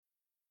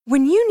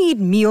When you need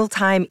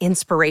mealtime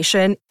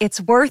inspiration,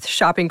 it's worth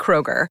shopping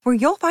Kroger, where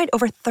you'll find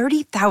over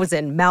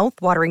 30,000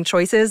 mouth-watering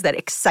choices that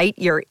excite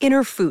your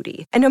inner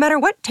foodie. And no matter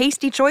what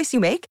tasty choice you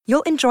make,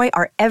 you'll enjoy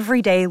our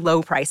everyday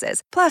low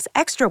prices, plus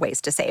extra ways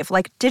to save,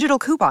 like digital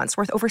coupons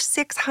worth over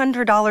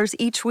 $600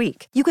 each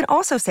week. You can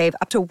also save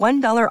up to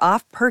 $1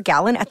 off per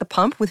gallon at the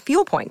pump with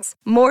fuel points.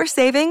 More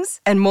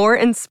savings and more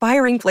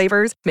inspiring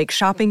flavors make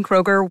shopping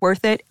Kroger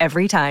worth it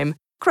every time.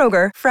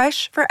 Kroger,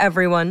 fresh for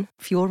everyone.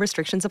 Fuel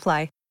restrictions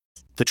apply.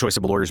 The choice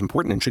of a lawyer is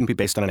important and shouldn't be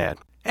based on an ad.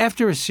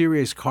 After a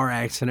serious car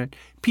accident,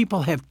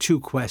 people have two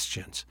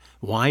questions.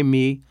 Why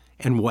me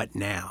and what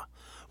now?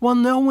 Well,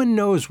 no one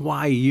knows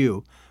why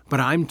you, but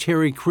I'm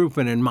Terry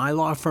Crouppen, and my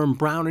law firm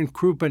Brown &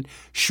 Crouppen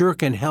sure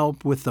can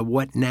help with the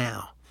what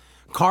now.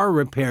 Car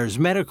repairs,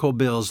 medical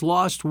bills,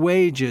 lost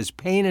wages,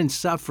 pain and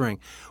suffering.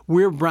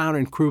 We're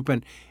Brown &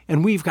 Crouppen,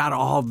 and we've got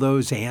all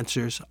those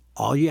answers.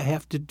 All you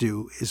have to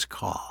do is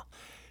call.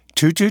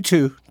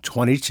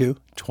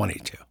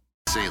 222-2222.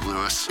 St.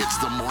 Louis, it's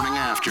the morning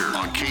after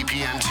on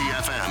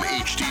KPN-TFM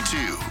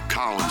HD2,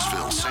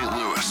 Collinsville, St.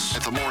 Louis.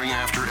 At the morning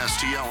after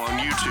STL on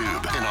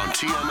YouTube and on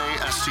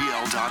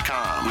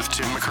TMASTL.com with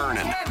Tim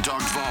McKernan,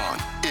 Doug Vaughn,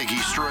 Iggy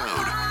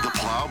Strode, the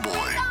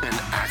Plowboy, and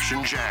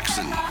Action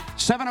Jackson.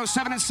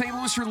 7:07 in St.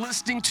 Louis, you're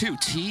listening to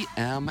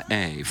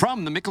TMA.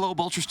 From the Michelob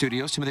Ultra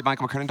Studios, Timothy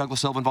Michael McKernan,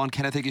 Douglas Sylvan, Vaughn,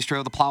 Kenneth Iggy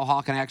Strode, the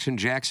Plowhawk, and Action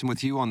Jackson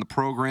with you on the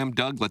program.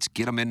 Doug, let's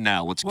get them in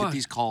now. Let's get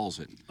these calls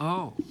in.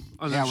 Oh,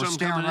 yeah, we're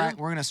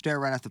going to stare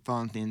right at the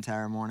phone the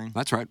entire morning.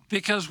 That's right.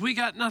 Because we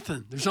got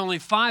nothing. There's only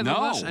five of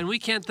us, and we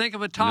can't think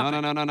of a topic.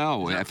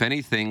 No. If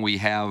anything, we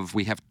have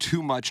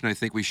too much, and I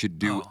think we should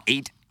do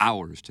 8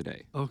 hours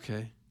today.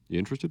 Okay. You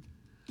interested?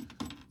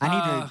 I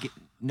need to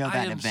know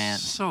that in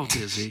advance. So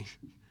busy.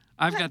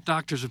 I've got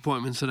doctor's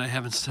appointments that I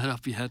haven't set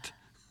up yet.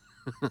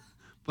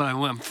 But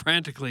I'm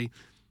frantically.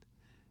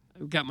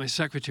 I've got my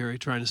secretary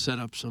trying to set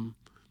up some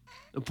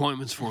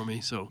appointments for me.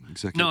 So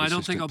Executive I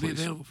don't think I'll assistant,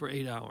 be available for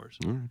 8 hours.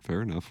 All right,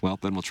 fair enough. Well,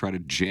 then we'll try to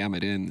jam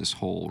it in this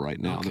hole right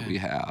now that we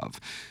have.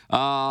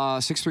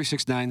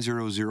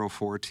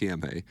 636-9004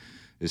 TMA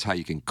is how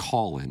you can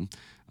call in.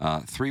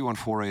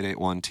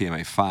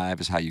 314-881-TMA5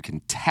 is how you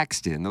can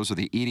text in. Those are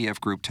the EDF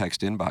Group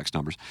text inbox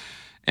numbers.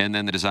 And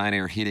then the Design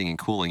Air Heating and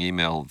Cooling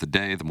email of the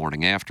day, the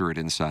morning after at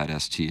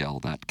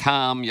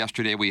InsideSTL.com.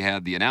 Yesterday we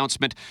had the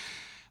announcement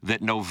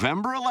that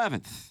November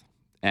 11th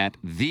at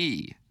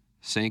the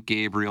St.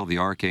 Gabriel the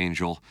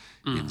Archangel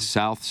in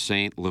South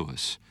St.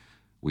 Louis,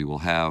 we will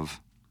have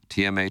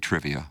TMA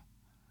Trivia,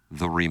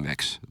 the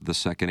remix, the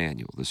second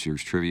annual. This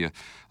year's trivia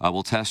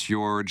will test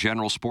your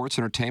general sports,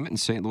 entertainment, and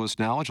St. Louis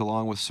knowledge,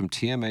 along with some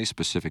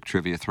TMA-specific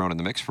trivia thrown in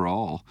the mix for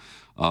all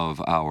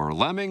of our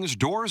Lemmings.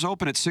 Doors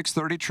open at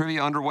 6:30,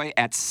 trivia underway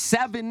at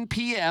 7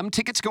 p.m.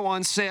 Tickets go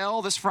on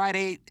sale this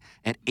Friday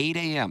at 8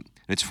 a.m.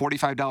 It's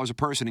 $45 a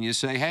person, and you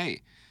say,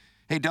 hey,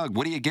 Doug,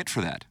 what do you get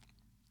for that?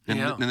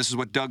 And this is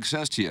what Doug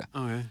says to you.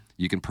 Okay.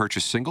 You can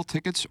purchase single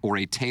tickets or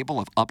a table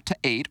of up to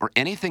 8 or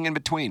anything in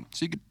between.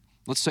 So you could,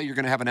 let's say you're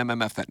going to have an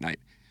MMF that night.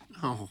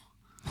 Oh,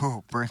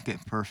 brisket,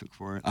 perfect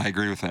for it. I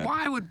agree with that.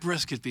 Why would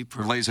brisket be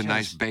perfect? It lays a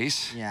nice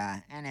base. Yeah.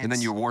 And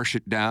then you wash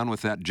it down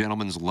with that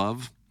gentleman's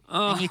love.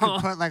 And you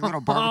could put like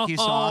little barbecue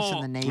sauce in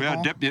the navel.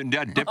 Yeah,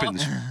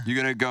 dippins.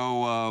 You're going to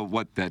go,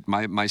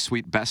 my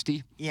sweet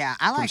bestie? Yeah,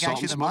 I like Salt actually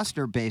and the Smoke?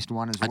 mustard-based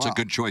one as That's well. a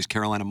good choice,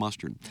 Carolina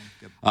mustard.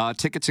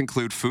 Tickets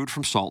include food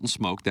from Salt and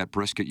Smoke, that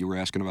brisket you were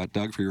asking about,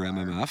 Doug, for your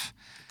MMF.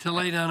 To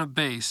lay down a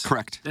base.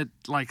 Correct. That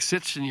like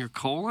sits in your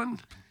colon?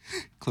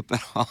 Clip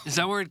that off. Is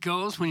that where it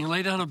goes when you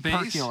lay down a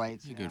base?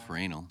 Percolates. It's good for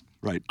anal.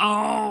 Right.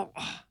 Oh.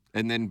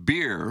 And then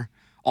beer,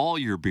 all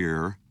your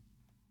beer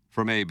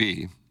from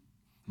AB.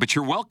 But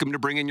you're welcome to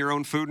bring in your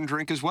own food and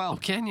drink as well. Oh,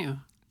 can you?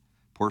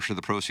 Portion of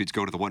the proceeds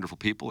go to the wonderful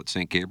people at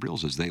St.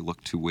 Gabriel's as they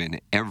look to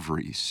win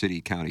every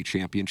city-county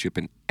championship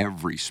in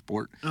every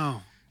sport.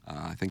 Oh.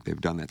 I think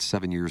they've done that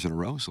 7 years in a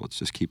row, so let's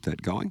just keep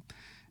that going.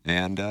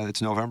 And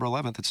it's November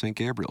 11th at St.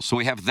 Gabriel's. So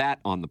we have that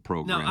on the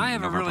program. Now, I have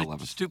November a really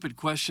 11th. stupid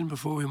question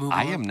before we move on.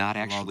 I am not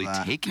actually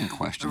taking A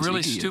questions. really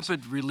Idiots.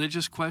 stupid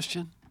religious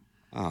question.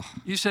 Oh.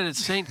 You said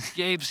it's St.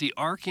 Gabe's the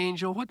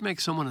Archangel. What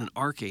makes someone an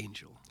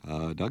Archangel?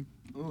 Doug?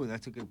 Ooh,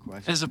 that's a good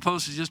question. As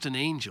opposed to just an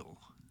angel.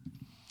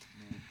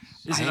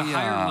 Is it a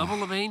higher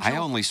level of angel? I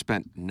only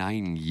spent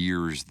 9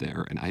 years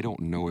there, and I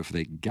don't know if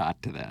they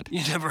got to that.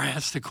 You never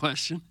asked the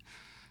question?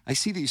 I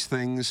see these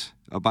things.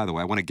 By the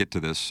way, I want to get to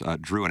this.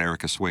 Drew and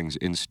Erica Swings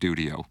in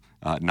studio,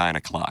 9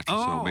 o'clock.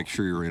 So make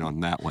sure you're in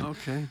on that one.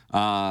 Okay.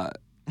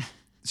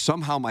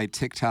 Somehow my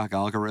TikTok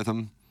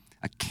algorithm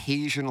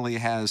occasionally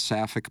has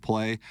sapphic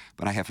play,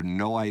 but I have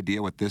no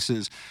idea what this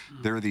is.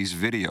 There are these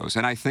videos,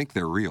 and I think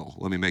they're real.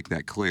 Let me make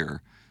that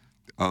clear.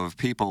 Of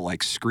people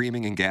like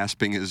screaming and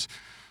gasping is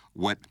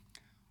what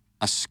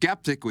a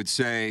skeptic would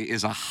say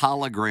is a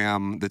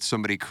hologram that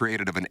somebody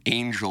created of an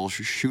angel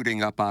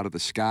shooting up out of the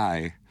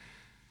sky.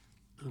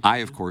 Okay. I,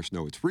 of course,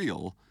 know it's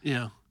real.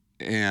 Yeah.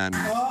 And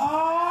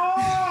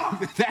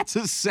that's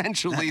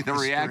essentially the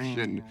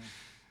reaction.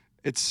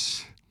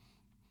 It's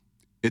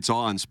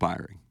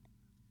awe-inspiring.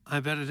 I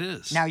bet it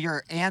is. Now,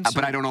 your answer...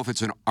 But I don't know if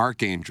it's an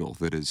archangel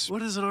that is...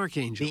 What is an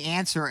archangel? The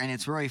answer, and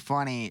it's really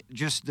funny,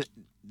 just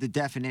the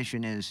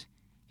definition is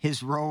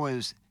his role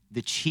is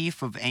the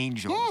chief of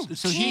angels.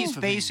 So he's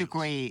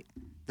basically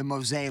the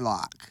Mosaic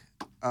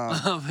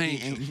of the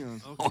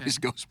angels. Okay. Always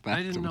goes back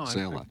I didn't to know.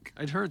 Salak.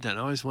 I'd heard that. I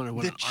always wondered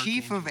what The an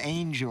chief of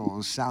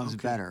angels sounds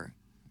better.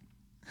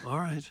 All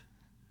right.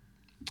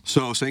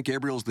 So St.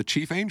 Gabriel's the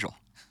chief angel.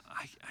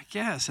 I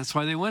guess. That's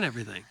why they win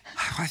everything.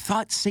 I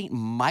thought St.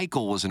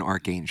 Michael was an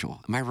archangel.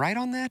 Am I right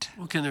on that?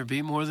 Well, can there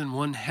be more than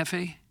one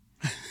Hefe?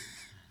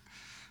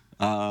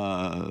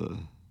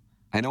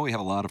 I know we have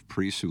a lot of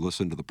priests who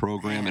listen to the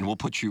program, and we'll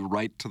put you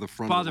right to the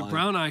front of Father the line.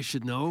 Brown, I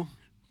should know.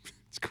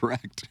 It's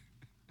correct.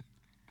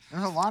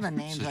 There's a lot of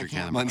names I can't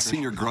remember.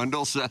 Monsignor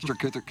Grundle, Sister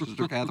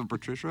Catherine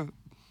Patricia.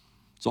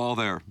 It's all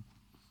there.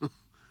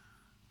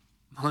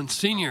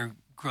 Monsignor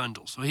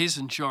Grundle. So he's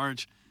in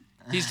charge.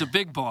 He's the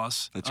big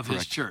boss That's of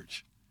correct. his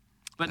church.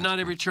 But not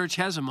every church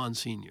has a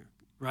Monsignor,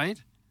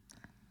 right?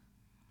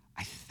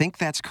 I think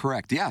that's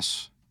correct,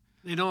 yes.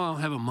 They don't all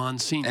have a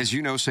Monsignor. As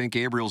you know, St.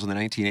 Gabriel's in the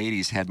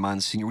 1980s had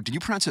Monsignor. Did you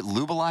pronounce it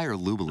Lubeli or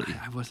Lubeli?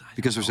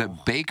 Because there's a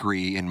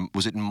bakery in,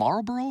 was it in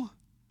Marlboro?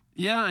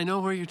 Yeah, I know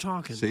where you're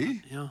talking.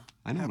 See? Yeah.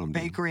 I know what I'm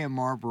doing. Bakery in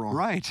Marlboro.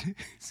 Right.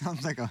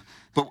 Sounds like a...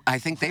 But I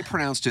think they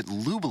pronounced it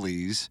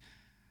Lubeli's,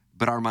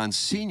 but our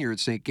Monsignor at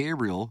St.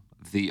 Gabriel,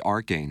 the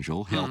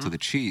archangel, hail to the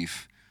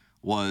chief,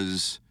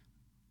 was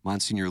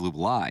Monsignor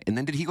Lubeli. And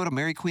then did he go to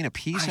Mary Queen of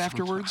Peace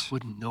afterwards? I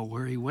wouldn't know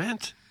where he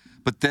went.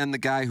 But then the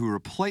guy who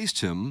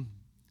replaced him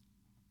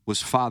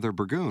was Father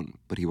Burgoon,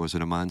 but he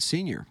wasn't a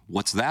Monsignor.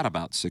 What's that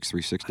about,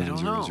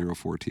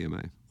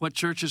 636-9004-TMA? What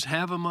churches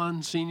have a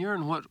Monsignor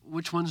and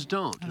which ones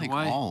don't? I think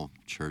all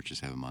churches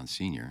have a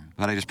Monsignor.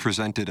 But I just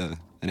presented an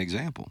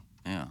example.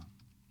 Yeah.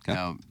 Okay.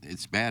 Now,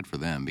 it's bad for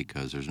them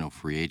because there's no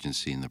free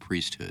agency in the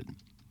priesthood.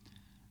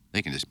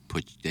 They can just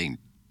they can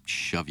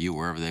shove you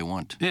wherever they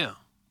want. Yeah.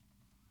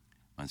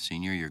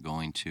 Monsignor, you're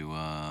going to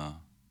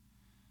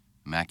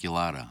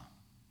Immaculata.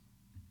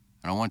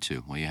 I don't want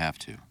to. Well, you have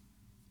to.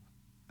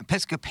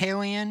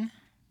 Episcopalian,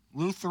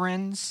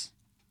 Lutherans,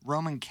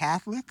 Roman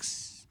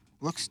Catholics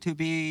looks to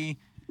be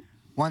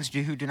ones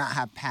who do not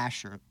have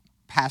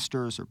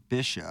pastors or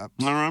bishops.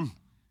 Yeah,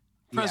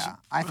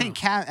 I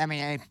think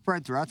I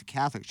spread throughout the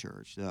Catholic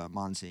Church,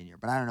 Monsignor,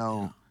 but I don't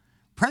know. Yeah.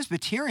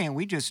 Presbyterian,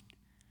 we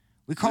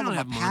call them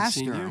a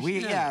pastor.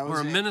 Or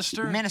a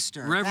minister.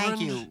 Minister. Reverend.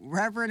 Thank you,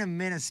 Reverend and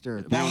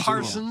minister.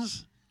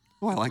 Parsons.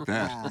 Oh, I like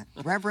that.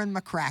 Yeah. Reverend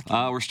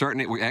McCracken. We're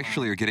starting. We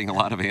actually are getting a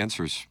lot of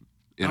answers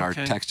in our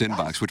text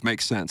inbox, which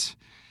makes sense.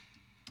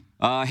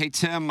 Hey,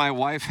 Tim, my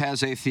wife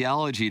has a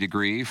theology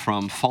degree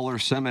from Fuller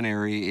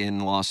Seminary in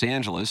Los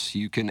Angeles.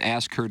 You can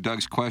ask her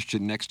Doug's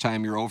question next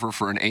time you're over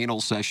for an anal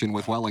session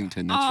with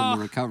Wellington. That's from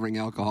the recovering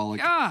alcoholic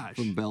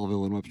from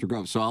Belleville and Webster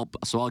Grove. So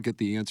I'll get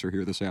the answer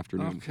here this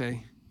afternoon.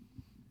 Okay.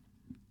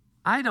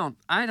 I don't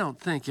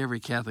think every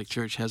Catholic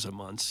church has a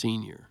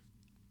Monsignor.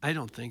 I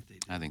don't think they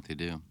do. I think they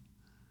do.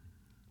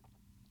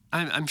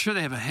 I'm sure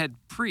they have a head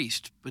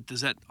priest, but does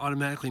that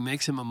automatically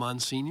makes him a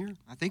Monsignor?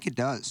 I think it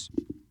does.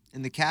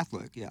 In the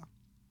Catholic, yeah.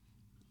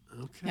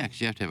 Okay. Yeah, because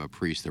you have to have a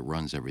priest that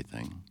runs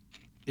everything.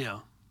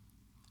 Yeah.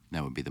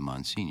 That would be the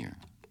Monsignor.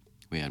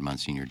 We had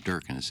Monsignor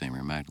Dirk in the St.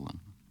 Mary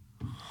Magdalene.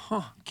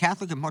 Huh.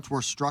 Catholic is much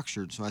more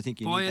structured, so I think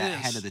you need that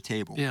head of the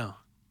table. Yeah.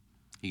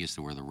 He gets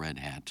to wear the red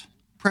hat.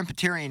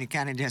 Presbyterian, he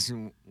kind of just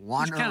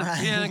wander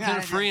around. Yeah, kind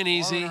of free and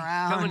easy.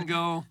 Come and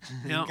go.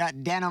 Yep.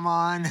 Got denim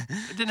on.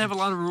 It didn't have a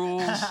lot of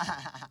rules.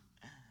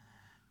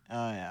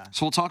 Oh, yeah.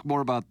 So we'll talk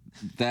more about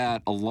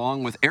that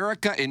along with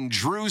Erica and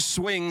Drew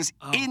Swings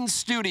in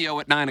studio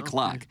at 9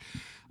 o'clock.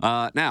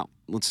 Now,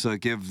 let's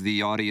give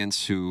the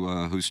audience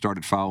who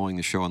started following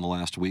the show in the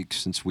last week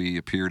since we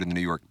appeared in the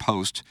New York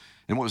Post.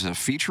 And what was it, a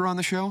feature on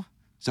the show?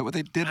 Is that what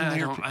they did? I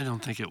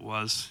don't think it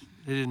was.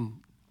 They didn't.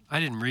 I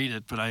didn't read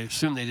it, but I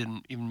assume they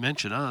didn't even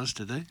mention us,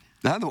 did they?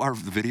 The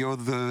video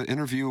of the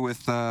interview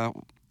with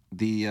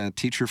the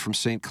teacher from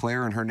St.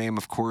 Clair, and her name,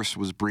 of course,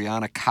 was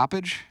Brianna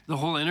Coppage. The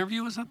whole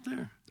interview was up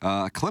there?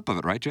 A clip of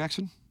it, right,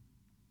 Jackson?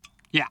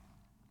 Yeah.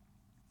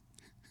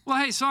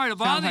 Well, hey, sorry to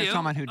bother Sounds like you.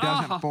 someone who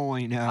doesn't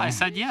fully know. I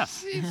said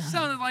yes. It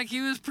sounded like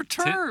he was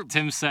perturbed.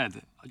 Tim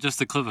said,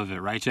 just a clip of it,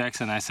 right,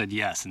 Jackson? I said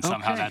yes, and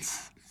somehow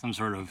that's some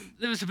sort of...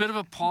 There was a bit of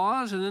a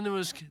pause, and then there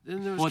was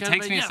well, it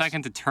takes me a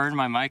second to turn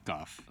my mic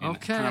off.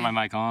 Okay. Turn my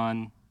mic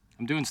on.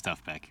 I'm doing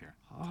stuff back here.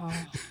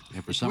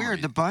 Yeah, for it's some weird.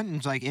 reason. The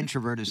button's like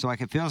introverted, so like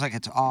it feels like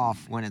it's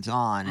off when it's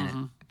on,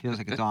 and it feels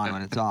like it's on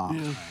when it's off.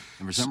 Yeah.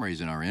 And for some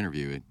reason, our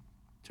interview, it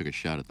took a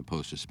shot at the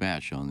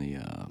Post-Dispatch on the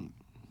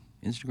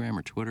Instagram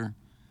or Twitter.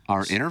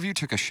 Our interview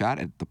took a shot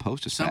at the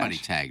Post-Dispatch? Somebody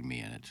tagged me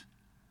in it.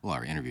 Well,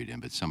 I interviewed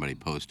him, but somebody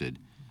posted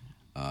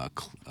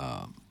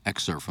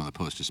excerpt from the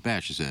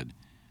Post-Dispatch that said,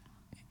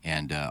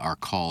 and our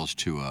calls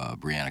to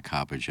Brianna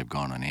Coppage have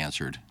gone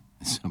unanswered.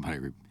 And somebody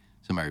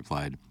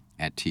replied,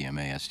 at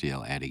TMA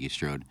STL, at Iggy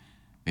Strode.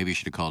 Maybe you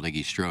should have called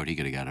Iggy Strode. He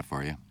could have got it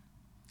for you.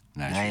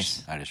 And I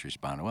just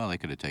responded, well, they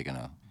could have taken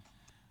a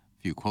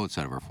few quotes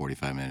out of our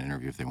 45-minute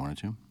interview if they wanted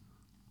to.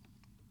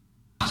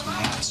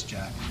 guess,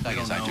 Jack. I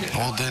guess I do.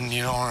 Well, then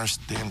you don't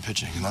understand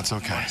pitching, and that's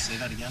okay. You want to say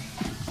that again?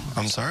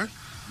 I'm sorry?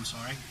 I'm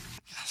sorry.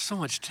 So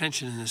much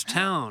tension in this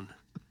town.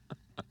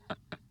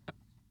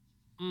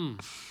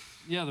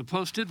 Yeah, the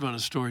Post did run a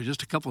story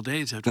just a couple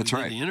days after That's we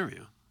right. did the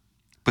interview.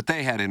 But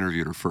they had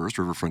interviewed her first.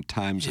 Riverfront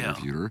Times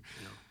interviewed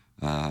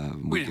her.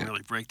 We didn't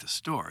really break the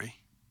story.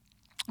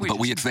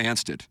 We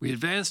advanced it. We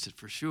advanced it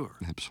for sure.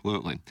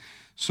 Absolutely.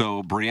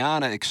 So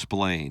Brianna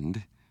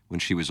explained when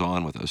she was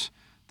on with us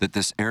that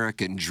this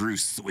Eric and Drew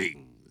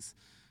Swings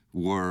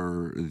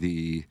were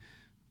the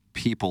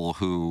people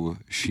who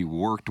she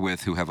worked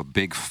with who have a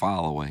big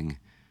following,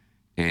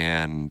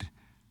 and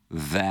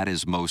that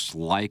is most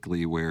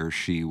likely where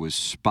she was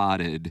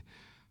spotted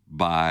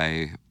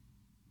by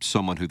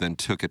someone who then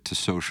took it to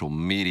social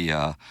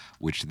media,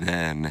 which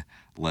then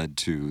led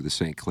to the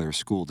St. Clair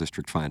School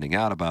District finding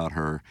out about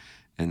her.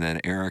 And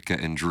then Erica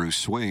and Drew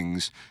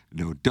Swings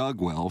know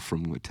Doug well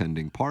from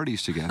attending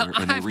parties together.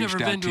 And they I've reached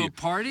never out been to a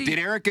party. Did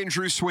Erica and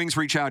Drew Swings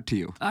reach out to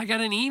you? I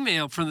got an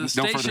email from the No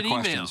station further email.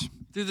 questions.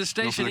 Through the No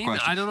station further email.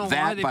 questions. I don't know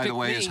that, why they by the picked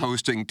way, me. is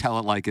hosting Tell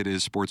It Like It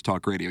Is Sports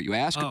Talk Radio. You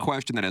ask a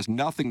question that has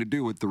nothing to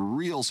do with the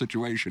real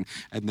situation,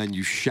 and then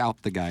you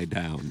shout the guy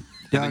down.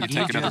 And then you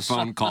take another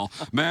phone call.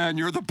 Man,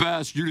 you're the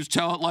best. You just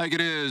tell it like it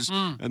is.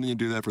 And then you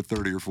do that for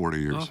 30 or 40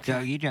 years.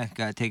 Doug, you just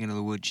got taken to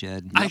the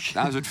woodshed. How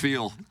does it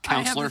feel,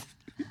 counselor?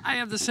 I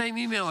have the same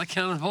email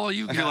account of all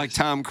you guys. I feel like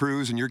Tom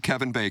Cruise and you're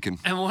Kevin Bacon.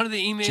 And one of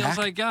the emails Jack?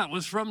 I got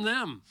was from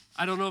them.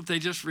 I don't know if they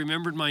just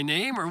remembered my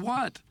name or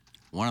what.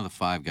 One of the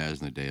 5 guys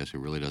in the dais who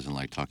really doesn't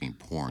like talking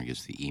porn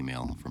gets the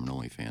email from an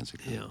OnlyFans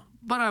account. Yeah.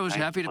 But I was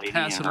happy to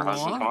pass it Her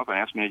husband along. come up and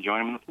asked me to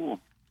join him in the pool.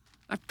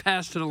 I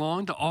passed it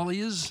along to all of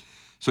yous.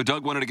 So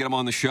Doug wanted to get him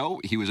on the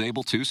show. He was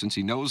able to since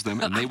he knows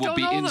them, and they will don't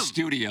be know in them.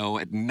 studio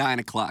at 9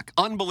 o'clock.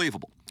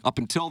 Unbelievable. Up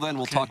until then,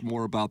 we'll talk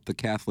more about the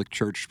Catholic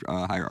Church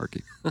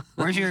hierarchy.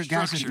 Where's your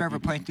guys' Structure.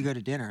 favorite place to go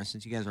to dinner,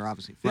 since you guys are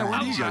obviously Yeah, friends? where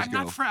do you guys I'm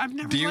go? not I've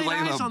never Do you laid lay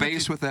eyes the on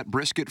base with that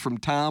brisket from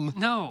Tom?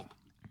 No.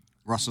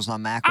 Russell's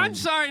on Mac. I'm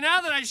sorry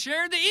now that I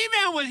shared the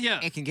email with you.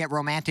 It can get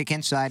romantic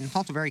inside, and it's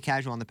also very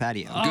casual on the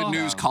patio. Good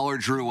news, caller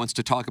Drew wants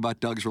to talk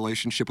about Doug's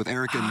relationship with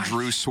Eric and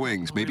Drew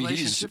Swings. Maybe he's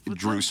Relationship with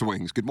Drew Doug?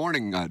 Swings. Good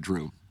morning,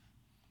 Drew.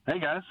 Hey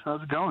guys,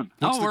 how's it going?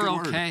 What's the we're good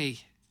word? okay.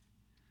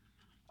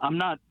 I'm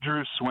not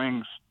Drew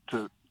Swings.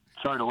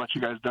 Sorry to let you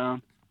guys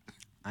down.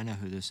 I know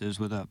who this is.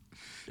 What up?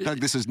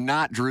 Doug, this is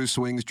not Drew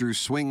Swings. Drew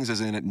Swings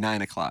is in at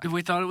 9 o'clock.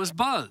 We thought it was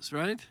Buzz,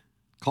 right?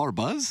 Call her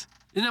Buzz?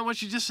 Isn't that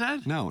what you just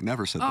said? No,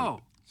 never said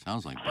Oh.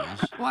 Sounds like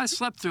Buzz. Well, I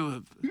slept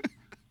through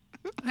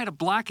I had a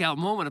blackout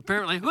moment,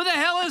 apparently. Who the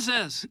hell is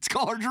this? It's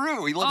caller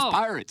Drew. He loves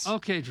pirates.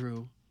 Okay,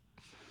 Drew.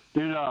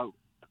 Dude,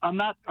 I'm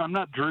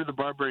not Drew the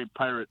Barbary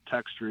Pirate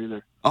texter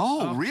either.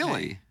 Oh,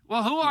 really?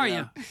 Well, who are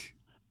you?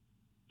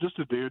 Just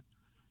a dude.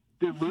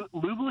 Dude,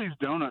 Lubley's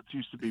Donuts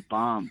used to be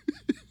bomb.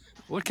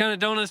 What kind of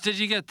donuts did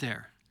you get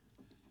there?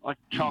 Like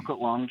chocolate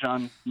Long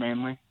John,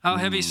 mainly. How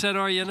heavy set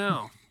are you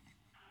now?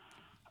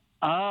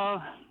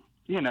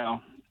 You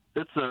know,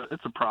 it's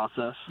a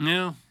process.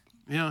 Yeah.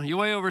 Yeah. You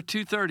weigh over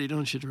 230,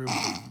 don't you, Drew?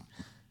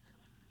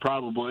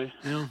 Probably.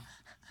 Yeah.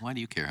 Why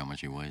do you care how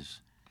much he weighs?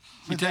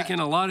 You taking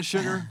a lot of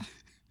sugar?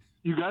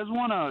 You guys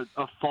want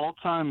a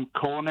fall-time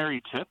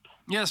culinary tip?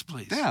 Yes,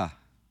 please. Yeah.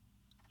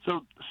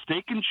 So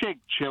Steak and Shake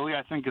chili,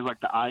 I think, is like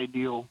the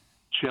ideal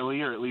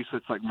chili, or at least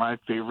it's like my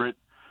favorite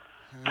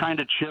kind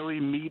of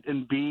chili, meat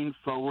and bean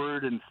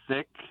forward and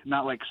thick,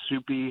 not like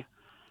soupy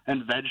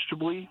and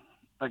vegetable-y.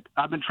 Like,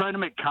 I've been trying to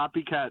make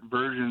copycat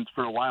versions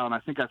for a while, and I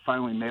think I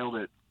finally nailed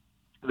it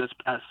this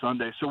past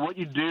Sunday. So what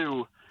you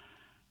do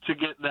to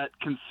get that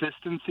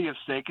consistency of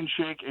Steak and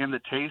Shake and the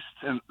taste,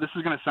 and this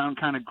is going to sound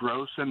kind of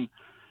gross, and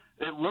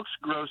it looks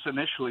gross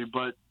initially,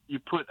 but you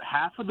put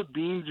half of the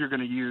beans you're going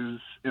to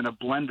use in a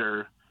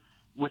blender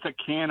with a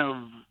can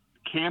of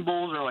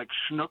Campbell's or like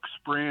Schnucks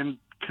brand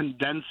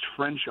condensed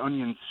French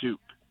onion soup.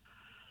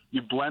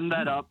 You blend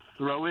that up,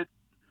 throw it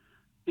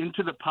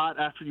into the pot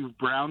after you've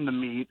browned the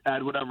meat,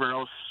 add whatever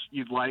else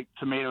you'd like,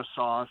 tomato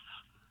sauce,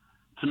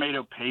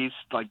 tomato paste,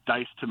 like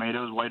diced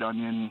tomatoes, white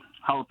onion,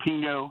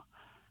 jalapeno,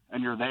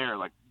 and you're there.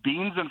 Like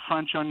beans and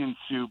French onion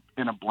soup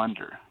in a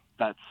blender.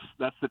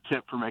 That's the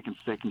tip for making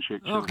Steak and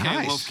Shake chili.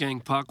 Okay, Wolfgang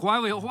Puck.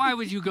 Why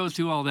would you go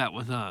through all that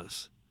with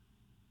us?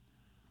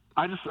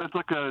 It's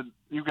like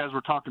you guys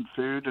were talking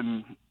food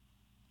and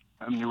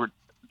you were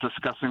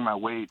discussing my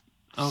weight.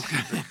 Okay.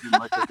 It seemed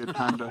like a good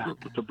time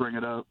to bring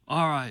it up.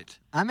 All right.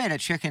 I made a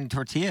chicken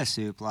tortilla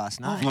soup last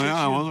night. Oh,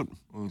 yeah, was it?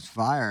 It was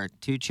fire.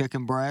 2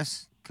 chicken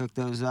breasts. Cook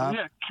those up.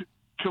 Yeah.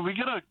 Can we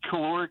get a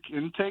caloric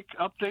intake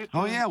update?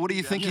 Oh, yeah. What do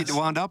you think you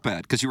wound up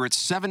at? Because you were at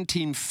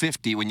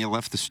 1750 when you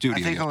left the studio.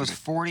 I think it was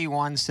yesterday.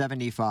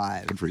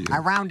 41.75. Good for you. I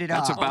rounded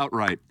up. That's about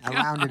right. I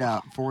rounded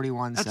up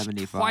 41.75.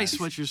 That's twice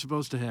what you're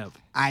supposed to have.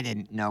 I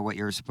didn't know what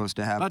you were supposed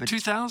to have. About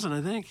 2,000,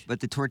 I think.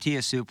 But the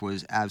tortilla soup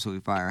was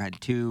absolutely fire. I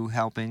had 2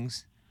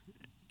 helpings.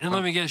 And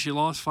let me guess, you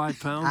lost 5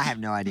 pounds? I have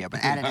no idea,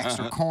 but added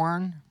extra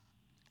corn.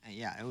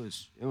 Yeah, it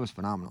was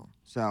phenomenal.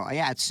 So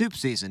yeah, it's soup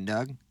season,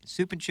 Doug.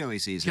 Soup and chili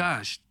season.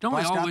 Gosh, don't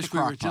Bust we all out wish the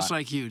we were crock just pot.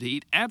 like you to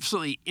eat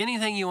absolutely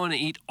anything you want to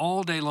eat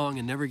all day long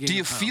and never gain Do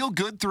you a pound? feel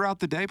good throughout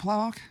the day,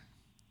 Plowhawk?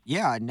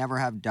 Yeah, I never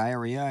have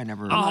diarrhea. I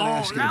never. Oh, I'm not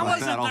asking that about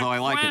wasn't that, the although I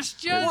like it.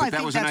 question. Well, I But that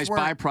think was a that's nice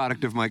where-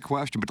 byproduct of my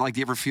question. But like, do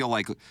you ever feel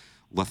like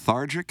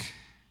lethargic?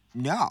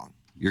 No.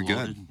 You're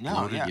Bloated, good. No,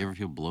 bloated. yeah. You ever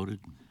feel bloated?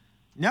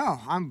 No,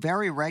 I'm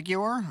very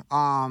regular.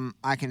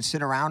 I can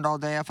sit around all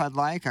day if I'd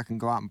like. I can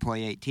go out and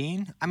play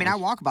 18. I mean, I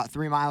walk about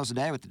 3 miles a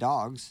day with the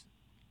dogs.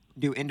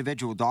 Do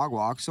individual dog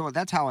walks, so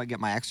that's how I get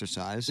my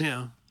exercise.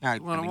 Yeah. I A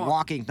lot of mean, walk.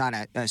 walking's not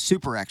a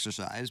super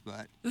exercise,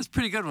 but That's a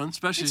pretty good one,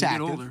 especially it's as you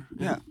get active. older.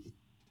 Yeah.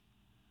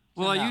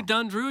 Well, are No. you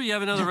done, Drew? You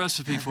have another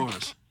recipe for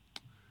us.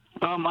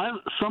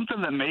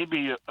 Something that may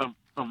be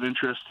of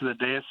interest to the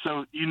day.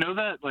 So you know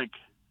that like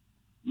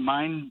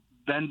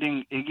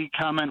mind-bending Iggy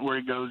comment where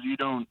he goes, "You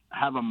don't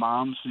have a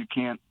mom, so you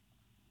can't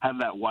have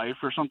that wife,"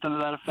 or something to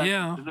that effect.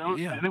 Yeah, Is there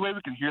yeah. any way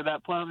we can hear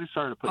that, Plowsy?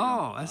 Sorry to put you on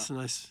Oh, the that's spot.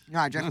 nice. No,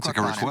 I just That's like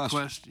clicked a on it.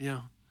 request.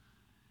 Yeah.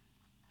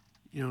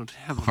 You don't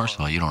have a First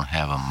of all, you don't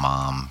have a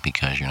mom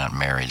because you're not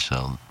married,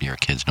 so your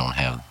kids don't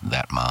have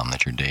that mom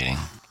that you're dating.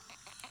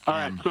 All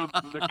right, so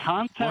the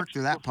context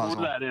through that before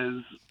puzzle. that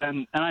is,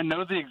 and I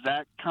know the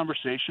exact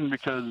conversation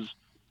because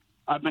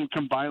I've been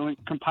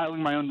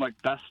compiling my own like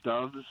best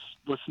ofs,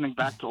 listening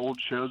back to old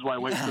shows while I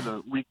wait for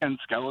the weekend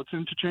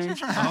skeleton to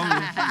change.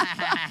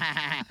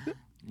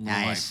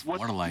 Nice.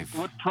 What a life.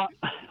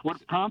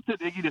 What prompted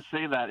Iggy to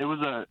say that? It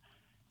was a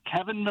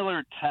Kevin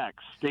Miller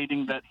text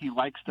stating that he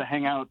likes to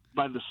hang out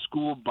by the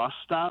school bus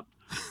stop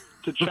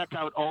to check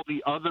out all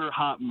the other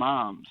hot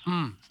moms.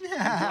 What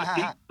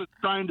he was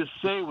trying to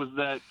say was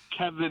that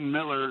Kevin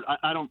Miller,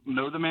 I don't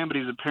know the man, but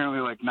he's apparently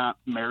like not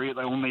married.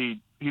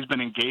 He's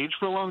been engaged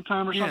for a long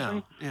time or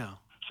something. Yeah.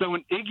 So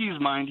in Iggy's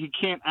mind, he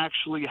can't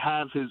actually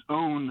have his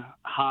own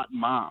hot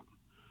mom.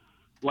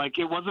 Like,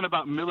 it wasn't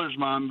about Miller's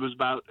mom, it was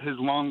about his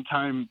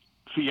longtime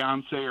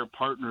fiance or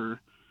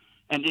partner.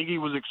 And Iggy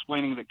was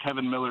explaining that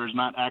Kevin Miller is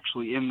not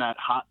actually in that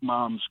hot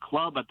mom's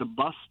club at the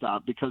bus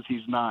stop because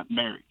he's not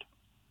married.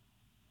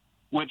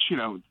 Which,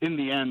 in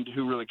the end,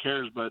 who really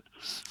cares? But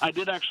I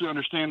did actually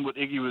understand what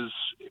Iggy was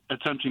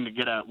attempting to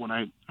get at when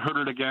I heard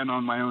it again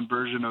on my own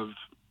version of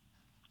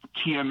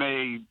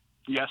TMA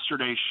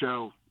yesterday's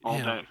show all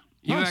Yeah. day.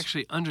 You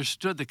actually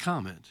understood the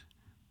comment.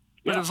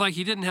 But it was like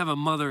he didn't have a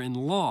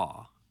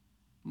mother-in-law,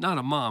 not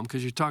a mom,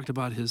 because you talked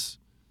about his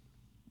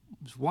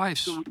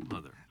wife's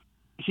mother.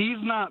 He's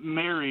not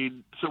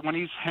married, so when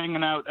he's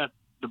hanging out at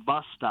the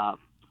bus stop,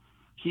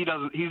 he's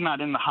not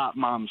in the hot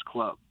mom's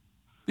club.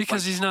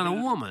 Because he's not a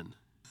woman.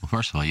 Well,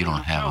 first of all, you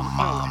don't have a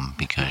mom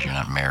because you're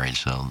not married,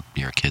 so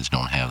your kids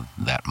don't have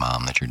that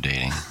mom that you're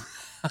dating.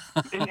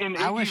 In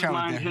I wish Iggy's I was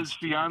mind, there. his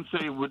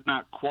fiance would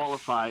not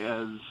qualify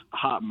as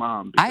hot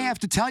mom. I have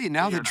to tell you,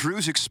 now that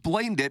Drew's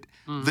explained it,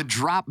 the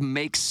drop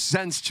makes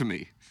sense to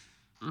me.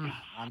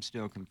 I'm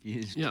still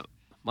confused. Yeah.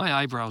 My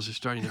eyebrows are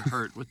starting to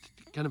hurt with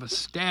kind of a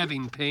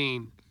stabbing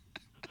pain.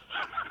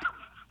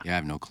 Yeah, I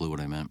have no clue what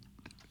I meant.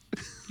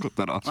 Clip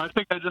that off. I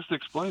think I just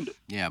explained it.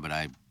 Yeah, but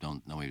I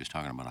don't know he was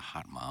talking about a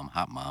hot mom.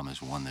 Hot mom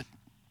is one that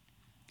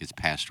gets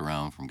passed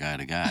around from guy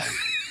to guy.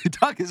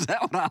 Doug, is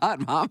that what a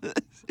hot mom is?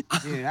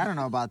 Dude, I don't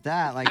know about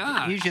that. Like,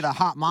 Gosh. usually the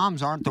hot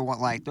moms aren't the one.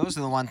 Like, those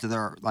are the ones that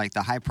are like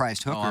the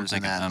high-priced hookers. Oh, I'm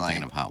thinking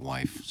and of hot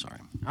wife. Sorry.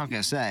 I was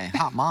gonna say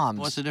hot moms.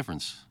 What's the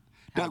difference?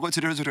 Doug, what's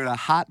the difference between a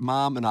hot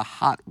mom and a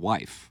hot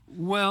wife?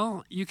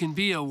 Well, you can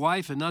be a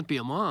wife and not be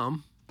a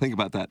mom. Think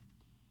about that.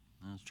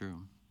 That's true.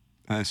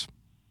 Nice.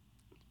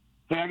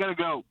 Hey, I gotta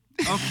go.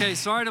 Okay,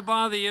 sorry to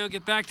bother you.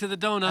 Get back to the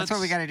donuts. That's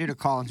what we got to do to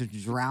call him to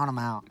drown him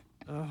out.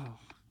 Oh,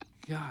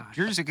 gosh.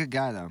 Drew's a good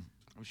guy, though.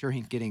 I'm sure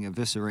he's getting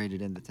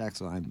eviscerated in the text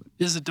line.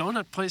 Is the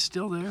donut place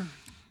still there?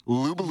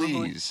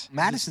 Lubalese.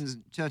 Madison's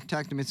just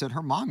texted me and said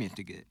her mom used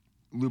to get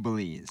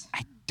Lubalese.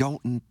 I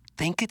don't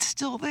think it's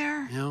still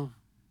there, Yeah.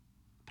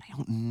 but I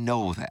don't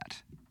know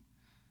that.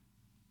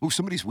 Oh,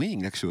 somebody's weeing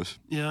next to us.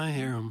 Yeah, I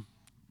hear him.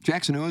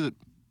 Jackson, who is it?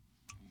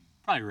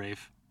 Probably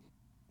Rafe.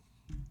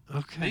 How do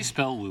Okay. you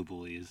spell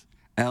Lubalese?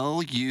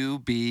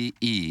 Lube,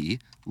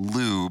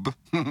 lube.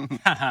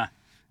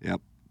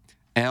 Yep.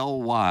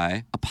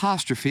 Ly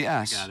apostrophe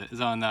S. Got it.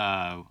 It's on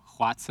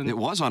Watson. It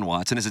was on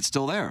Watson. Is it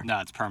still there? No,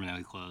 it's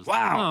permanently closed.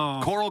 Wow.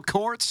 Oh. Coral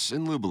Courts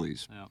in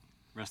Lubalese. Yeah.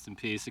 Rest in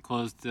peace. It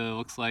closed,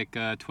 looks like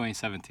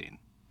 2017.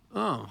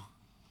 Oh.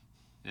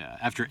 Yeah,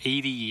 after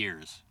 80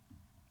 years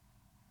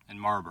in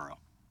Marlboro.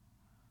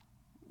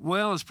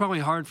 Well, it's probably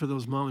hard for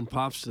those mom and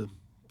pops to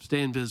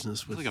stay in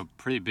business It's with like a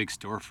pretty big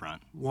storefront.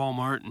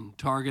 Walmart and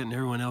Target and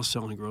everyone else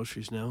selling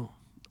groceries now.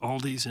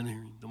 Aldi's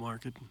entering the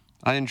market.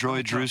 I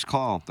enjoyed Drew's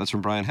call. That's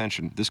from Brian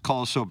Henshin. This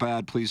call is so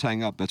bad, please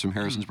hang up. That's from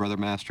Harrison's brother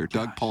Master.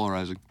 Doug,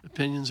 polarizing.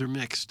 Opinions are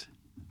mixed.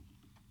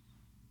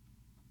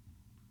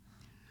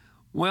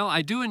 Well,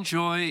 I do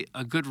enjoy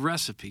a good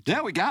recipe.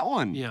 Yeah, we got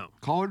one. Yeah.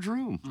 Caller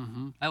Drew.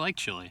 I like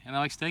chili, and I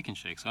like steak and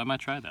shake, so I might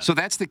try that. So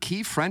that's the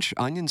key French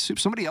onion soup.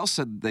 Somebody else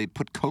said they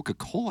put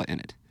Coca-Cola in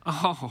it.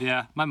 Oh.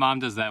 Yeah, my mom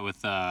does that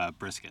with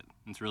brisket.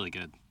 It's really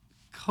good.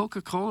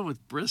 Coca-Cola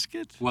with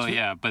brisket? Well,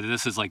 yeah, but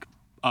this is like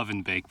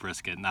oven-baked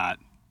brisket, not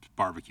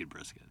barbecued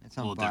brisket. It's a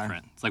little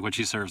different. It's like what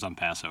she serves on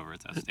Passover.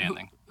 It's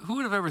outstanding. Who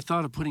would have ever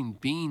thought of putting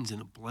beans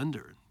in a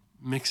blender,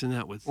 mixing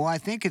that with Well, I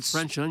think it's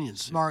French onion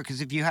soup? smart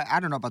because if you I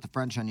don't know about the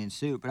French onion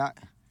soup, but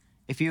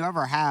if you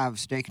ever have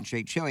Steak and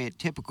Shake chili, it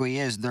typically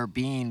is their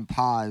bean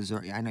pods,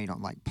 or I know you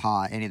don't like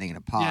anything in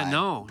a pod. Yeah,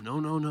 no.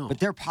 But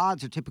their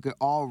pods are typically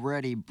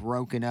already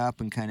broken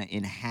up and kind of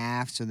in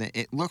half, so that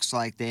it looks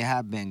like they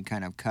have been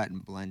kind of cut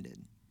and blended.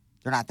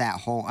 They're not that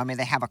whole. I mean,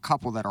 they have a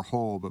couple that are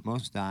whole, but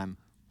most of the time.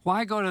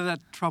 Why go to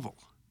that trouble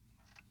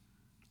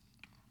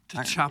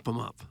to chop them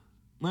up?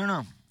 I don't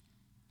know.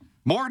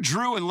 More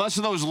Drew and less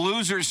of those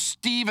losers,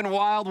 Stephen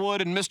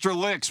Wildwood and Mr.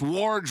 Licks.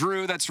 War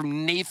Drew, that's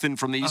from Nathan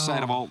from the east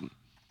side of Alton.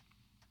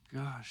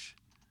 Gosh.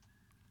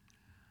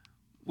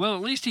 Well,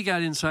 at least he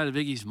got inside of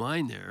Iggy's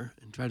mind there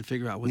and tried to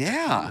figure out what the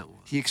comment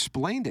was. He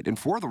explained it. And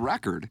for the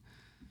record,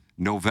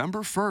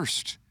 November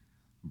 1st,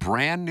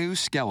 brand new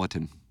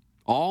skeleton.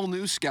 All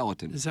new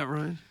skeleton. Is that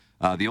right?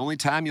 The only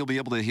time you'll be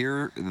able to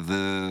hear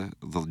the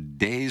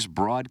day's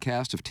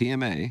broadcast of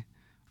TMA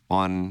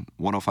on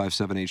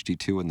 105.7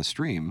 HD2 in the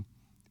stream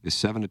is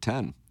 7 to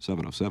 10,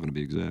 7:07 to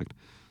be exact.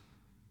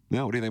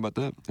 Now, what do you think about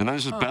that? And then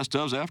this is best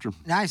ofs after.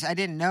 Nice. I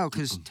didn't know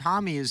because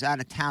Tommy is out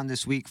of town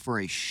this week for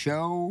a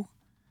show.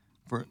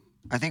 For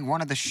I think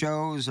one of the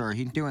shows, or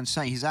he's doing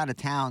something. He's out of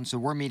town, so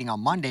we're meeting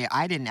on Monday.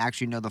 I didn't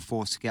actually know the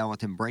full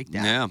skeleton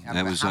breakdown. Yeah,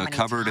 that was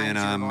covered in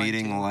a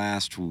meeting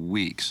last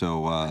week.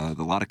 So a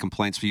lot of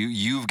complaints for you.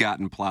 You've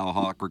gotten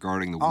Plowhawk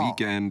regarding the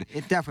weekend.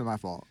 It's definitely my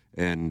fault.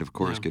 And, of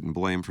course, getting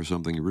blamed for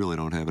something you really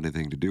don't have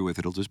anything to do with.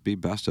 It'll just be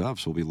best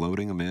ofs. We'll be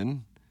loading them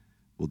in.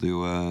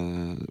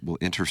 We'll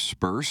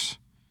intersperse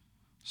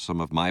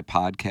some of my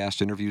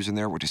podcast interviews in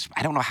there.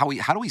 I don't know how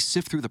do we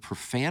sift through the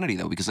profanity,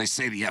 though, because I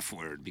say the F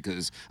word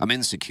because I'm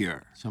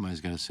insecure. Somebody's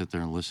got to sit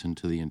there and listen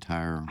to the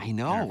entire I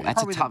know.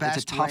 interview. That's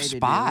a tough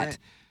spot.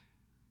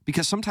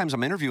 Because sometimes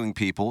I'm interviewing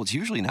people. It's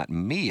usually not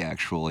me,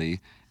 actually,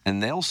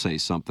 and they'll say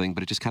something,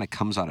 but it just kind of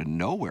comes out of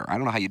nowhere. I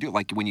don't know how you do it.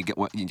 Like when you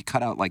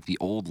cut out like the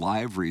old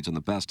live reads on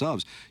the best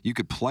ofs, you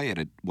could play it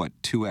at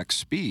 2x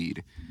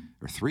speed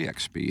or 3x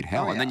speed,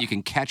 and then you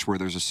can catch where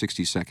there's a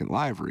 60-second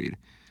live read.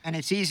 And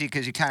it's easy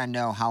because you kind of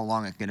know how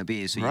long it's going to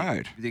be. So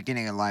right. You're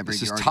getting a library.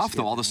 This is tough,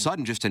 though. All of a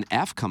sudden, just an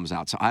F comes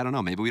out. So I don't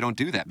know. Maybe we don't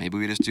do that. Maybe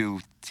we just do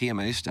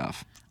TMA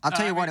stuff. I'll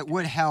tell you what, it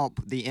would help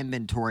the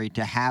inventory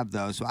to have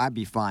those. So I'd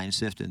be fine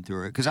sifting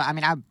through it. Because, I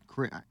mean, I've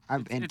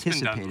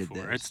anticipated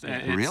this.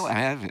 Really?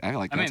 I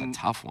like that's a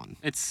tough one.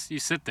 You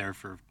sit there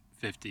for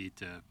 50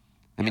 to...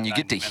 I mean, you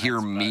get to hear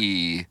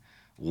me,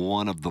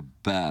 one of the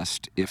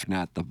best, if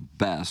not the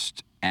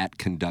best, at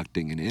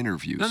conducting an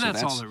interview. Then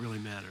that's all that really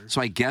matters.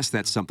 So I guess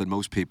that's something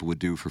most people would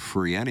do for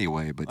free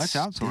anyway. But let's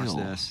outsource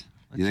this.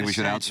 You think we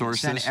should outsource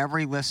send this? Send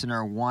every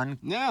listener one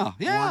file.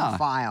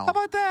 How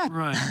about that?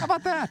 Right. How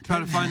about that? Try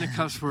to find the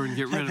cuss word and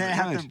get rid of it. They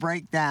have to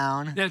break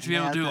down. They have to be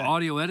able to do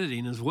audio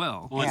editing as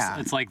well.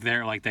 It's like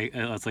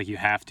it's like you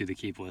have to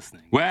keep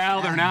listening.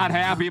 Well, they're not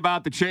happy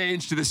about the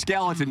change to the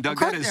skeleton, Doug.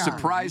 That is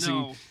surprising.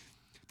 No.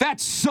 That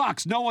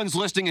sucks. No one's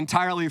listening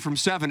entirely from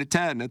 7 to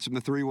 10. That's from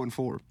the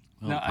 314.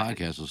 Well, the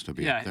podcast will still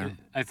be up there.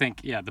 I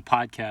think, the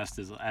podcast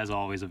is, as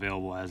always,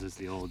 available, as is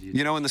the old YouTube.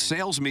 You know, in the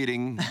sales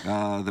meeting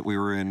that we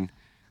were in,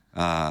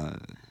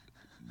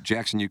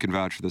 Jackson, you can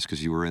vouch for this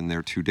because you were in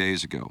there 2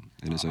 days ago.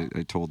 And as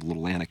I told a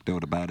little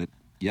anecdote about it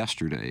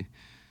yesterday,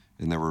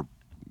 and there were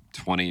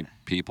 20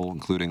 people,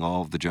 including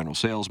all of the general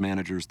sales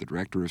managers, the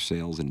director of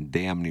sales, and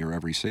damn near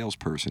every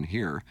salesperson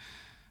here.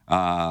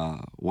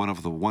 One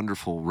of the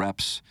wonderful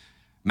reps,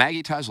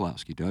 Maggie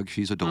Tazlowski, Doug.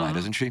 She's a delight,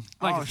 isn't she?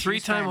 Like a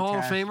 3-time Hall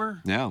of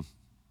Famer? Yeah.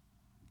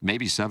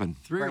 Maybe 7.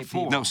 3 or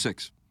 4? No,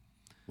 6.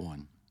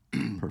 1.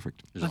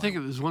 Perfect. I think it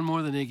was one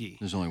more than Iggy.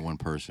 There's only one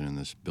person in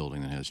this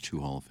building that has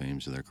 2 Hall of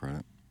Fames to their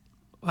credit.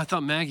 Well, I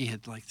thought Maggie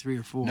had like 3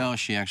 or 4. No,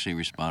 she actually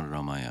responded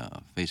on my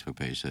Facebook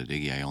page, said,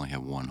 Iggy, I only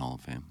have 1 Hall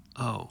of Fame.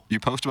 Oh.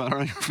 You post about her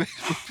on your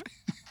Facebook page?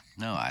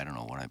 No, I don't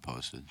know what I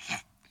posted.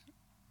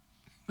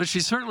 But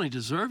she's certainly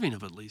deserving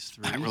of at least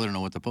 3. I really don't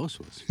know what the post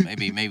was.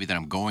 Maybe that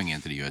I'm going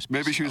into the USBC.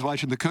 Maybe she was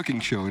watching the cooking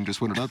show and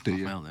just wanted to update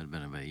you. Well, that'd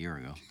been about a year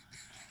ago.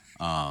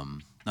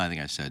 No, I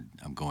think I said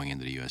I'm going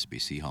into the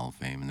USBC Hall of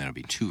Fame, and that'll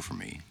be 2 for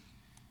me.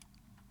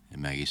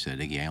 And Maggie said,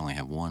 Iggy, I only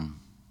have 1.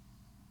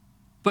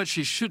 But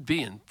she should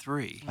be in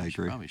 3. I agree.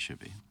 She probably should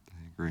be.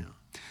 I agree.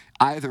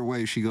 Either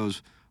way, she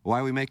goes, why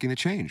are we making the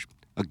change?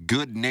 A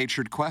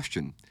good-natured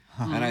question.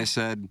 And I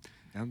said,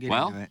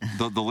 well,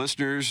 the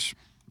listeners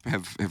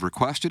have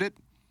requested it,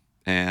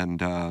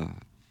 and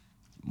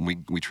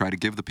we try to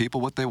give the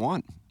people what they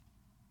want.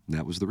 And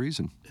that was the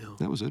reason. Yeah.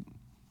 That was it.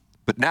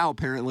 But now,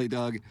 apparently,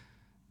 Doug,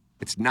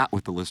 it's not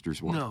what the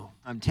listeners want. No.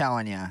 I'm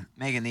telling you,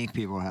 making these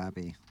people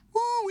happy.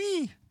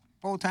 Woo-wee.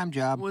 Full-time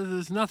job. Well,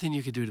 there's nothing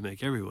you could do to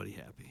make everybody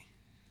happy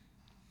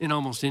in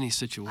almost any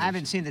situation. I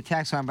haven't seen the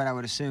text on, but I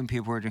would assume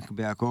people are just going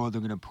to be like, oh,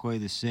 they're going to play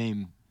the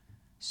same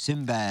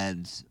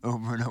Sinbads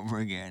over and over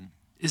again.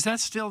 Is that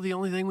still the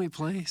only thing we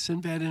play,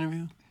 Sinbad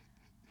interview?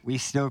 We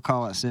still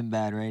call it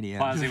Sinbad Radio.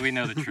 Plowsy, we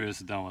know the truth,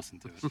 so don't listen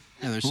to it.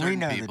 Yeah, there's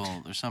certain people.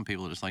 There's some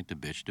people that just like to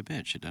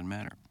bitch. It doesn't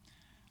matter.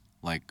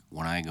 Like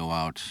when I go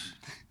out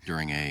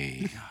during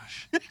a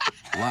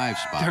live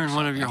spot. During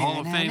one of your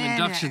Hall of Fame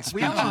induction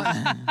speeches.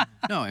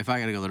 No, if I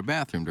got to go to the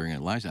bathroom during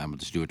a live spot, I'm going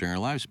to just do it during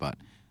a live spot.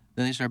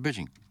 Then they start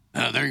bitching.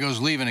 There he goes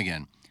leaving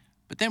again.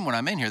 But then when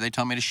I'm in here, they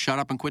tell me to shut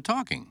up and quit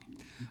talking.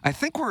 I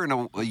think we're in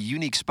a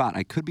unique spot.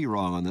 I could be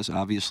wrong on this.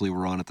 Obviously,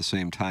 we're on at the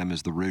same time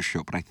as the Riz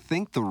Show, but I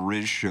think the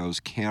Riz Show's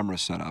camera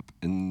setup,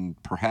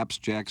 and perhaps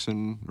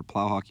Jackson or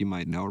Plowhawk, you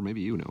might know, or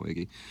maybe you know,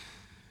 Iggy,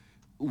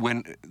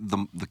 when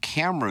the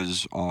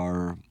cameras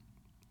are,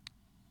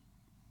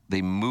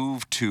 they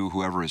move to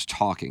whoever is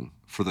talking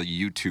for the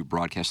YouTube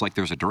broadcast, like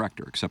there's a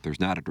director, except there's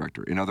not a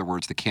director. In other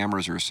words, the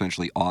cameras are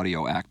essentially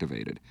audio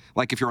activated.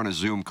 Like if you're on a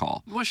Zoom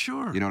call. Well,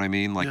 sure. You know what I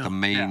mean? Like the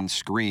main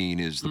screen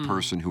is the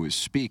person who is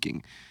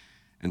speaking.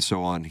 And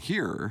so on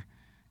here,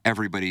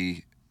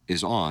 everybody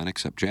is on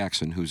except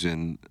Jackson, who's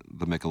in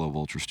the Michelob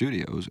Ultra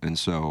Studios. And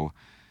so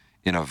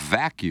in a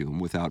vacuum,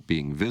 without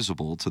being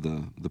visible to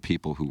the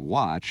people who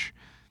watch,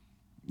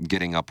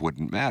 getting up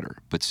wouldn't matter.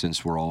 But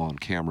since we're all on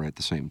camera at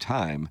the same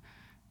time,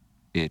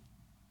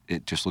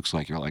 it just looks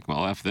like you're like,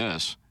 well, F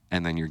this,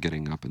 and then you're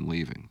getting up and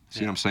leaving.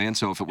 See what I'm saying?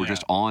 So if it were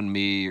just on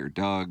me or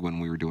Doug when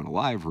we were doing a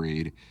live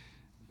read,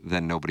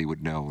 then nobody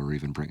would know or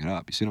even bring it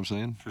up. You see what I'm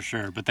saying? For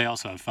sure, but they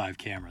also have 5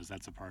 cameras.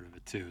 That's a part of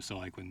it, too. So,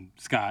 like, when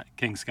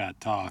King Scott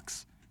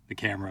talks, the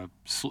camera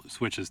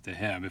switches to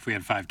him. If we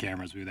had 5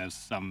 cameras, we would have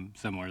some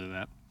similar to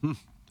that.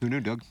 Who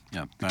knew, Doug?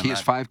 Yeah. The key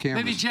is 5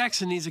 cameras. Maybe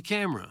Jackson needs a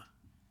camera.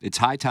 It's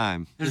high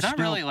time. There's not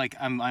really, like,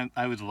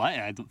 I would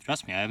like,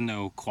 trust me, I have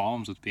no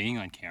qualms with being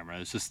on camera.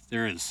 It's just,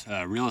 there is,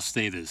 real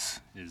estate is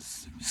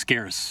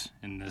scarce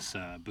in this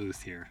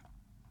booth here.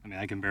 I mean,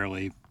 I can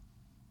barely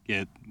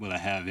get what I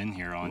have in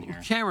here on here.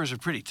 Cameras are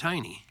pretty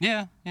tiny.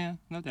 Yeah,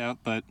 no doubt.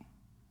 But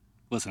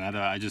listen,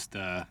 I just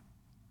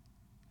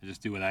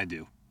do what I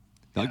do.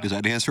 Doug, does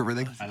that answer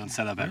everything? I don't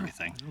set up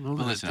everything.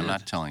 But listen, I'm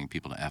not telling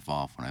people to F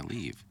off when I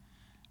leave.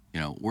 You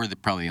know, we're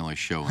probably the only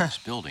show in this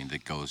building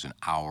that goes an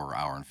hour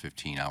and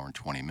 15, hour and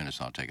 20 minutes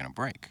without taking a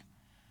break.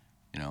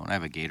 You know, and I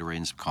have a Gatorade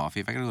and some coffee.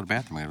 If I got to go to the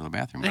bathroom, I got to go to the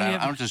bathroom. But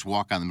I don't just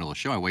walk out in the middle of the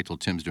show. I wait till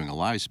Tim's doing a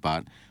live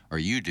spot, or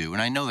you do.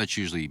 And I know that's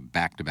usually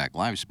back-to-back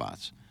live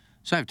spots.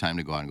 So I have time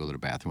to go out and go to the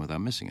bathroom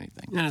without missing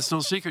anything. And it's no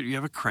secret you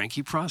have a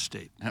cranky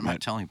prostate. And I'm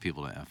not telling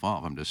people to F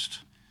off. I'm just,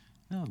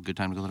 good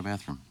time to go to the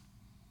bathroom.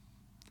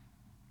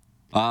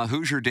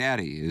 Who's Your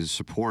Daddy is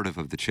supportive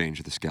of the change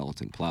of the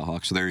skeleton,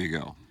 Plowhawk. So there you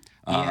go.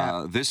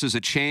 This is a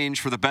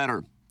change for the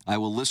better. I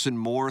will listen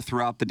more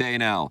throughout the day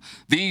now.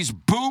 These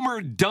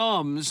boomer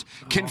dumbs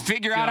can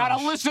figure out how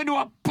to listen to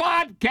a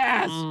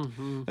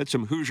podcast. That's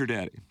some Who's Your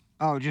Daddy.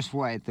 Oh, just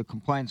wait. The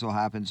complaints will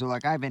happen. So,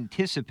 like, I've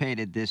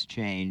anticipated this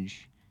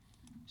change.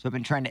 So I've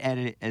been trying to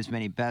edit as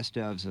many best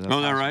ofs as I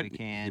possibly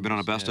can. You've been on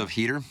a best of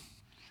heater?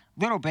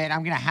 Little bit.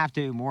 I'm going to have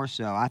to more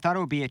so. I thought it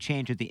would be a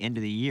change at the end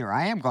of the year.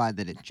 I am glad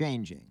that it's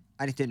changing.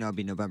 I just didn't know it'd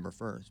be November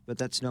 1st, but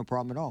that's no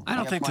problem at all. I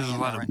don't think there's a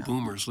lot of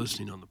boomers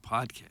listening on the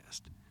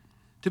podcast.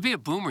 To be a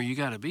boomer, you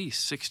got to be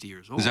 60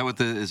 years old. Is that what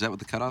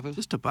the cutoff is?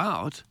 Just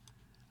about.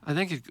 I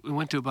think it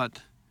went to about,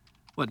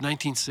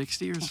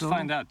 1960 or so? Let's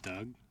find out,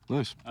 Doug.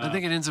 Nice. I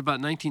think it ends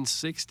about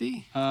 1960.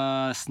 It's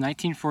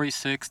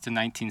 1946 to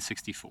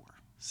 1964.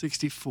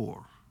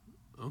 64.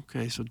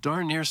 Okay, so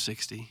darn near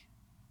 60.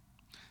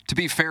 To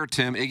be fair,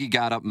 Tim, Iggy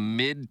got up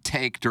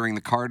mid-take during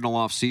the Cardinal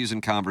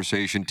off-season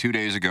conversation 2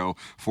 days ago,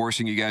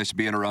 forcing you guys to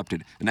be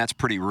interrupted. And that's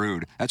pretty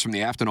rude. That's from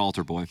the Afton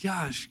Altar boy.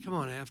 Gosh, come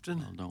on, Afton.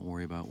 Well, don't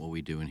worry about what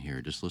we do in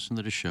here. Just listen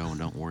to the show and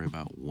don't worry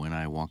about when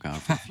I walk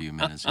out for a few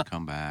minutes and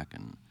come back.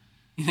 And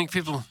you think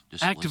people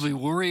actively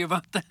worry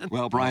about that?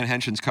 Well, Brian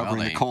Henshin's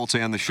covering the Colts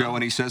and the show,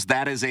 and he says,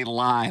 that is a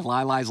lie.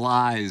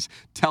 Lies.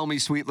 Tell me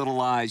sweet little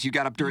lies. You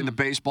got up during the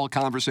baseball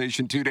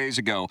conversation 2 days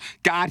ago.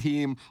 Got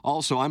him.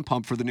 Also, I'm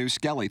pumped for the new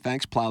Skelly.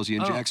 Thanks, Plowsy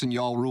and Jackson.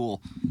 Y'all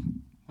rule.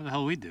 What the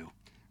hell do we do?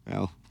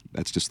 Well,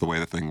 that's just the way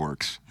the thing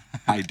works.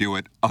 I do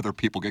it. Other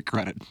people get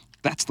credit.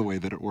 That's the way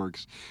that it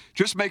works.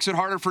 Just makes it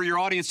harder for your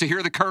audience to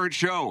hear the current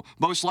show.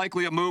 Most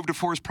likely a move to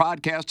force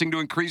podcasting to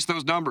increase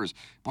those numbers.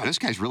 Boy, this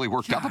guy's really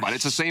worked up about it.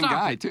 It's the same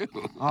guy, too.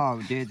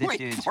 Oh, dude, this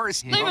Wait,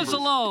 force leave us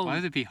alone. Why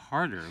would it be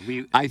harder?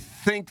 I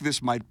think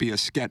this might be a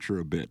sketch or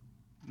a bit.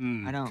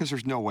 I don't. Because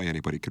there's no way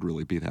anybody could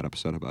really be that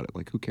upset about it.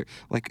 Like, who cares?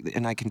 Like,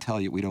 and I can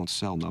tell you, we don't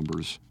sell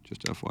numbers.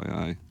 Just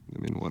FYI. I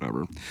mean,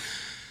 whatever.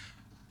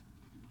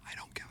 I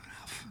don't give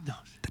enough. No.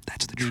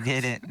 That's the You truth.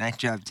 did it. Nice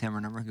job, Tim.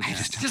 Remember?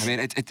 Just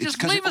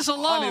leave us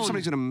alone. I mean, if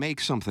somebody's going to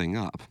make something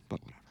up, but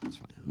whatever, it's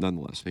fine.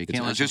 Nonetheless,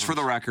 it's just for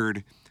the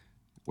record,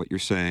 what you're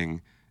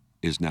saying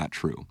is not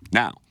true.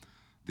 Now,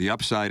 the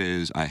upside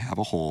is I have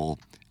a hole,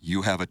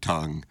 you have a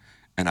tongue,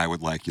 and I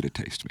would like you to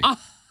taste me.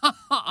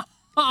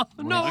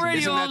 No radio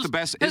isn't that the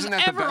best? Isn't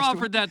that ever the best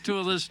offered that to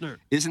a listener?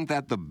 Isn't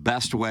that the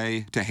best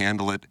way to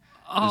handle it,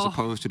 as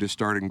opposed to just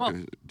starting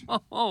to?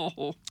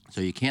 So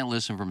you can't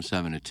listen from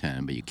 7 to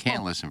 10, but you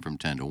can listen from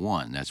 10 to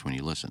 1. That's when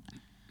you listen.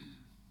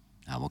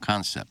 Novel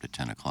concept at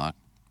 10 o'clock.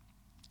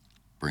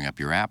 Bring up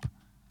your app.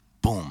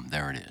 Boom,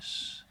 there it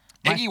is.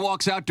 Iggy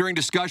walks out during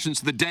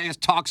discussions. The dais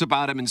talks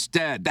about him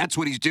instead. That's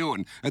what he's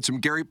doing. That's some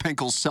Gary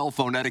Pinkel's cell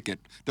phone etiquette.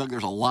 Doug,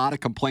 there's a lot of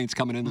complaints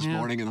coming in this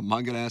morning in the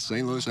Munganess,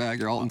 St. Louis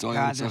Aggie, Alton, Toyota.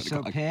 God, they're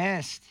so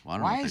pissed. Well,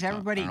 Why is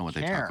everybody I don't know what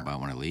they talk about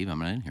when I leave. I'm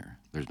not in here.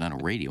 There's not a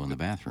radio in the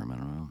bathroom. I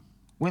don't know.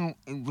 When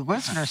the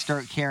listeners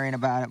start caring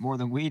about it more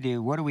than we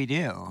do, what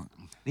do?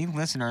 These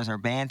listeners are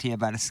banty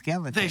about a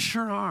skeleton. They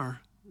sure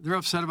are. They're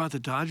upset about the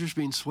Dodgers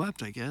being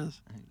swept, I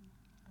guess.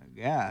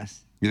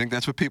 You think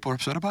that's what people are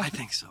upset about? I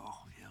think so.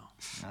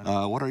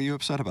 What are you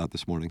upset about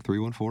this morning?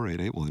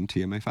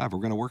 314-881-TMA5. We're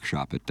going to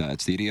workshop it.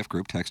 It's the EDF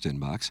Group text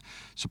inbox.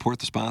 Support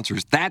the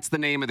sponsors. That's the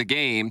name of the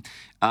game.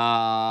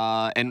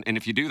 And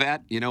if you do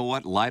that, you know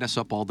what? Light us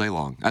up all day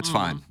long. That's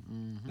fine.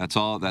 That's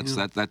all. That's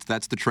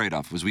the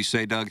trade-off. As we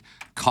say, Doug,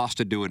 cost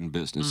of doing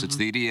business. It's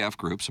the EDF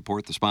Group.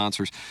 Support the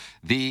sponsors.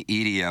 The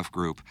EDF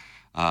Group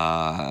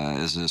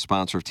is a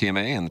sponsor of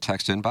TMA and the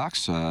text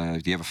inbox.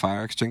 Do you have a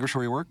fire extinguisher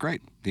where you work?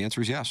 Great. The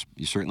answer is yes.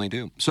 You certainly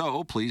do.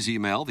 So please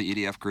email the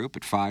EDF Group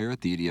at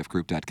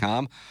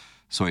fire@theedfgroup.com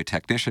so a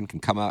technician can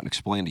come out and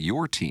explain to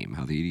your team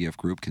how the EDF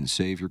Group can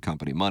save your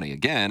company money.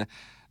 Again,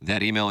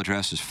 that email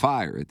address is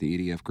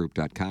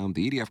fire@theedfgroup.com.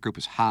 The EDF Group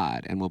is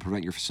hot and will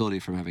prevent your facility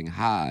from having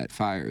hot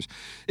fires.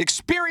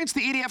 Experience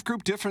the EDF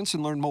Group difference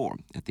and learn more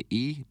at the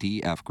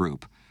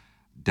edfgroup.com.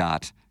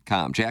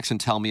 Jackson,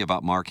 tell me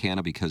about Mark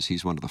Hanna because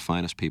he's one of the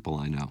finest people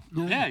I know.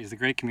 Yeah, he's a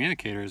great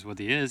communicator is what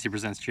he is. He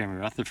presents Jeremy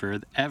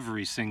Rutherford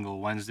every single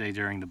Wednesday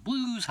during the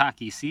Blues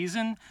hockey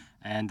season,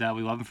 and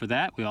we love him for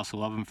that. We also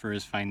love him for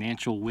his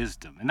financial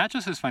wisdom, and not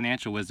just his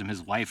financial wisdom,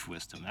 his life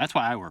wisdom. That's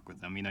why I work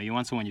with him. You know, you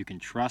want someone you can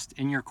trust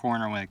in your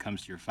corner when it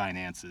comes to your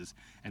finances,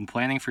 and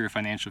planning for your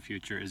financial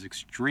future is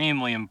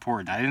extremely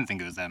important. I didn't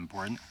think it was that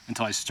important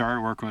until I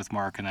started working with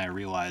Mark, and I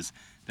realized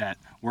that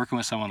working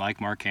with someone like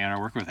Mark Hanna, or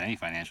working with any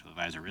financial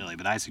advisor really,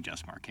 but I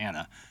suggest Mark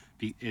Hanna,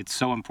 it's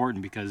so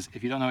important because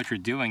if you don't know what you're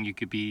doing, you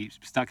could be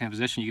stuck in a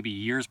position, you could be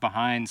years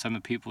behind some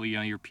of the people,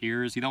 your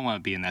peers. You don't want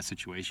to be in that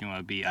situation. You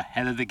want to be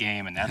ahead of the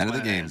game, and that's ahead of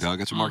the it game, is. Doug.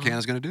 That's what Mark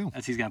Hanna's going to do.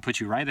 He's going to put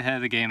you right ahead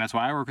of the game. That's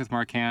why I work with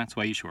Mark Hanna. That's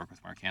why you should work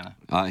with Mark Hanna.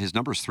 His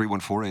number is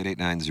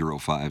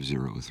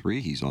 314-889-0503.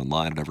 He's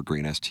online at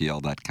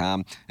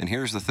evergreenstl.com. And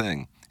here's the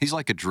thing. He's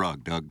like a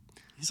drug, Doug.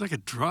 He's like a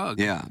drug.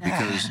 Yeah,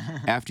 because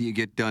after you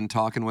get done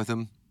talking with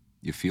him,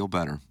 you feel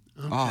better.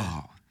 Okay.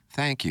 Oh,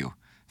 thank you.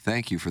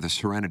 Thank you for the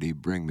serenity you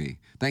bring me.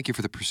 Thank you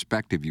for the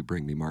perspective you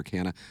bring me, Mark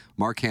Hanna.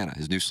 Mark Hanna,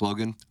 his new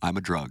slogan, I'm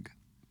a drug.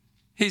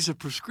 He's a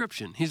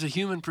prescription. He's a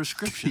human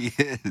prescription. He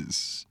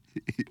is.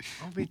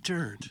 Don't be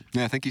turned.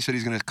 Yeah, I think he said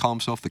he's going to call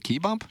himself the Key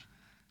Bump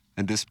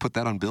and just put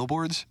that on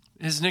billboards.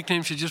 His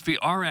nickname should just be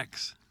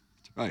RX.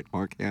 That's right,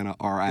 Mark Hanna,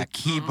 RX. The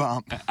Key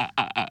Bump.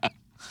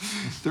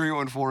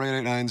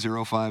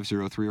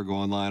 314-889-0503 or go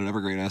online at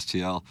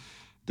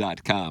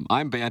evergreenstl.com.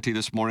 I'm Banty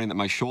this morning that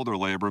my shoulder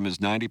labrum is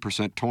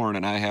 90% torn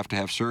and I have to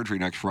have surgery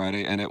next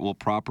Friday and it will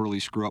properly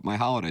screw up my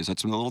holidays.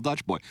 That's from the little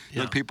Dutch boy.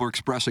 Yeah. Like people are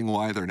expressing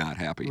why they're not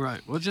happy.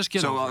 Right. Well, just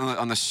get so over it.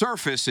 on the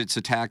surface, it's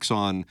attacks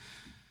on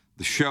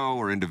the show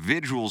or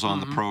individuals on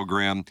the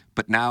program.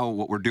 But now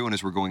what we're doing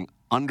is we're going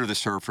under the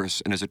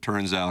surface, and as it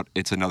turns out,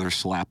 it's another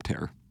slap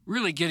tear.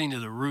 Really getting to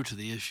the root of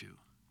the issue.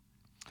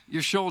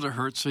 Your shoulder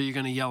hurts, so you're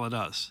going to yell at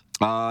us.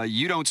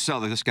 You don't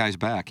sell this guy's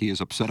back. He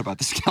is upset about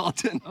the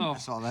skeleton. Oh, I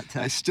saw that text.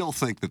 I still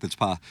think that it's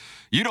possible.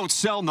 You don't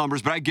sell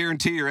numbers, but I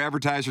guarantee your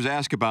advertisers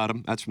ask about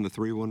them. That's from the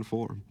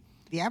 314.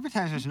 The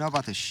advertisers know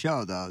about the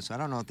show, though, so I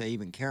don't know if they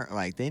even care.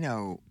 Like, they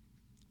know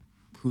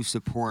who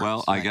supports.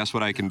 Well, I guess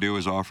what I can do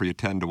is offer you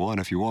 10 to 1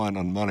 if you want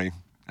on money,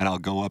 and I'll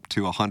go up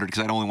to 100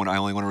 because I only want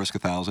to risk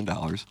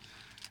 $1,000.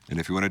 And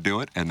if you want to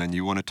do it, and then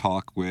you want to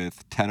talk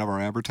with 10 of our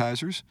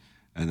advertisers,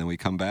 and then we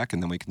come back,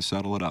 and then we can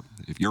settle it up.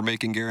 If you're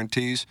making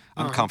guarantees,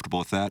 I'm comfortable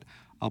with that.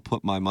 I'll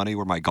put my money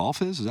where my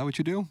golf is. Is that what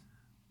you do?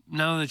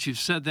 Now that you've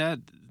said that,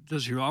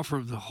 does your offer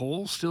of the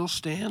whole still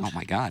stand? Oh,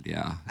 my God,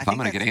 yeah. If I'm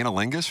going to get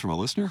analingus from a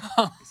listener?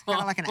 It's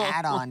kind of like an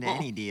add-on to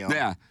any deal.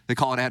 Yeah, they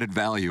call it added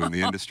value in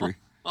the industry.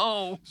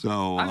 Oh,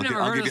 So I've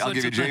never heard of I'll such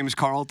give you a thing. James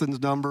Carlton's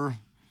number,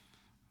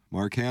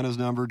 Mark Hanna's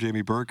number,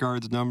 Jamie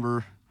Burkhart's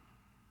number,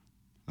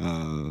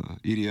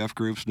 EDF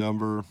Group's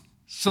number,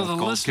 So Seth the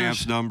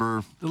Goldcamp's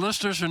number. The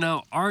listeners are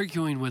now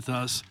arguing with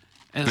us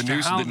as The to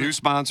new, how the new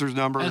sponsor's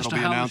number as that'll to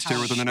be how announced here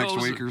the within the next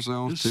shows week or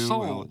so, is too.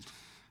 sold.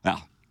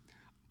 Well,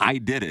 I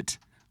did it,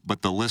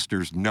 but the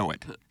listeners know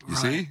it. You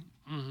see?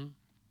 Mm-hmm.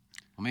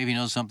 Well, maybe he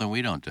knows something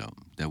we don't do,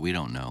 that we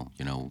don't know.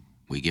 You know,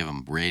 we give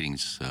him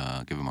ratings,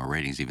 give him our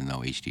ratings, even though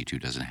HD2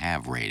 doesn't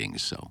have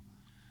ratings. So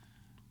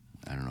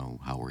I don't know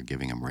how we're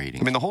giving him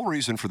ratings. I mean, the whole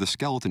reason for the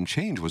skeleton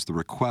change was the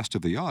request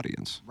of the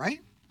audience.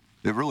 Right?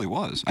 It really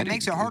was. It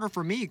makes it harder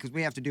for me because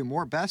we have to do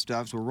more best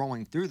ofs. So we're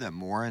rolling through them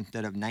more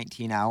instead of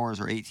 19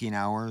 hours or 18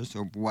 hours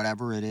or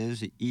whatever it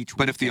is each week.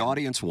 But if the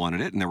audience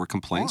wanted it and there were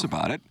complaints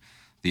about it,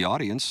 the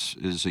audience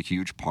is a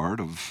huge part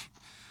of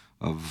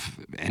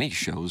any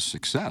show's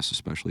success,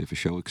 especially if a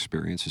show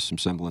experiences some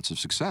semblance of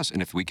success.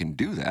 And if we can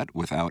do that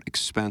without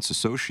expense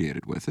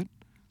associated with it,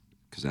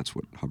 because that's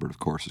what Hubbard, of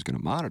course, is going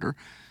to monitor,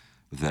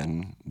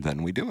 then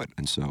we do it.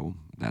 And so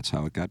that's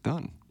how it got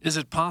done. Is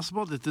it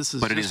possible that this is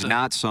But it just is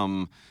not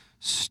some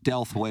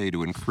stealth way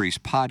to increase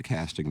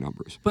podcasting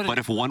numbers. But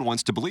if one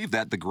wants to believe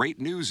that, the great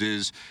news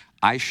is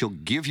I shall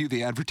give you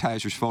the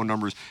advertisers' phone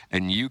numbers,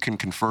 and you can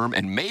confirm.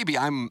 And maybe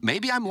I'm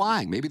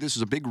lying. Maybe this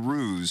is a big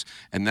ruse,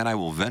 and then I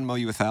will Venmo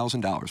you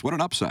 $1,000. What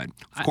an upside!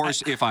 Of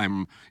course, if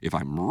I'm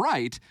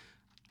right,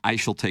 I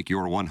shall take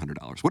your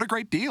 $100. What a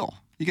great deal!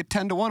 You get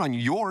 10 to 1 on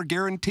your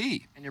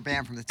guarantee. And you're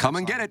banned from the Come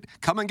and get it.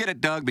 Come and get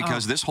it, Doug,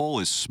 because this hole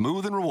is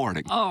smooth and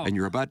rewarding, and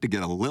you're about to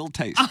get a little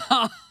taste.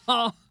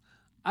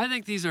 I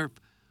think these are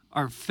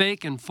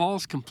fake and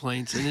false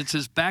complaints, and it's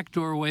his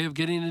backdoor way of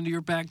getting into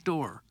your back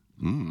door.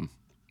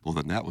 Well,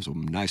 then that was a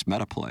nice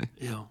meta play.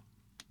 Yeah.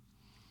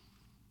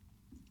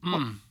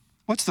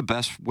 What's the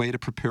best way to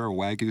prepare a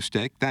Wagyu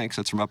steak? Thanks.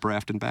 That's from Upper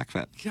Afton Back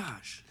Fat.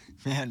 Gosh.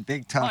 Man,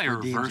 Big Tough Probably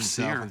redeems reverse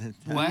himself.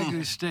 sear.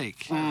 Wagyu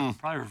steak.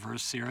 Probably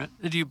reverse sear it.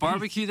 Do you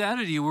barbecue that,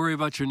 or do you worry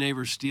about your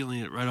neighbors stealing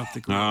it right off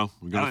the grill? No,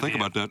 we got to think be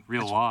about a that.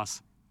 Real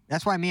loss.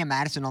 That's why me and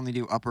Madison only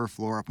do upper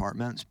floor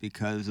apartments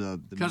because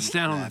of the Cuts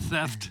down on the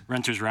theft.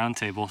 Renters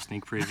Roundtable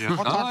sneak preview. We'll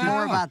talk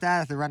more about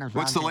that at the Renters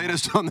What's the Roundtable.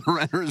 latest on the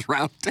Renters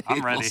Roundtable?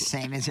 I'm ready.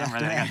 Same as I'm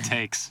ready. I got yesterday.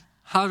 takes.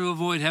 How to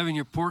avoid having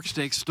your pork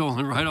steak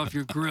stolen right off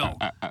your grill.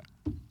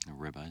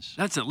 Ribeyes.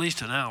 That's at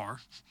least an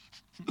hour.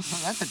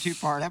 That's a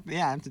two-part.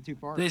 Yeah, that's a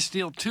two-part. They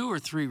steal 2 or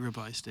 3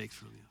 ribeye steaks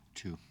from you.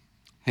 2.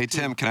 Hey,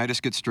 Tim, can I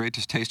just get straight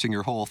to tasting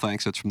your hole?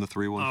 Thanks. That's from the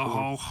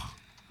 314. Oh.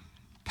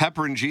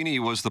 Pepper and Genie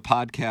was the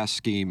podcast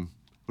scheme.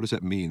 What does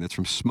that mean? That's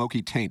from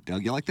Smoky Taint.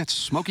 Doug, you like that?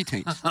 Smoky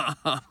Taint.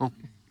 Oh,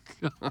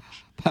 gosh.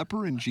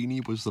 Pepper and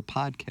Genie was the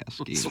podcast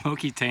scheme.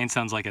 Smoky Taint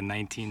sounds like a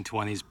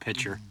 1920s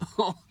picture.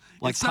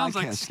 Like it sounds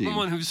like podcast scheme.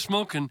 someone who's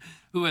smoking,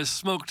 who has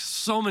smoked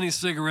so many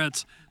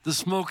cigarettes, the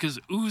smoke is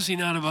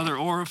oozing out of other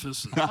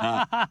orifices.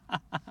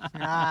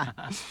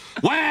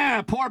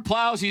 Wow, poor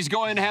Plowsy's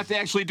going to have to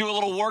actually do a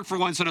little work for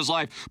once in his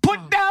life.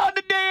 Put down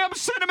the damn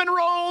cinnamon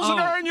rolls and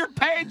earn your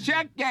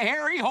paycheck, you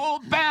hairy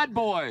old bad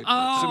boy.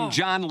 Some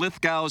John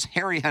Lithgow's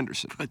Harry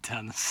Henderson. Put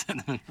down the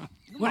cinnamon.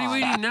 What are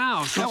you eating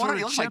now? Some Yeah, sort what, of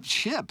he looks like chips?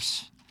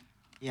 chips.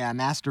 Yeah,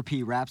 Master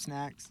P Wrap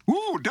Snacks.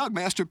 Ooh, Doug,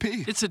 Master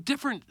P. It's a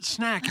different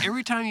snack.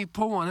 Every time you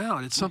pull one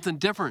out, it's something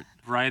different.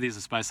 Variety is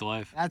the spice of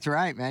life. That's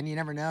right, man. You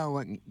never know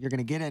what you're going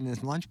to get in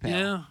this lunch pail.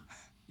 Yeah.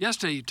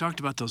 Yesterday, you talked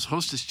about those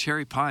Hostess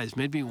cherry pies.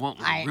 Made me want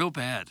one real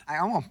bad. I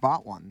almost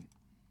bought one.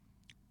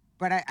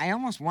 But I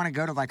almost want to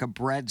go to like a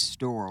bread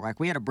store. Like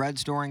we had a bread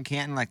store in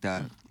Canton, like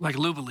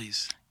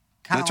Lubilee's.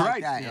 Kinda That's like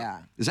right. That, yeah.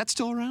 Is that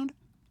still around?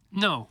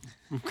 No,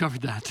 we've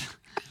covered that.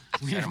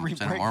 Is that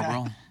in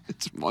Marlboro?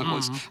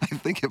 I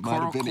think it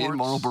might have been in Quartz.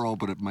 Marlboro,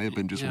 but it might have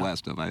been just Yeah.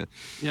 west of it.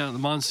 Yeah, the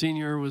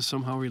Monsignor was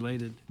somehow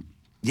related.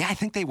 Yeah, I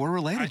think they were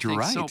related. I You're think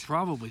right. so,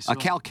 probably so.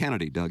 Cal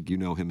Kennedy, Doug, you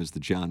know him as the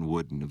John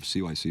Wooden of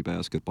CYC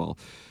basketball.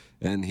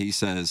 And he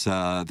says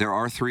there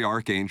are 3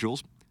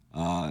 archangels,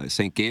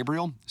 St.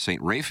 Gabriel,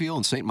 St. Raphael,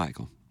 and St.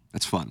 Michael.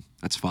 That's fun.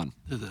 That's fun.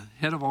 They're the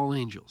head of all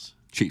angels.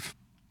 Chief.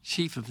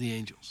 Chief of the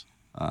angels.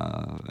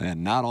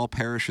 And not all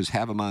parishes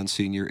have a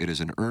Monsignor. It is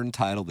an earned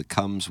title that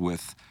comes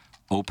with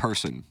O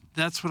person.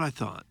 That's what I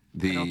thought. I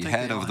The don't think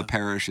head they of all the have-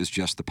 parish is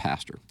just the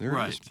pastor. There it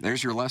Right. is.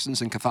 There's your lessons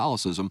in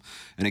Catholicism.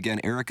 And again,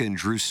 Erica and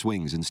Drew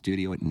Swings in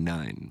studio at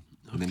 9.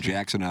 And then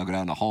Jackson and I'll go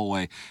down the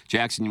hallway.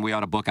 Jackson, we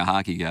ought to book a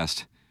hockey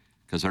guest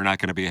because they're not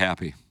going to be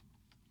happy.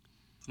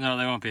 No,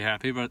 they won't be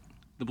happy, but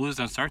the Blues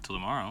don't start till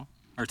tomorrow.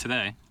 Or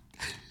today.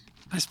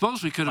 I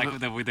suppose we could have,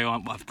 They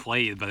won't have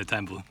played by the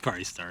time Blue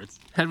Party starts.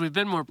 had we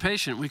been more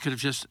patient, we could have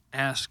just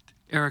asked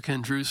Erica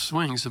and Drew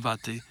Swings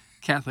about the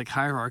Catholic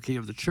hierarchy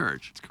of the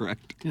church. That's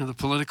correct. You know, the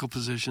political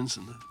positions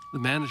and the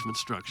management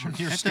structure.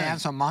 Your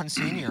stance on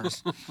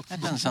Monsignors. That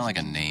doesn't sound like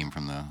a name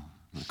from the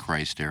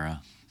Christ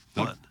era.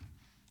 What?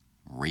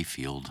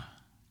 Rayfield.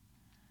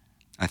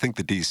 I think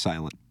the D's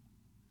silent.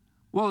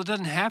 Well, it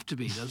doesn't have to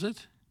be, does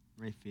it?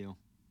 Raphael.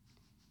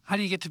 How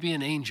do you get to be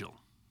an angel?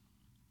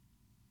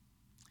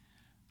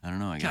 I don't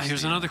know. I guess.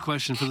 Here's another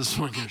question for the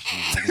Swingers.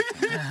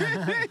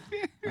 I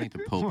think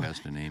the Pope has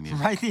to name you.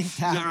 Write these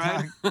down.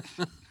 right? Doug.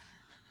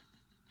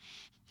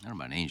 I don't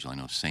know about an angel. I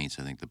know saints.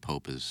 I think the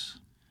Pope is.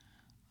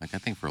 Like, I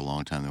think for a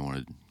long time they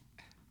wanted.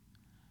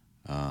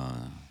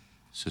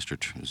 Is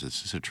it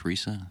Sister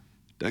Teresa?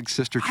 Doug's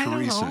sister I don't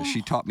Teresa. know.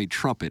 She taught me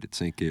trumpet at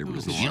St.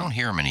 Gabriel's. You don't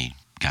hear many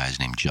guys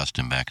named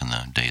Justin back in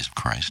the days of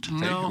Christ.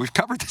 No. We've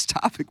covered this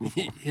topic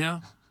before. Yeah.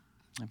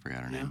 I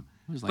forgot her name.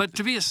 It was like But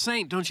to be a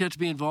saint, don't you have to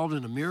be involved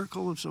in a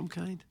miracle of some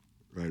kind?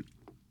 Right.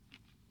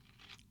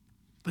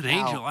 But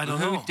angel, I don't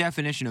know. Whose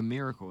definition of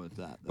miracle is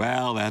that? though?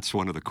 Well, that's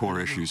one of the core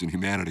issues in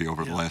humanity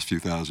over the last few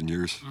thousand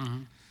years.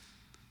 Mm-hmm.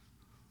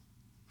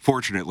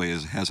 Fortunately,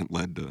 it hasn't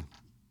led to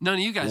None of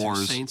you guys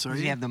wars. are saints, are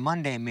You you? have the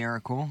Monday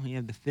miracle. You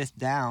have the 5th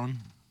down.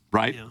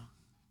 right. Yeah,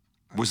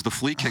 Was the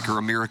flea kicker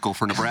a miracle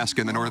for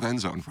Nebraska in the north end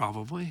zone?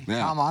 probably. Yeah.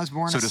 Tom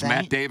Osborne So a does saint?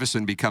 Matt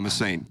Davison become a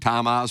saint?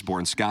 Tom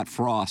Osborne, Scott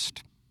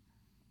Frost.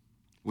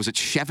 Was it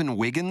Shevin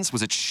Wiggins?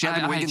 Was it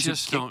Shevin Wiggins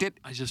who kicked it?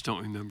 I just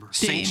don't remember.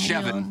 Saint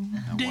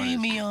Shevin.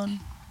 Damien.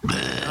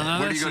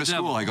 Where do you go to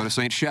school? I go to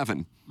Saint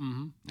Shevin.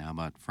 Now, how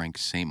about Frank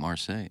St.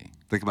 Marseille?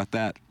 Think about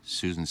that.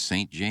 Susan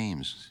St.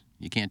 James.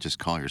 You can't just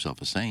call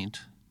yourself a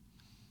saint.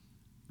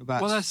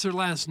 About Well, that's their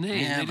last name.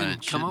 Yeah, They but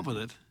didn't it come up with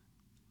it.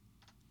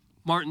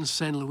 Martin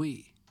St.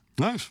 Louis.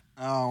 Nice.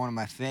 Oh, one of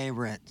my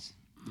favorites.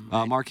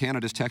 Mark Hanna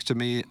just texted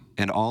me,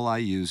 and all I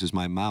use is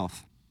my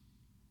mouth.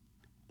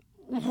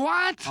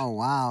 What? Oh,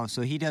 wow.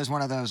 So he does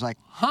one of those, like,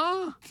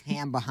 Huh?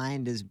 hand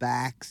behind his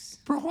backs,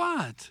 For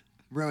what?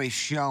 really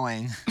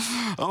showing.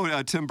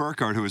 Oh, Tim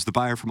Burkhardt, who is the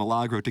buyer from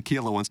Milagro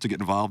Tequila, wants to get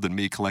involved in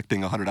me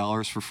collecting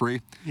 $100 for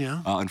free.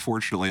 Yeah.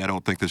 Unfortunately, I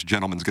don't think this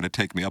gentleman's going to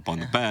take me up on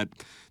the bet.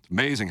 It's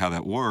amazing how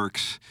that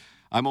works.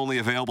 I'm only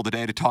available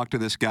today to talk to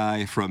this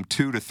guy from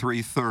 2 to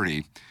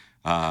 3:30.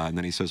 And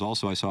then he says,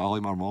 also, I saw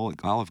Ollie Marmol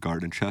at Olive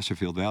Garden in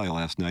Chesterfield Valley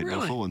last night.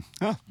 Really? No fooling.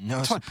 Yeah.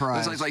 No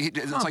surprise. It's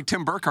like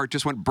Tim Burkhardt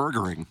just went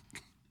burgering.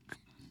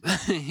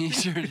 He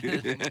sure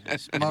did.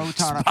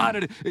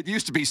 Spotted. It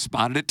used to be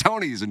spotted at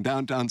Tony's in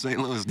downtown St.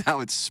 Louis. Now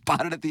it's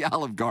spotted at the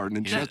Olive Garden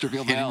in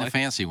Chesterfield Getting Valley. the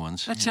fancy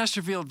ones. That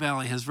Chesterfield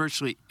Valley has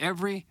virtually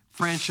every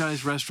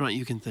franchise restaurant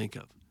you can think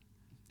of.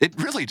 It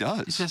really It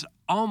does. has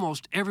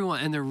almost everyone,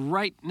 and they're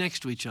right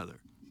next to each other.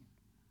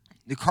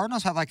 The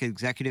Cardinals have, like,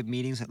 executive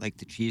meetings at, like,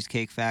 the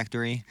Cheesecake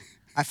Factory.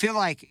 I feel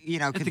like,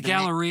 At the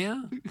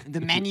Galleria?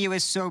 The menu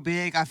is so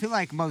big. I feel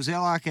like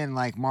Mozeliak and,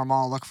 like,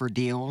 Marmol look for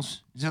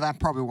deals. So that's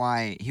probably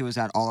why he was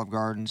at Olive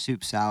Garden,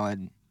 soup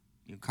salad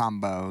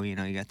combo. You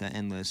got the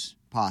endless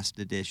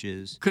pasta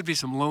dishes. Could be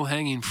some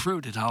low-hanging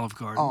fruit at Olive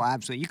Garden. Oh,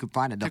 absolutely. You could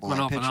find a Pick double one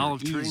A off an picture.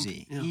 olive tree.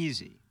 Easy, Yeah.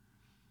 easy.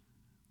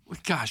 Well,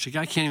 gosh, the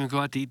guy can't even go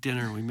out to eat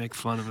dinner, and we make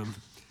fun of him.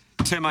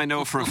 Tim, I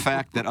know for a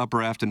fact that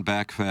Upper Afton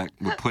Backpack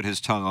would put his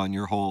tongue on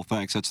your hole.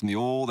 Thanks. That's in the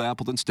old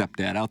Appleton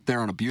stepdad out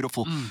there on a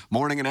beautiful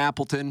morning in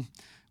Appleton.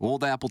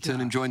 Old Appleton,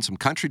 enjoying some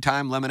country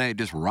time lemonade,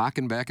 just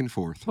rocking back and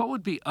forth. What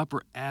would be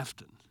Upper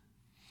Afton?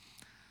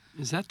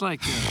 Is that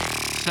like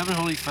Seven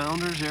Holy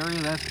Founders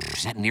area?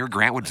 Is that near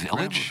Grantwood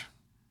Village?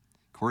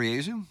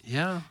 Coriezu?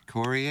 Yeah.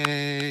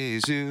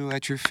 Coriezu,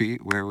 at your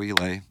feet where we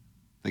lay.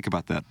 Think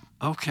about that.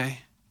 Okay.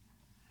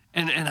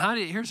 And how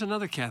do you, here's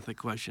another Catholic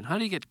question. How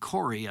do you get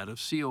Corey out of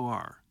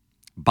C-O-R?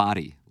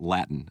 Body,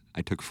 Latin.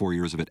 I took 4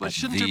 years of it But at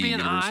shouldn't the there be an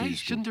University I? of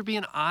School. Shouldn't there be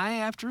an I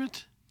after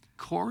it?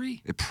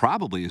 Corey? It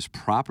probably is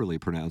properly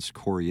pronounced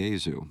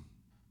Coriezu.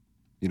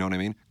 You know what I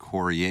mean?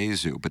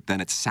 Coriezu. But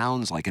then it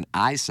sounds like an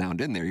I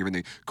sound in there. You're in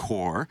the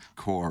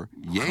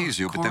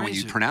Coriezu. But then when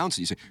you Coriezu. pronounce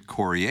it, you say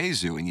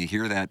Coriezu, and you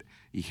hear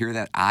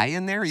that I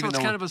in there. So Even it's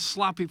though kind of a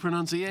sloppy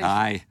pronunciation.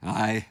 I.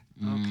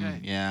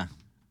 Okay. Yeah.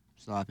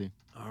 Sloppy.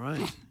 All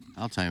right.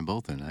 I'll tell you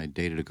both then. I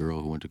dated a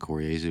girl who went to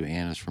Coriezu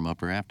and is from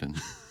Upper Afton.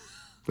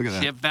 Look at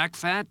She have back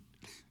fat?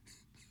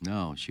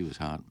 No, she was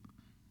hot.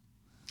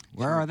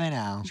 Where are they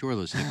now? She wore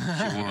those hip.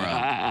 She wore,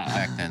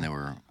 back then they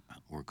were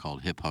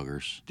called hip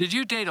huggers. Did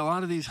you date a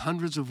lot of these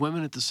hundreds of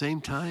women at the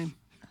same time?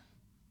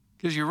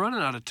 Because you're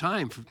running out of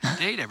time to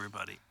date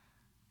everybody.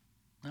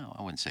 No,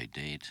 I wouldn't say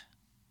date.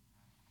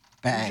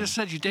 Bang. You just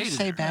said you dated Just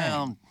say her. bang.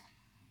 Well,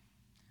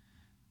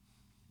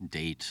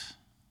 date,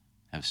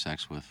 have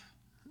sex with.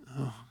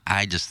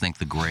 I just think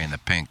the gray and the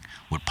pink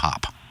would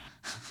pop.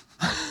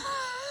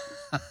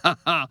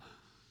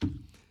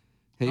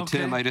 Hey, Okay.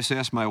 Tim, I just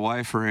asked my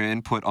wife for her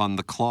input on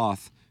the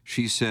cloth.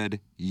 She said,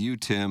 you,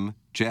 Tim,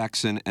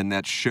 Jackson, and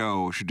that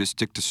show should just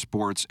stick to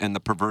sports and the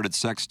perverted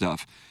sex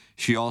stuff.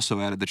 She also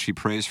added that she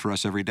prays for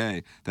us every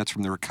day. That's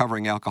from the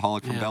recovering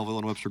alcoholic from Yeah. Belleville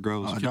and Webster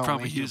Groves. Oh, could don't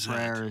probably waste your use that.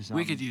 prayers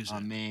We on- could use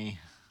on it. me.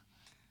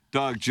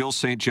 Doug, Jill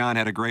St. John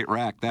had a great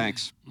rack.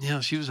 Thanks.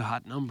 Yeah, she was a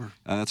hot number.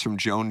 That's from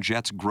Joan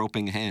Jett's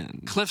Groping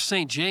Hand. Cliff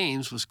St.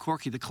 James was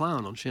Corky the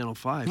Clown on Channel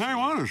 5. There he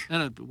was.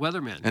 And a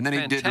weatherman. And then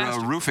he did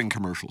Fantastic. roofing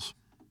commercials.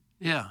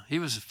 Yeah, he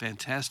was a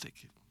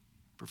fantastic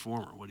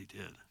performer, what he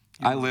did.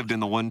 I lived in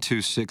the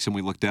 126, and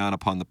we looked down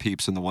upon the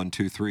peeps in the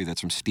 123.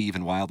 That's from Steve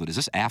in Wildwood. Is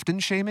this Afton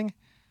shaming?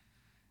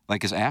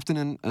 Like, is Afton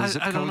in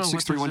zip I don't code know.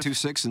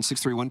 63126 and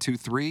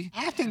 63123?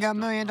 Afton got $1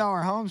 million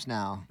homes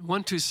now.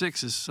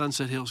 126 is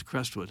Sunset Hills,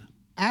 Crestwood.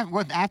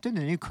 What, Afton,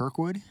 the new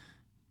Kirkwood?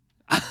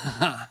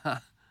 I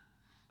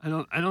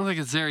don't think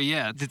it's there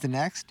yet. Is it the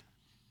next?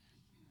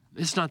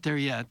 It's not there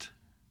yet.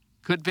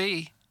 Could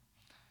be.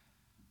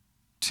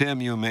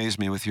 Tim, you amaze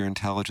me with your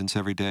intelligence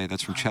every day.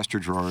 That's from Chester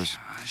Drawers.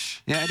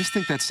 Yeah, I just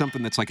think that's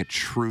something that's like a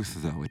truth,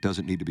 though. It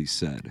doesn't need to be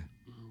said.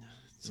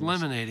 It's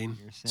eliminating.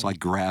 It's like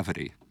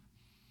gravity.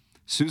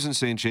 Susan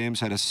St. James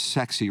had a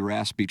sexy,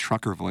 raspy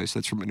trucker voice.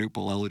 That's from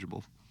Manupal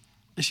Eligible.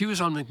 She was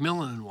on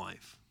McMillan and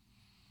Wife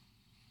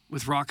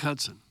with Rock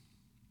Hudson.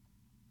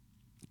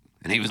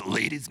 And he was a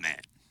ladies' man.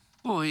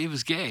 Oh, he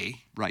was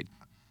gay. Right.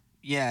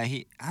 Yeah,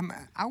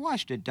 I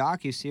watched a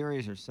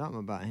docu-series or something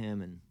about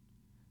him, and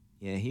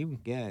yeah, he was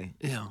gay.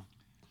 Yeah.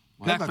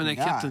 Good Back when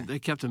looking they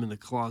kept him in the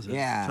closet.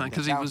 Yeah,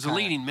 Because he that was a kinda-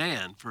 leading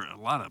man for a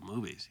lot of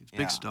movies. He's a Yeah.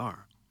 big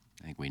star.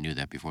 I think we knew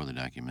that before the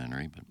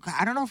documentary, but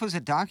I don't know if it was a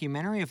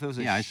documentary, if it was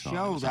a yeah, I saw it. It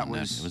show was that on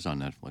was. it was on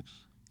Netflix.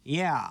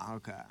 Yeah,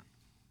 okay.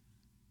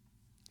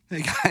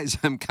 Hey, guys,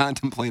 I'm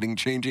contemplating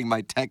changing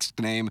my text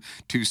name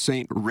to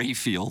St.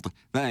 Rayfield.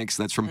 Thanks.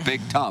 That's from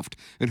Big Tuft.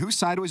 And who's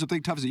sideways with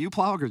Big Tuft? Is it you,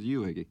 Plowhawk, or is it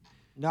you, Iggy?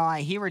 No,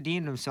 he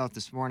redeemed himself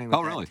this morning with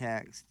Oh, really?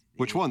 that text.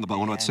 Which one? The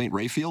one about St.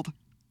 Rayfield?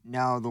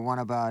 No, the one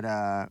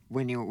about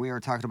when we were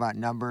talking about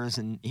numbers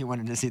and he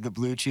wanted to see the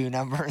Blue Chew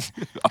numbers.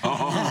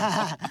 Oh.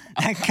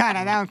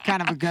 that was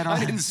kind of a good one.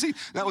 I didn't see.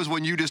 That was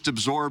when you just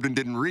absorbed and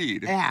didn't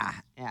read. Yeah.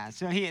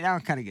 So that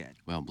was kind of good.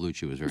 Well, Blue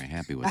Chew was very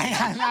happy with it.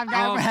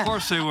 Oh, of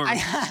course they were.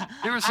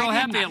 They were so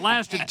happy it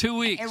lasted 2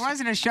 weeks. It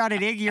wasn't a shot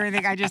at Iggy or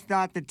anything. I just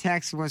thought the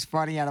text was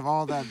funny. Out of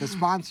all the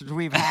sponsors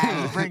we've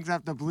had, he brings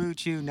up the Blue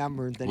Chew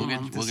numbers that We'll he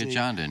wants to see. get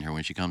John in here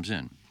when she comes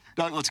in.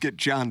 Doug, let's get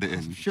John to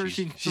in. Sure,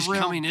 She's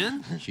coming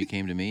in? She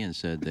came to me and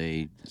said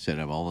they set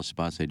up all the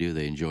spots they do.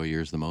 They enjoy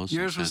yours the most.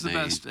 Yours was the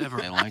best ever.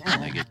 They like it.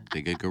 And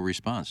they get good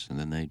response, and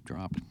then they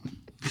drop.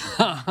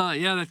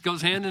 Yeah, that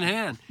goes hand in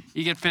hand.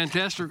 You get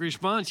fantastic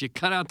response. You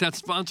cut out that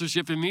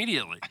sponsorship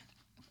immediately.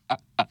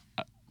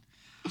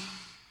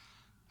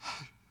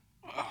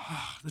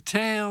 The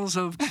tales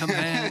of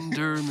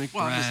Commander McBride.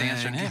 Well, I was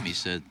answering him. He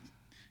said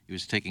he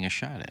was taking a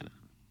shot at it.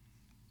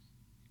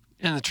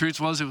 And the truth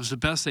was, it was the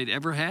best they'd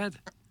ever had.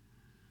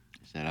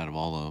 He said out of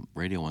all the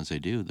radio ones they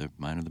do,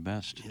 mine are the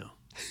best. Yeah.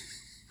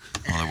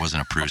 Well, there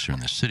wasn't a producer in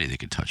the city that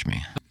could touch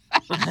me.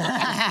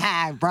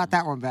 I brought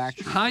that one back.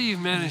 How you've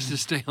managed to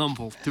stay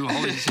humble through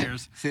all these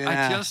years,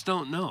 I just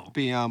don't know.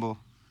 Be humble.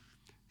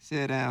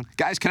 Sit down.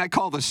 Guys, can I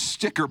call the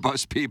Sticker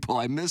Bus people?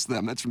 I miss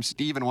them. That's from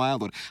Stephen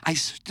Wildwood. I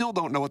still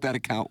don't know what that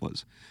account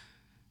was.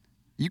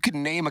 You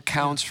can name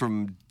accounts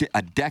from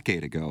a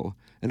decade ago,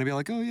 and I'd be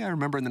like, oh, yeah, I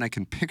remember, and then I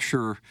can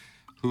picture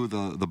who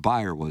the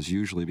buyer was,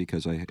 usually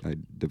because I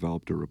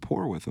developed a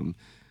rapport with them.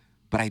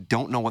 But I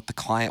don't know what the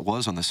client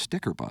was on the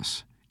Sticker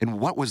Bus, and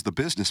what was the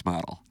business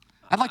model.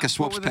 I'd like a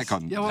Swopes pick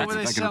on what were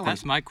they selling?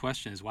 That's my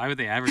question: is why would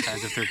they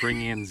advertise if they're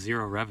bringing in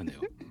zero revenue?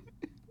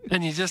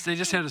 And they just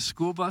had a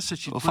school bus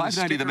that you. Well,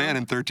 $5.90 the man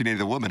and $13.80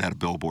 the woman had a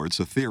billboard,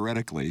 so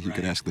theoretically you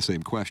could ask the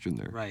same question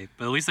there. Right,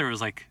 but at least there was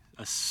like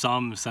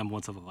some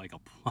semblance of like a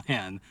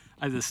plan.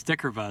 The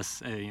Sticker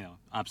Bus,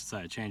 opposite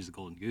side of change, the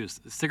Golden Goose.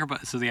 The Sticker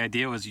Bus. So the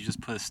idea was you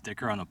just put a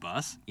sticker on a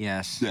bus.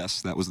 Yes.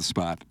 Yes, that was the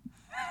spot.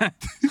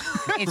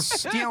 It's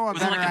still a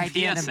Was it better like a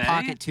idea than PSA?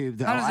 Pocket Tube,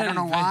 though. How does I that don't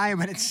know invent- why,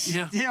 but it's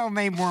still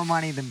made more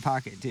money than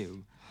Pocket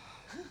Tube.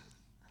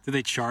 Did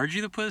they charge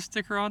you to put a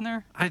sticker on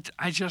there?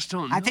 I just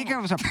don't know. I think it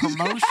was a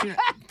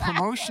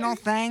promotional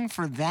thing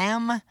for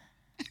them.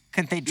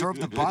 Because they drove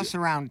the bus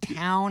around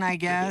town, I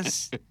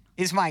guess.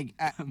 Is my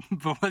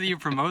But what are you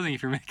promoting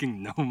if you're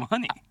making no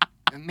money?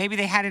 maybe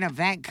they had an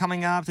event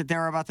coming up that they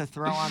were about to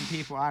throw on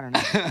people. I don't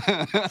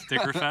know.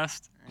 Sticker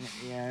Fest?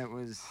 Yeah, it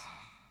was.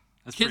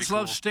 That's kids pretty cool.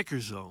 love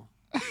stickers, though.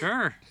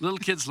 Sure. Little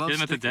kids love Get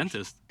them at the stickers.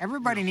 dentist.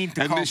 Everybody needs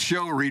to And call. this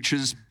show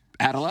reaches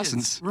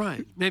adolescence.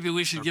 Right. Maybe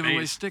we should give away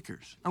babes.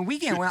 stickers. And we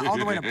went all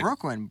the way to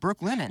Brooklyn.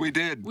 We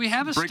did. We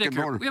have a Break and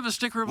sticker. mortar. We have a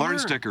sticker of Learn Learn.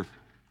 sticker.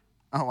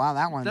 Oh wow,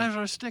 that one. That's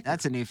our sticker.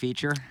 That's a new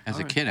feature. As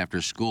a kid,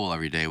 after school,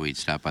 every day we'd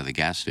stop by the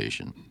gas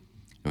station.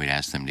 And we'd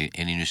ask them,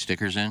 any new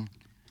stickers in?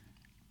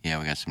 Yeah,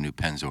 we got some new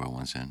Pennzoil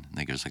ones in. And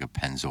they give us like a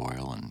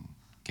Pennzoil and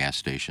gas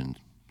station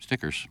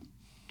stickers.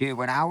 Dude,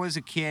 when I was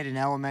a kid in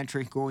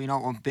elementary school, you know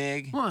what was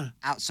big? What?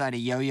 Outside of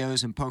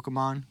yo-yos and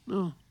Pokemon?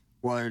 No.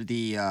 Were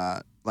the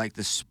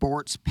the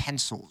sports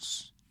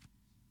pencils.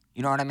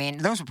 You know what I mean?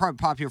 Those were probably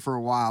popular for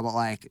a while, but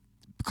like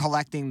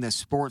collecting the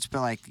sports, but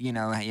like, you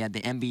had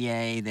the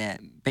NBA, the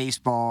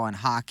baseball and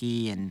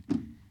hockey, and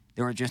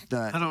there were just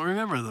I don't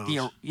remember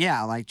those.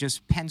 like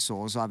just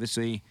pencils,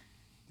 obviously,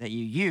 that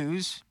you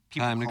use.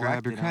 People Time to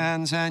grab your collected 'em.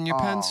 crayons and your Oh.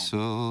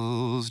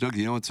 pencils. Doug,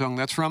 you know what song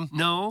that's from?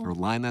 No. Or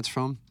line that's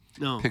from?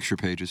 No. Picture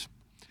Pages.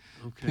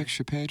 Okay.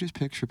 Picture pages,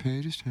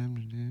 time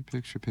to do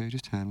picture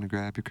pages, time to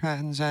grab your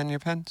crayons and your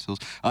pencils.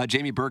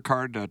 Jamie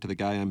Burkhardt, to the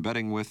guy I'm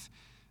betting with,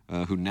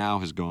 who now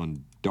has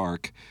gone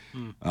dark,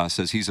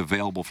 says he's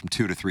available from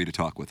 2 to 3 to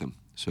talk with him.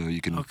 So you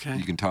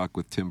can talk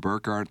with Tim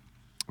Burkhardt,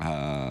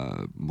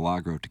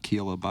 Milagro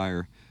Tequila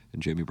buyer,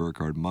 and Jamie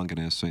Burkhardt,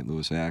 Munganess St.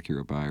 Louis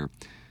Acura buyer,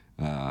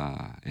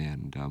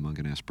 and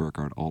Munganess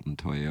Burkhardt Alton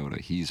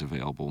Toyota. He's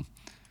available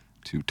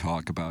to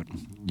talk about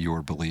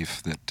your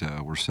belief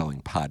that we're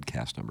selling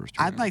podcast numbers.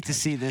 I'd like to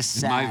see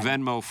this And my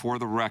sad. Venmo, for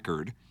the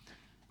record,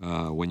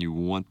 when you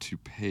want to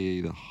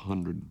pay the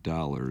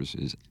 $100,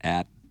 is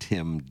at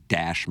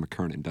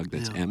Tim-McKernan. Doug,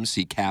 that's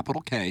MC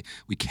capital K.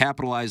 We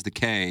capitalized the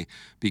K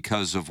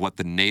because of what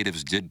the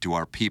natives did to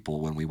our people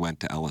when we went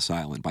to Ellis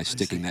Island by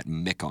sticking that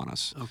Mick on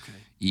us. Okay.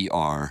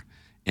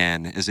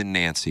 E-R-N as in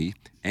Nancy,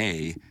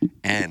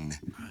 A-N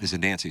as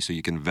in Nancy. So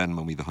you can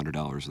Venmo me the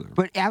 $100 there.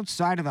 But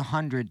outside of the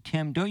 100,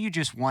 Tim, don't you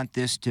just want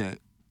this to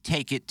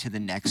take it to the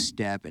next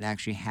step and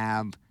actually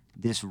have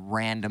this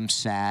random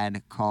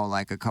sad call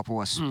like a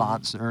couple of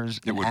sponsors?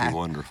 It would be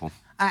wonderful.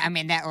 I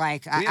mean, that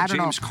like, We I had don't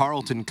know. James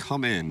Carlton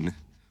come in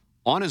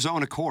on his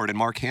own accord, and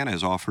Mark Hanna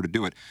has offered to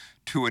do it,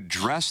 to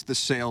address the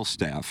sales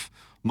staff,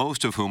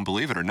 most of whom,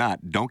 believe it or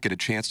not, don't get a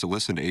chance to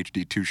listen to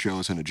HD2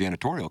 shows in a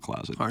janitorial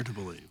closet. Hard to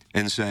believe.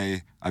 And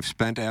say, I've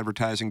spent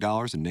advertising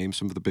dollars and named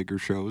some of the bigger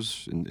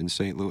shows in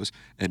St. Louis,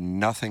 and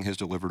nothing has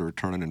delivered a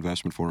return on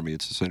investment for me.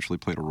 It's essentially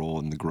played a role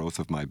in the growth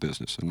of my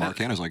business. And Mark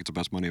Hanna's like, it's the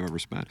best money I've ever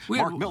spent.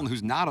 Mark Milton,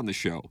 who's not on the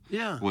show,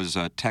 was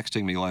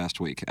texting me last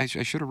week. I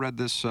should have read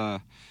this,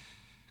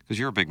 because Because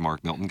you're a big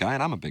Mark Milton guy,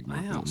 and I'm a big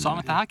Mark Milton Saw him guy.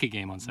 at the hockey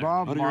game on Saturday.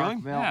 Love Oh, do you Mark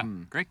really? Milton.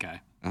 Yeah, great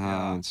guy.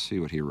 Let's see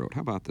what he wrote. How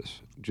about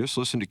this? Just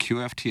listen to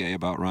QFTA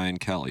about Ryan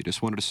Kelly.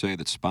 Just wanted to say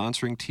that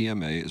sponsoring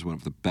TMA is one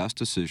of the best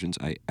decisions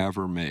I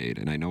ever made,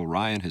 and I know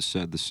Ryan has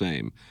said the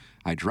same.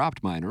 I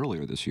dropped mine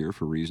earlier this year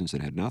for reasons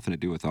that had nothing to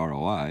do with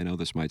ROI. I know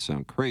this might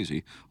sound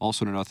crazy.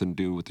 Also had nothing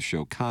to do with the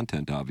show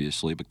content,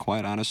 obviously, but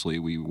quite honestly,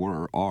 we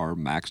are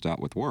maxed out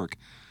with work,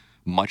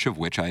 much of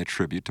which I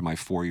attribute to my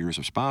 4 years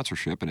of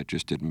sponsorship, and it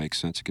just didn't make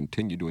sense to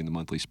continue doing the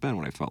monthly spend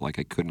when I felt like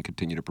I couldn't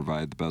continue to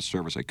provide the best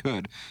service I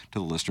could to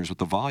the listeners with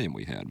the volume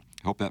we had.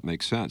 I hope that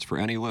makes sense. For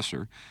any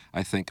listener,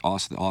 I think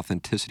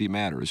authenticity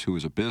matters. Who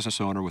is a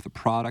business owner with a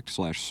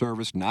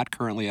product/service not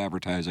currently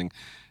advertising,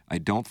 I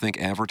don't think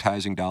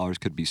advertising dollars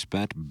could be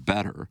spent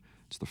better.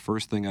 It's the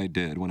first thing I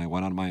did when I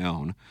went on my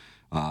own.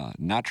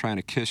 Not trying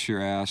to kiss your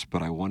ass,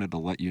 but I wanted to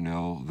let you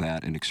know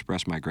that and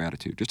express my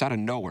gratitude. Just out of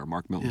nowhere,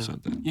 Mark Milton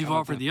sent that. You've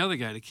offered the other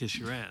guy to kiss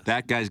your ass.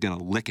 That guy's going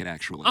to lick it,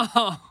 actually.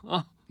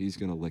 He's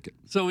going to lick it.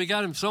 So we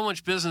got him so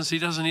much business, he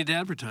doesn't need to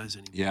advertise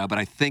anymore. Yeah, but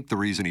I think the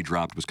reason he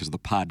dropped was because of the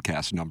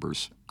podcast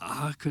numbers.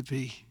 Could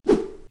be.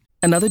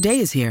 Another day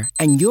is here,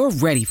 and you're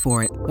ready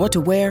for it. What to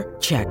wear?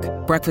 Check.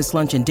 Breakfast,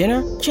 lunch, and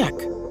dinner? Check.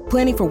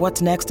 Planning for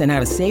what's next and how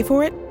to save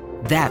for it?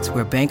 That's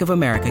where Bank of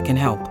America can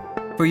help.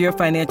 For your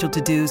financial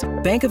to-dos,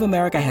 Bank of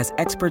America has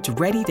experts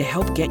ready to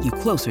help get you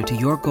closer to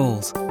your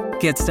goals.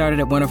 Get started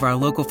at one of our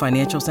local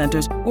financial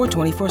centers or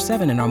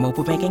 24/7 in our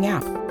mobile banking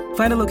app.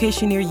 Find a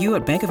location near you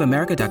at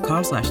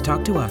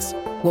bankofamerica.com/talktous.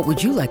 What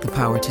would you like the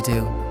power to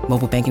do?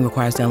 Mobile banking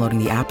requires downloading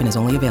the app and is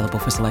only available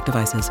for select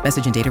devices.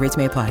 Message and data rates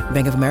may apply.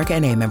 Bank of America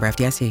N.A., member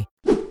FDIC.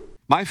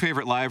 My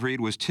favorite live read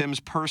was Tim's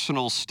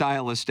personal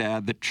stylist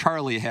ad that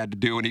Charlie had to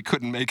do, and he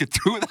couldn't make it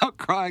through without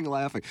crying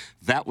laughing.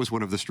 That was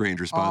one of the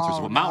stranger sponsors.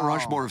 Oh, Mount no.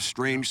 Rushmore of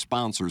strange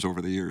sponsors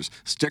over the years.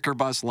 Sticker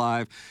Bus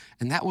Live,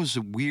 and that was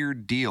a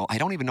weird deal. I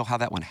don't even know how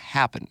that one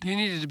happened. You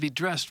needed to be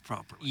dressed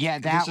properly. Yeah,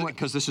 that was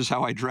Because this is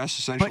how I dress But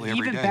essentially every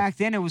even day. back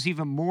then, it was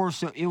even more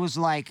so. It was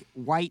like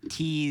white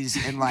tees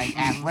and like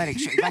athletic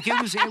shirts. Like it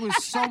was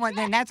so much.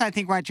 And that's I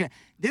think why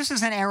this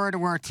is an era to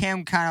where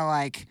Tim kind of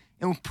like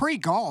it was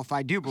pre-golf,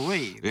 I do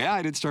believe. Yeah,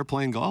 I didn't start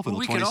playing golf until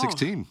we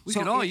 2016. We So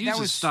could all that use a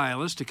was-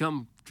 stylist to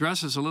come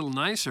dress us a little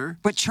nicer.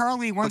 But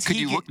Charlie, once But could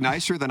he you get- look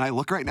nicer than I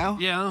look right now?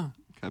 Yeah.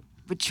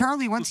 But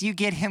Charlie, once you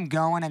get him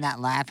going in that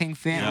laughing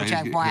fit, Yeah, which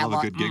I he'll why I have a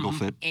love, good giggle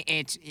fit.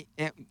 It's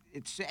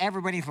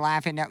everybody's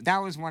laughing. That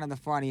was one of the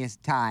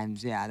funniest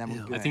times. Yeah, that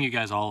was good. I think you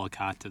guys all look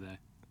hot today.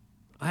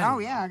 Oh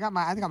yeah, I got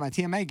my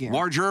TMA gear.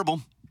 Large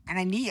herbal. And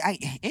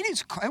it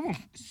was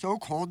so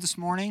cold this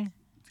morning.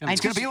 It's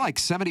going to be like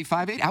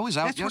 75, 80. I was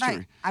out That's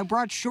yesterday. I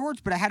brought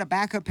shorts, but I had a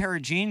backup pair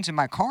of jeans in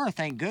my car,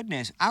 thank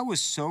goodness. I was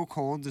so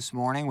cold this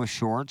morning with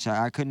shorts,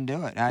 I couldn't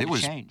do it. I had It to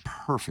was change.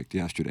 perfect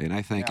yesterday, and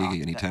I thank Yeah,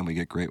 Iggy anytime we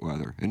get great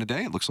weather. And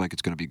today it looks like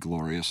it's going to be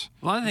glorious.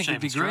 Well, I think Shave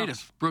it'd be and great Strokes.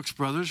 if Brooks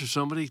Brothers or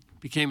somebody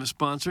became a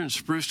sponsor and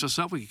spruced us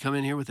up. We could come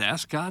in here with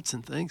ascots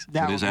and things.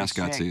 That It is would be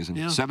ascot sick. season.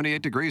 Yeah.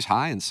 78 degrees,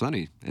 high and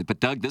sunny. But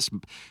Doug, this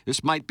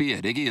might be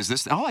it. Iggy, is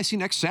this? Oh, I see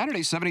next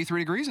Saturday,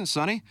 73 degrees and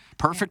sunny.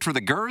 Perfect for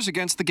the Gers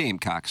against the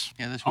Gamecocks.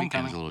 Yeah, this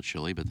Homecoming. weekend's a little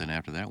chilly, but then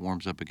after that,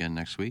 warms up again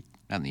next week.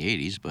 Not in the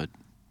 80s, but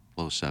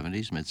low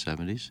 70s, mid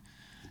 70s.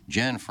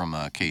 Jen from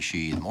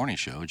KSHE, the morning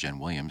show, Jen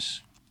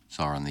Williams,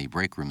 saw her in the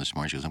break room this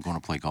morning. She goes, I'm going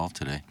to play golf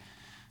today.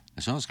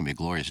 I said, oh, it's going to be a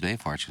glorious day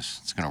for her. She goes,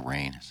 it's going to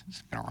rain. I said,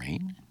 it's going to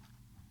rain?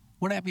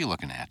 What app are you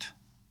looking at?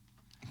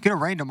 Gonna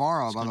rain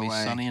tomorrow, It's by going the to be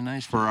way. sunny and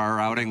nice. For our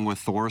outing with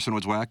Thorson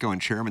Woods-Wacko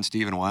and Chairman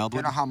Stephen I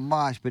Wildwood. don't know how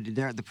much, but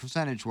the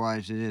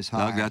percentage-wise, it is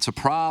high. Doug, that's a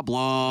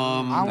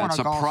problem. I wanna That's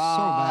a golf so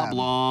bad.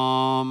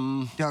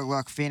 problem. Doug,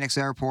 look, Phoenix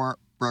Airport,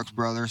 Brooks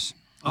Brothers.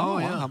 Oh,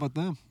 yeah. Well, how about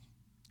them?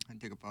 I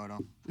take a photo.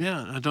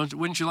 Yeah.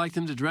 Wouldn't you like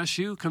them to dress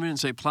you? Come in and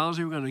say,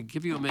 Plowsy, we're going to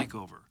give you a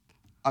makeover.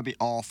 I'll be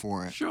all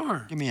for it.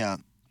 Sure. Give me a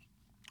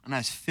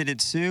nice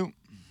fitted suit.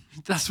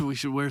 That's what we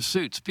should wear,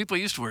 suits. People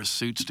used to wear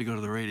suits to go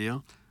to the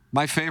radio.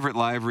 My favorite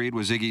live read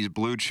was Iggy's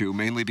Blue Chew,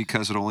 mainly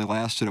because it only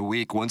lasted a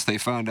week once they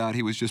found out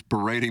he was just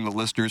berating the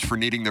listeners for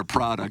needing their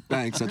product.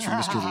 Thanks, that's from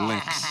Mr.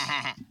 Licks.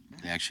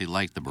 They actually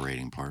liked the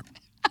berating part.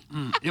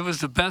 It was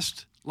the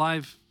best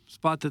live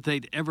spot that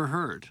they'd ever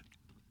heard.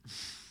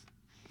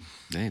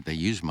 They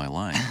used my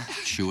line,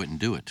 chew it and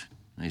do it.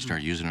 And they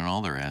started using it in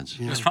all their ads.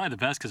 It was probably the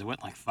best because it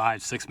went like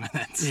 5-6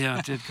 minutes. Yeah,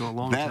 it did go a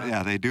long time.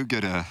 Yeah, they do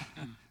get a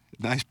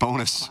nice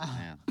bonus.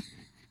 Yeah.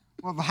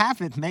 Well, half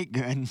it's make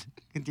good.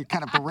 You're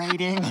kind of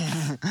berating.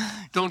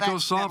 Don't go that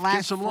soft, get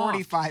last some loft.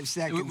 45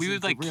 seconds. We is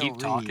would the like real keep read.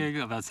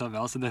 talking about something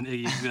else, and then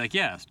Iggy would be like,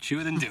 "Yeah, chew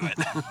it and do it."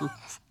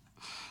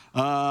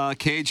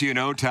 KG in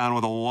O-Town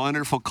with a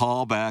wonderful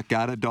callback.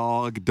 Got a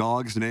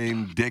dog's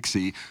name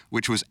Dixie,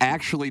 which was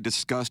actually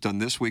discussed on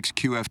this week's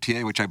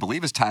QFTA, which I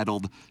believe is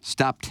titled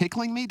 "Stop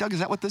Tickling Me." Doug, is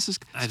that what this is?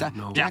 I don't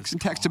know. Jackson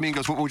texted me and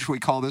goes, "What should we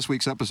call this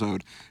week's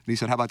episode?" And he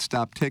said, "How about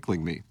Stop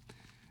Tickling Me?"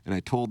 And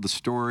I told the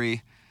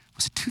story.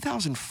 Was it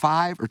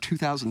 2005 or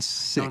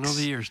 2006? Don't know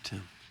the years,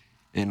 Tim.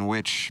 In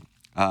which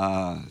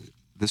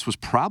this was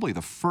probably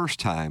the first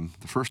time,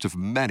 the first of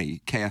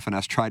many,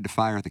 KFNS tried to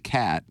fire the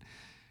cat,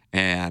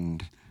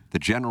 and the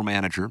general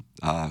manager,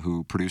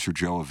 who producer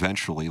Joe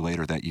eventually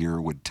later that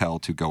year would tell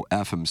to go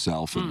F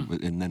himself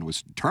and then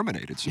was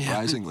terminated,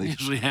 surprisingly. Yeah, it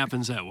usually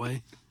happens that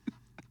way.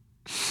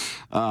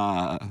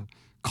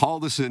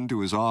 Called us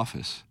into his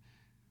office.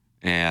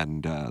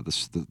 And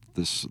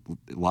this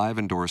live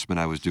endorsement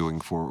I was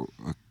doing for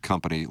a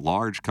company,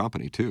 large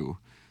company too,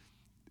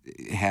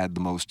 had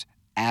the most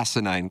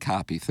asinine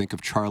copy. Think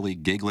of Charlie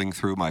giggling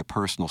through my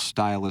personal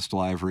stylist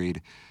live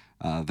read.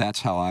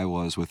 That's how I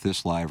was with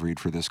this live read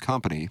for this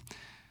company.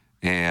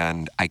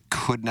 And I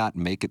could not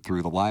make it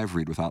through the live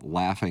read without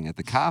laughing at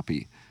the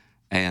copy.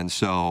 And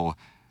so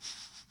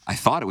I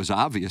thought it was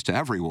obvious to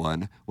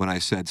everyone when I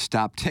said,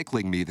 "Stop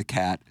tickling me, the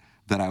cat,"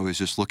 that I was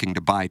just looking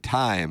to buy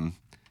time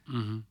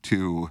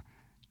to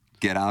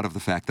get out of the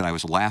fact that I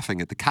was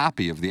laughing at the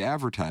copy of the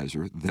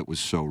advertiser that was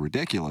so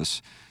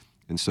ridiculous.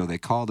 And so they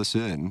called us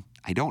in.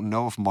 I don't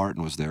know if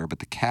Martin was there, but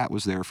the cat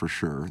was there for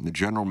sure. And the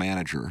general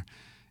manager,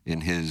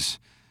 in his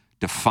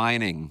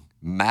defining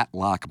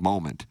Matlock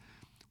moment,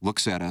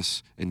 looks at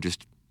us and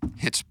just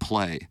hits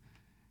play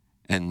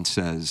and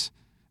says,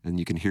 and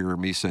you can hear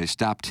me say,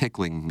 "Stop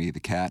tickling me,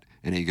 the cat."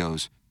 And he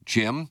goes,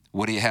 "Jim,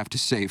 what do you have to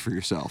say for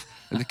yourself?"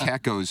 And the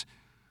cat goes,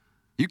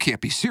 "You can't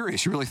be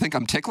serious. You really think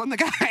I'm tickling the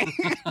guy?"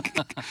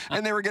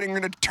 And they were getting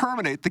ready to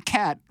terminate the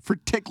cat for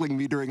tickling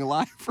me during a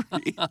live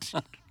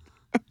read.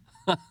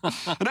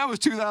 And that was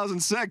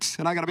 2006.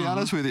 And I got to be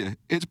honest with you,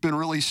 it's been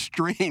really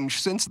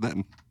strange since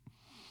then.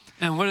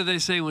 And what did they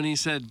say when he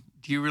said,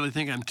 "Do you really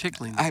think I'm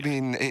tickling you?" I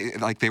mean,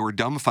 like they were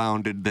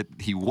dumbfounded that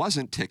he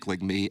wasn't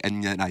tickling me.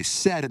 And then I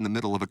said in the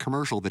middle of a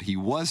commercial that he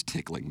was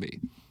tickling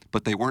me.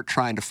 But they weren't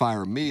trying to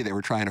fire me. They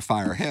were trying to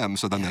fire him.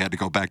 So then they had to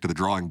go back to the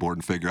drawing board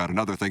and figure out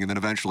another thing. And then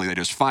eventually they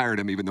just fired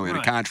him, even though he had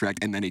a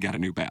contract. And then he got a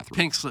new bathroom.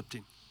 Pink slipped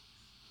him.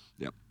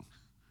 Yep.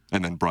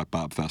 And then brought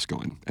Bob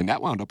Fesco in. And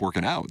that wound up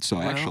working out.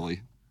 So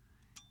actually.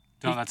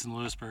 Donuts in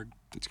Lewisburg.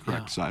 That's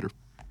correct. Cider.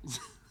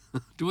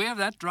 Do we have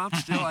that drop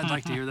still? I'd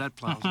like to hear that,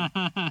 Plowser.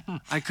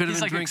 I could have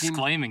been like drinking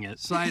exclaiming it.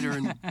 cider.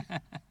 And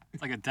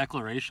it's like a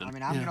declaration. I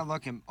mean, I'm going to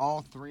look in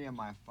all three of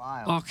my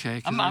files.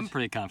 Okay. I'm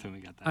pretty confident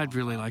we got that. I'd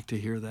really like to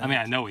hear that. I mean,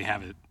 I know we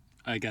have it.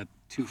 I got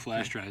 2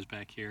 flash drives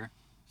back here.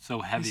 So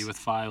heavy with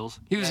files.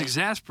 He was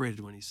exasperated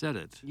when he said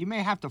it. You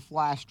may have to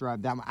flash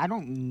drive that one. I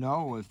don't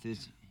know if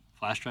this...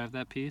 Flash drive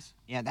that piece?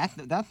 Yeah,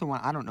 that's the one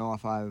I don't know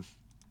if I've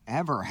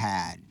ever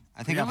had.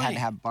 I think I've had to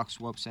have Buck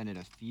Swope send it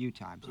a few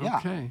times. Yeah.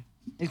 Okay.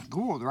 It's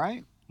Gould,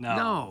 right?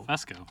 No.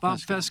 Fesco. Bob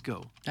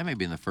Fesco. That may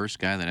be the first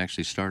guy that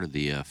actually started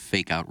the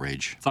fake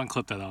outrage. Let's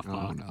unclip that off,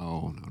 Bob.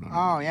 No.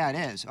 Oh, yeah, it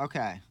is.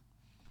 Okay.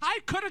 I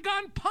could have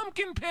gone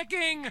pumpkin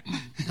picking.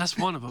 That's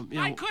one of them. You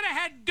know, I could have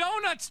had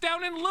donuts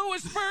down in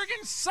Lewisburg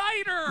and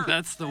cider.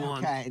 That's the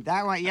one. Okay,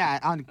 that one, yeah,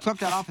 unclip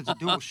that off. It's a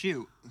dual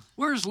shoot.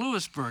 Where's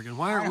Lewisburg and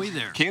why aren't we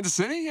there? Kansas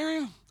City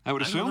area, I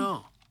would assume. I don't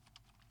know.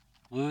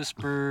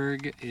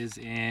 Lewisburg is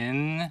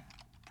in,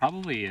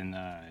 probably in,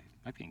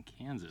 might be in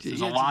Kansas. There's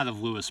a lot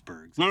of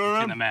Lewisburgs, you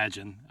can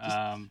imagine.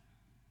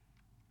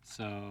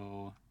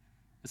 So,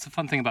 it's the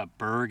fun thing about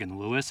Berg and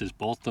Lewis is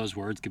both those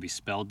words could be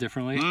spelled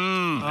differently.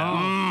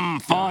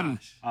 Fun.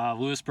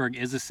 Lewisburg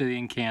is a city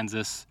in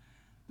Kansas.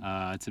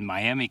 It's in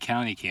Miami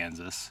County,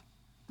 Kansas.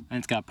 And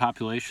it's got a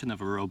population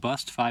of a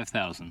robust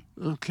 5,000.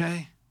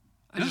 Okay.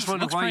 I just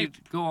wonder why you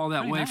go all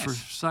that way for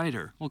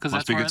cider. Well, because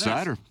Must that's be where good it is.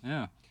 cider.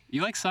 Yeah.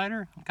 You like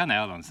cider? I'm kind of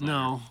out on cider.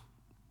 No.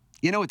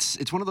 You know,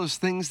 it's one of those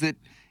things that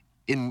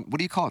in, what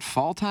do you call it,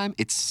 fall time,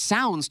 it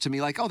sounds to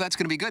me like, oh, that's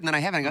going to be good. And then I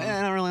have it and I go,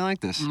 I don't really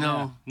like this.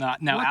 No. Now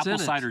What's in apple it?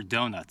 cider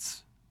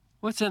donuts.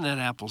 What's in that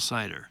apple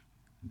cider?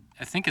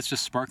 I think it's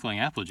just sparkling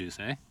apple juice,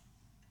 eh?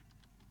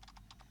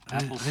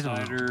 Apple I don't know.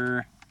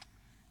 cider.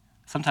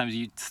 Sometimes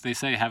they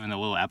say having a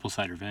little apple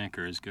cider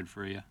vinegar is good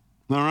for you.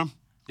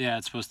 Yeah,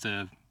 it's supposed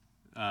to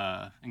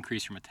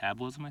increase your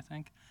metabolism, I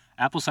think.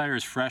 Apple cider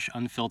is fresh,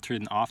 unfiltered,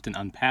 and often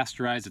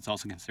unpasteurized. It's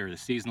also considered a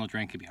seasonal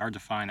drink. It can be hard to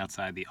find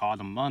outside the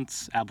autumn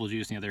months. Apple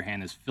juice, on the other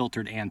hand, is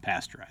filtered and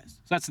pasteurized.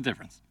 So that's the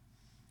difference.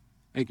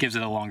 It gives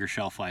it a longer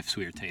shelf life,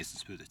 sweeter taste, and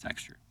smoother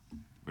texture.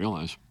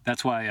 Realize.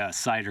 That's why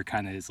cider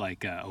kind of is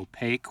like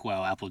opaque,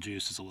 while apple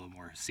juice is a little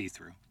more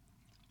see-through.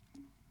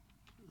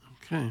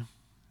 Okay.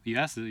 You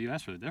asked for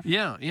the difference.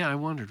 Yeah, I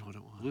wondered what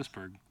it was.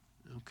 Lewisburg.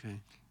 Okay.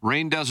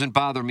 Rain doesn't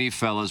bother me,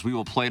 fellas. We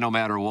will play no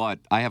matter what.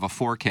 I have a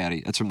 4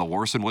 caddy. That's from the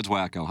Warson Woods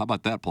Wacko. How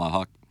about that,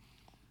 Plowhawk?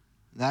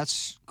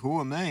 That's cool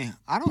with me.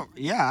 I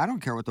don't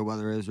care what the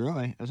weather is,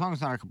 really. As long as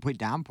it's not a complete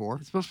downpour.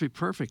 It's supposed to be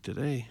perfect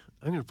today.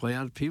 I'm going to play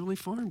out at Peabody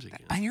Farms again.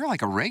 And you're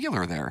like a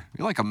regular there.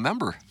 You're like a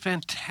member.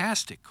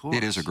 Fantastic course.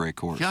 It is a great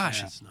course.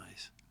 Gosh, it's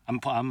nice. I'm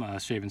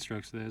shaving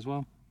strokes today as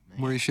well.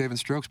 Where are you shaving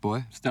strokes,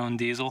 boy? Stone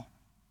Diesel.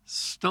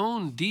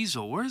 Stone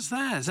Diesel. Where's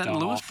that? Is that in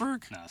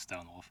Lewisburg? No,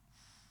 Stone Wolf.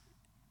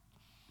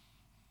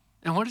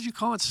 And what did you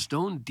call it?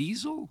 Stone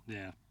Diesel?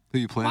 Yeah. Who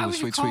you playing Why with?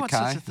 would you Sweet call it such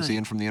Kai? a Is he thing?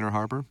 in from the Inner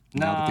Harbor?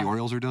 Now that the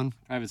Orioles are done?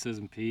 Private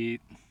Citizen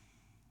Pete.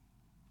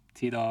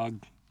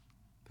 T-Dog.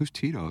 Who's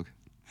T-Dog?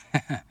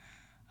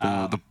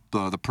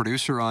 The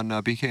producer on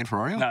BK and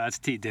Ferrario? No, that's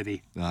T.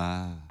 Diddy.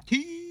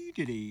 T.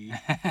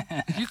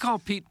 If you call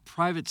Pete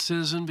private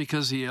citizen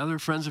because the other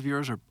friends of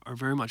yours are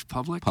very much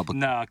public?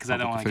 No, because I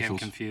don't public want to get him officials.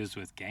 confused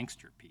with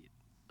Gangster Pete.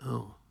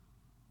 Oh.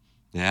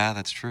 Yeah,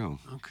 that's true.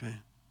 Okay.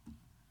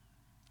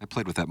 I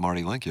played with that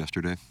Marty Link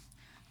yesterday.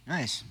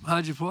 Nice.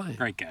 How'd you play?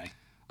 Great guy.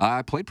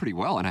 I played pretty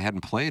well, and I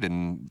hadn't played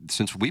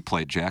since we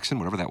played Jackson,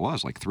 whatever that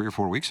was, like 3 or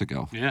 4 weeks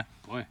ago. Yeah,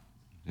 boy.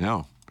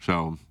 Yeah.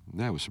 So,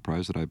 I was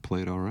surprised that I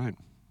played all right.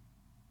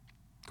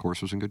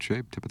 Course was in good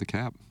shape. Tip of the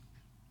cap.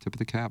 Tip of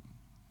the cap.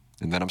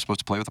 And then I'm supposed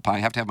to play with the I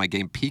have to have my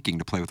game peaking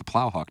to play with the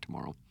Plowhawk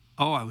tomorrow.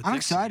 Oh, I'm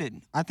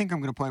excited. I think I'm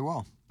going to play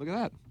well. Look at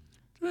that.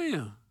 Do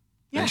you?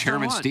 And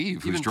Chairman Steve,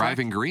 You've who's been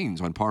driving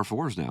greens on par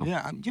 4s now.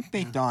 Yeah, I'm just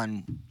based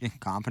on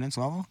confidence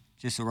level.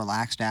 Just a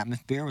relaxed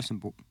atmosphere with some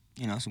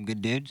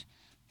good dudes.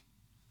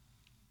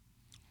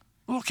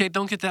 Okay,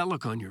 don't get that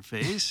look on your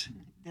face.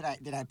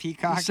 Did I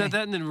peacock? You said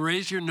that and then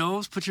raise your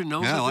nose, put your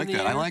nose Yeah, I up like in the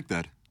that. air. I like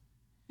that.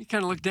 You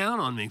kind of look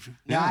down on me.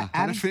 Yeah,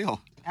 how did it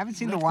feel? I haven't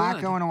seen Not the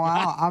Wacko good. in a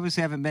while.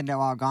 Obviously, I haven't been to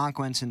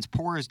Algonquin since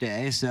Pores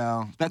Day,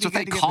 so... That's what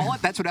they call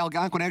it? That's what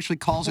Algonquin actually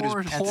calls it, is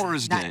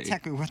Pores That's Day. not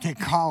technically what they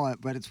call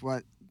it, but it's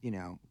what,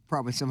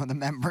 probably some of the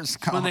members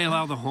call When they it.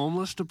 allow the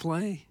homeless to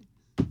play?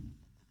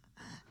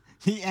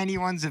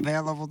 Anyone's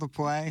available to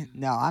play?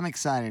 No, I'm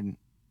excited.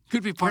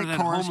 Could be part Great of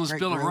that chorus, homeless great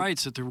Bill of group.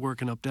 Rights that they're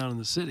working up down in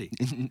the city.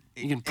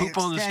 You can poop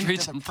on the Extend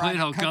streets to the and play at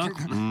private country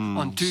Algonquin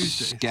on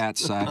Tuesdays. Scat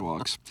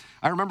sidewalks.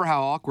 I remember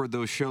how awkward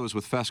those shows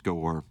with Fesco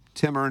were.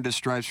 Tim earned his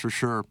stripes for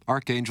sure.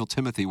 Archangel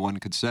Timothy, one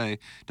could say.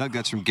 Doug,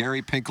 that's from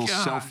Gary Pinkel's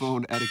Gosh. cell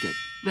phone etiquette.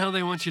 Now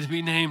they want you to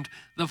be named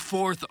the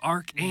 4th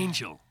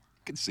Archangel.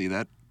 I can see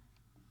that.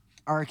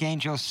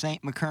 Archangel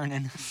St.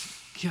 McKernan.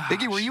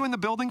 Iggy, were you in the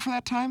building for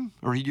that time?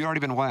 Or had you already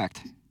been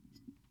whacked?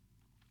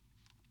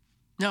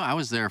 No, I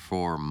was there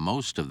for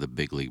most of the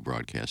big league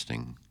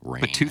broadcasting reign.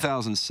 But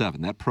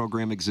 2007, that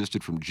program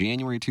existed from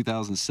January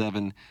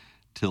 2007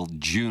 till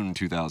June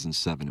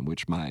 2007, in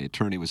which my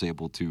attorney was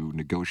able to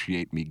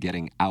negotiate me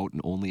getting out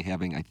and only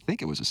having, I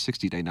think it was a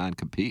 60-day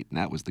non-compete, and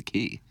that was the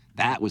key.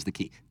 That was the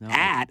key. No.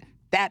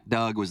 That,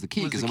 Doug, was the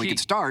key, Was because the then we key. could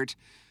start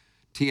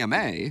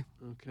TMA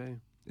Okay.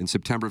 in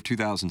September of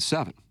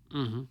 2007.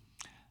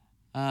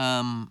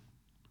 Mm-hmm.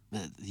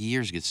 The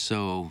years get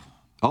so...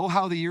 Oh,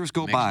 how the years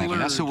go by. blurred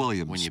Vanessa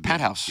Williams, when you've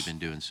Penthouse. You've been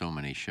doing so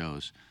many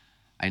shows.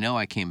 I know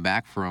I came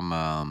back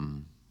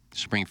from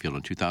Springfield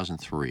in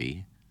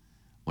 2003,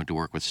 went to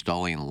work with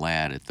Stolly and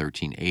Ladd at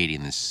 1380,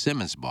 and then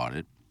Simmons bought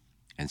it,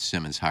 and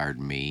Simmons hired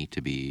me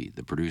to be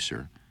the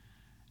producer.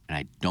 And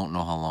I don't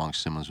know how long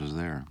Simmons was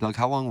there. Doug,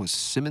 how long was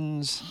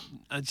Simmons?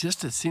 It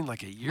seemed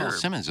like a year. Well,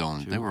 Simmons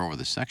owned, they were over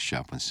the sex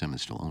shop when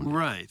Simmons still owned it.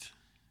 Right.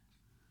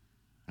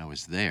 I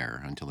was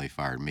there until they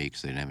fired me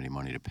because they didn't have any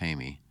money to pay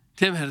me.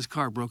 Tim had his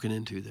car broken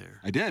into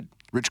there. I did.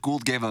 Rich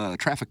Gould gave a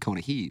traffic cone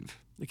a heave.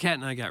 The cat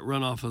and I got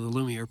run off of the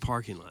Lumiere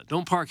parking lot.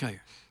 Don't park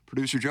here.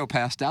 Producer Joe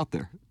passed out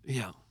there.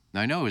 Yeah.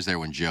 Now, I know I was there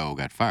when Joe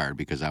got fired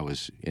because I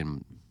was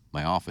in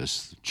my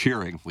office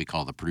cheering. We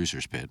call the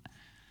producer's pit.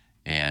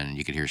 And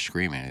you could hear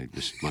screaming. I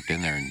just looked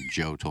in there, and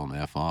Joe told him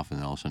to F off, and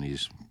then all of a sudden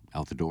he's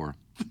out the door.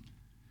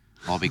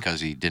 All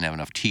because he didn't have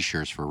enough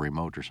T-shirts for a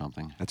remote or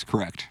something. That's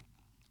correct.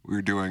 We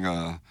were doing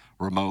a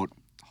remote,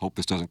 hope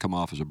this doesn't come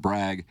off as a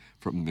brag,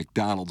 from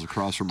McDonald's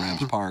across from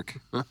Rams Park.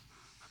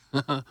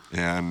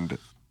 And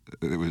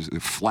it was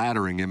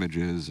flattering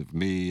images of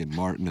me and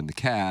Martin and the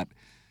cat.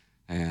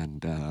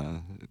 And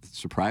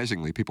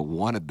surprisingly, people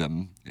wanted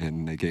them,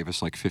 and they gave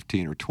us like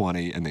 15 or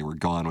 20, and they were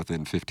gone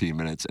within 15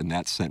 minutes, and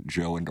that sent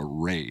Joe into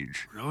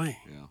rage. Really?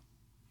 Yeah.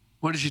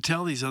 What did you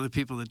tell these other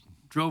people that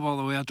drove all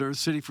the way out to Earth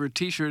City for a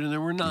T-shirt and there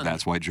were none?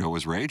 That's why Joe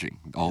was raging.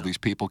 All these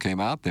people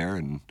came out there,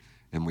 and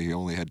we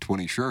only had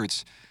 20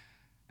 shirts.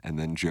 And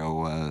then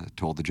Joe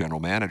told the general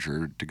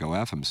manager to go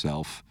F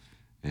himself.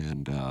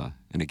 And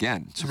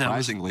again,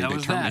 surprisingly, they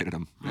terminated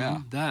him.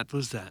 Yeah. That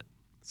was that.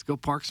 Let's go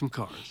park some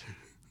cars.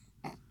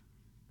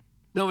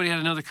 Nobody had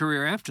another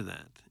career after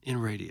that in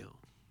radio.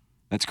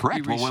 That's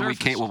correct. He Well, when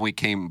resurfaced. we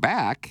came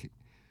back,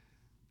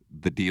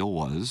 the deal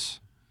was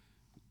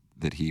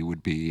that he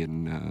would be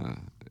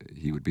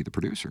the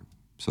producer.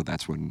 So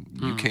that's when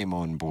you came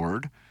on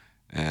board,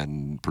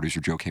 and producer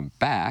Joe came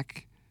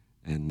back,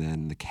 and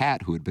then the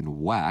cat, who had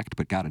been whacked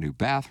but got a new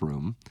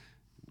bathroom,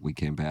 we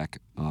came back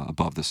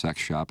above the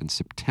sex shop in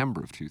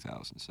September of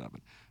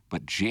 2007.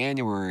 But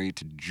January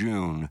to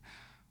June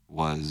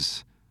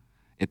was,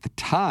 at the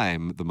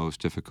time, the most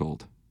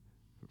difficult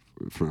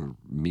for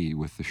me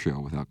with the show,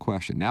 without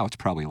question. Now it's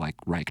probably like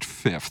ranked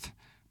 5th,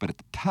 but at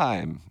the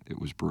time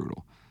it was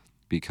brutal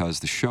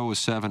because the show was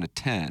 7 to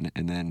 10,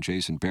 and then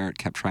Jason Barrett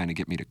kept trying to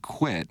get me to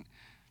quit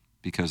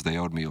because they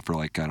owed me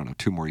for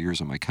 2 more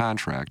years on my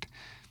contract.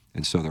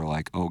 And so they're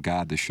like, oh,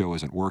 God, the show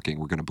isn't working.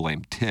 We're going to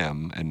blame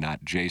Tim and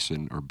not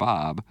Jason or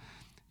Bob.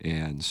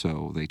 And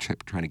so they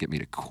kept trying to get me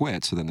to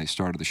quit. So then they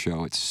started the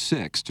show at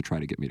 6 to try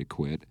to get me to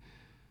quit.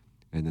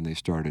 And then they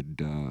started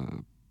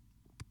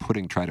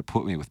try to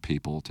put me with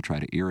people to try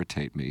to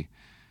irritate me.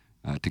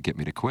 to get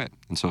me to quit.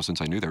 And so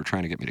since I knew they were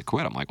trying to get me to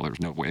quit, I'm like, well, there's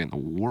no way in the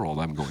world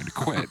I'm going to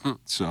quit.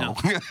 So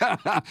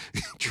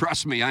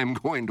trust me, I'm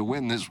going to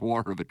win this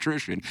war of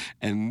attrition.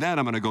 And then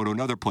I'm going to go to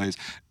another place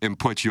and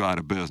put you out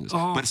of business.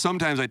 Oh. But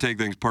sometimes I take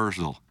things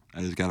personal. I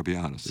just got to be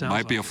honest. Sounds it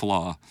might be a like it.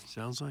 flaw.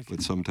 Sounds like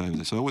But it.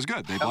 sometimes, so it was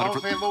good. They bought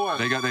it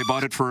for, they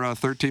bought it for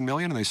 $13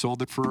 million, and they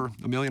sold it for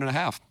 $1.5 million.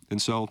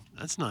 And so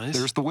That's nice.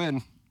 there's the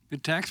win.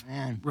 Good tax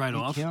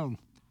write-off.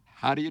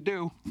 How do you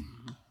do?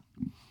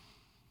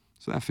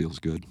 So that feels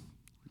good.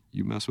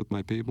 You mess with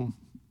my people,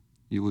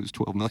 you lose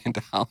 $12 million.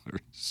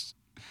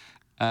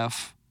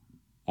 F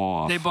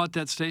off. They bought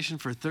that station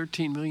for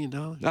 $13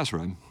 million? That's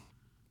right.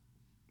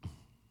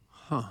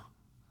 Huh.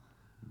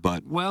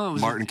 But Well, it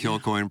was Martin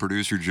Kilcoyne,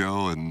 producer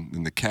Joe,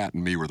 and the cat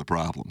and me were the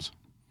problems,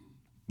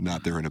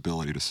 not their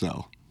inability to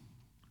sell.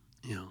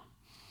 Yeah.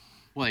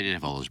 Well, they did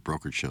have all those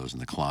brokerage shows in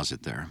the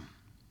closet there.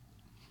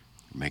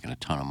 They're making a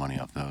ton of money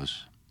off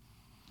those.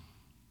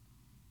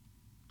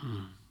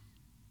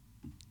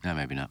 No,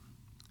 maybe not.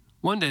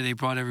 One day they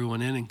brought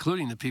everyone in,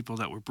 including the people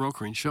that were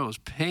brokering shows,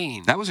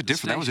 paying. That was a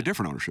different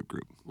ownership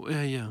group.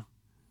 Yeah.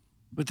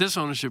 But this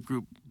ownership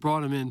group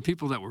brought them in,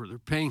 people that were their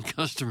paying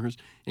customers,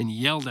 and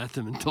yelled at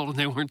them and told them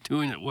they weren't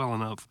doing it well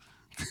enough.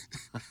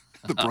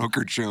 The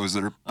brokerage shows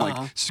that are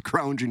like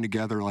scrounging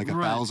together like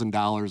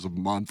 $1,000 a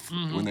month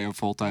when they have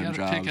full-time You gotta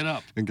jobs pick it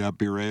up. and got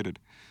berated.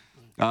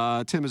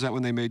 Tim, is that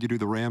when they made you do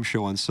the Ram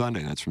show on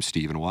Sunday? That's from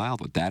Stephen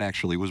Wildwood. That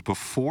actually was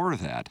before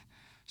that.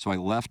 So I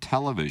left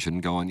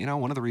television going,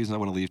 one of the reasons I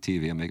want to leave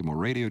TV, I'm making more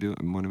radio,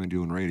 I'm going to be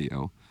doing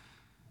radio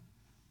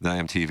than I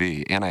am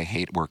TV, and I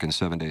hate working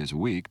 7 days a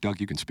week.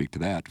 Doug, you can speak to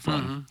that.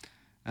 And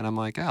I'm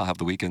like, I'll have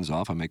the weekends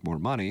off, I make more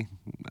money.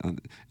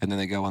 And then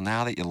they go, well,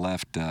 now that you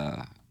left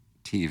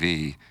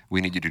TV,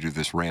 we need you to do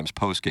this Rams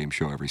post-game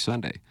show every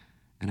Sunday.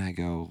 And I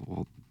go,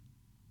 well,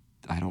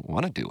 I don't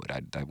want to do it.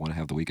 I want to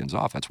have the weekends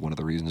off. That's one of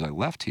the reasons I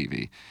left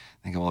TV.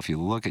 They go, well, if you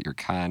look at your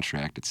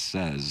contract, it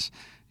says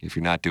if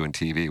you're not doing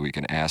TV, we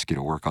can ask you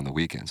to work on the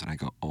weekends. And I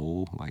go,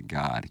 oh, my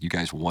God. You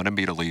guys wanted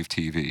me to leave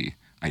TV.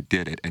 I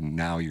did it, and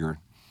now you're...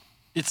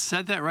 It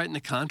said that right in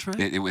the contract?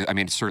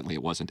 Certainly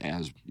it wasn't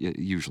as...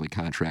 Usually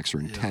contracts are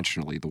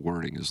intentionally, the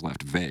wording is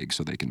left vague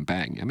so they can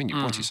bang.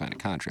 Once you sign a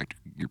contract,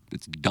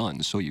 it's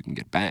done so you can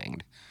get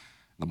banged.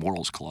 The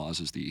morals clause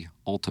is the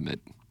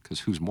ultimate,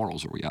 because whose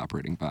morals are we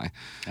operating by?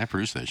 I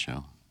produced that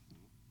show.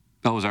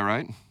 Oh, is that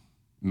right?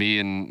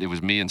 It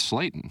was me and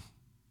Slayton.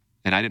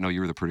 And I didn't know you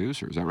were the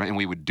producer. Is that right? And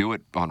we would do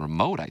it on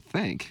remote, I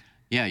think.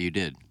 Yeah, you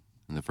did.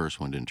 And the first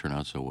one didn't turn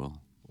out so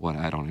well. What?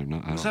 I don't even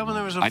know. Was that when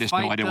there was a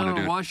fight down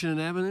on Washington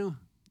Avenue?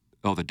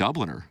 Oh, the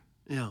Dubliner.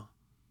 Yeah.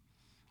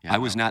 I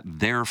was not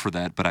there for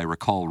that, but I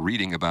recall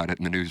reading about it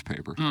in the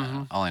newspaper.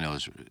 All I know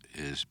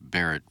is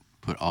Barrett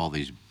put all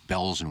these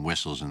bells and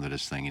whistles into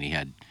this thing, and he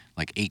had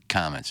like 8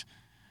 comments.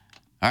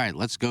 All right,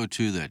 let's go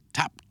to the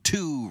top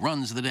 2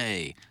 runs of the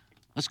day.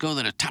 Let's go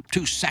to the top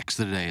 2 sacks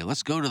of the day.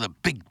 Let's go to the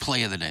big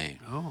play of the day.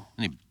 Oh.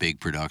 Any big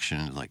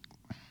production, like,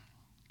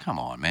 come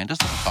on, man,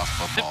 just let them talk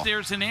football. If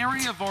there's an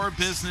area of our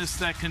business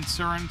that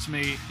concerns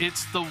me,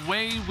 it's the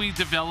way we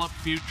develop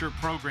future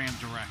program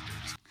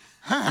directors.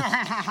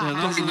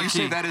 Those are the You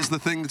say keys. that is the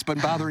thing that's been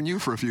bothering you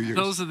for a few years.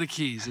 Those are the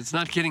keys. It's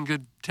not getting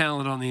good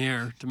talent on the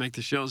air to make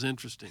the shows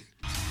interesting.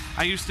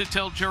 I used to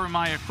tell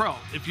Jeremiah Crow,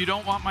 if you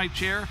don't want my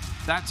chair,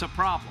 that's a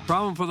problem.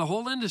 Problem for the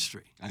whole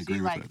industry. I agree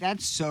See, with like, that.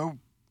 that's so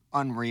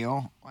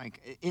unreal.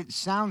 Like, it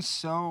sounds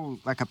so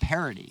like a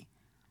parody.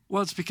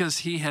 Well, it's because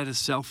he had a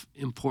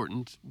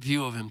self-important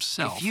view of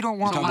himself. If you don't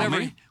want so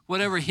my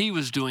whatever he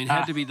was doing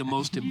had to be the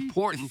most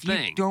important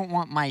thing. You don't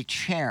want my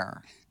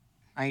chair.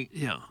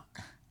 Yeah.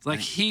 It's like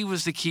he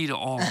was the key to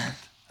all of it.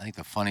 I think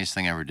the funniest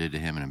thing I ever did to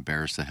him and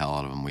embarrassed the hell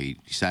out of him, we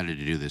decided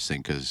to do this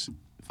thing because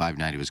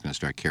 590 was going to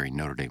start carrying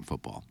Notre Dame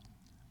football.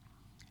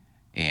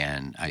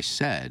 And I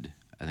said,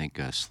 I think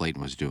Slayton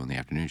was doing the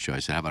afternoon show, I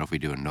said, how about if we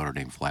do a Notre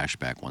Dame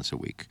flashback once a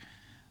week?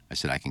 I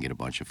said, I can get a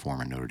bunch of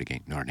former Notre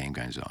Dame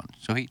guys on.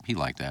 So he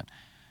liked that.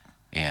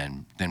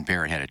 And then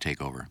Barrett had to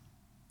take over.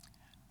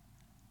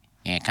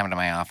 And come to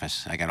my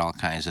office. I got all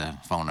kinds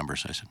of phone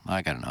numbers. I said, well,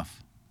 I got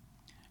enough.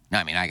 No,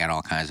 I got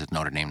all kinds of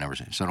Notre Dame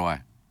numbers. So do I.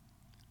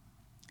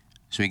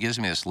 So he gives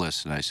me this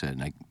list, and I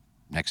said,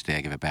 next day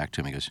I give it back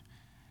to him. He goes,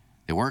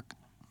 they work?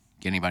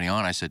 Get anybody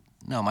on? I said,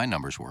 no, my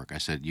numbers work. I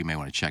said, you may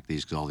want to check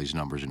these because all these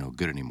numbers are no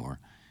good anymore.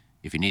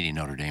 If you need any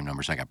Notre Dame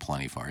numbers, I got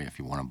plenty for you if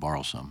you want to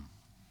borrow some.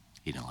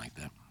 He didn't like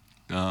that.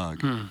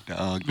 Dog.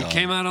 You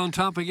came out on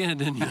top again,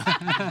 didn't you? No,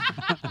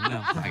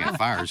 I got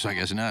fired, so I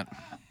guess not.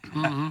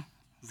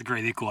 It's a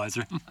great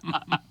equalizer.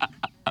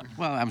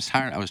 Well, I was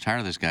tired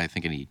of this guy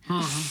thinking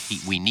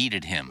we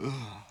needed him.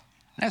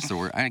 That's the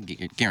word. I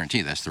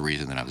guarantee that's the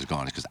reason that I was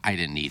gone, is because I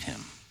didn't need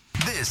him.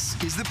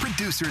 This is the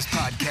Producers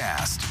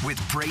Podcast with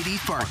Brady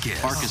Farkas.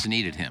 Farkas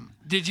needed him.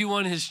 Did you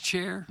want his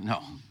chair?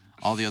 No.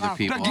 All the other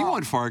people. Doug, you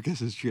want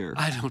Farkas's chair.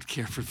 I don't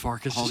care for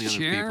Farkas's All the other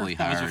chair. people he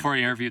That was hired. before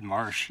you interviewed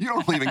Marsh. You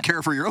don't even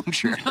care for your own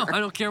chair. No, I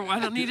don't care. I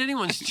don't need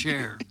anyone's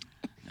chair.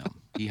 No,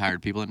 he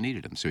hired people that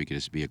needed him, so he could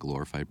just be a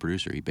glorified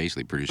producer. He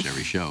basically produced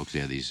every show because he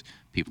had these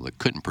people that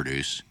couldn't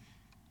produce,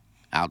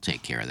 I'll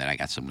take care of that. I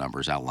got some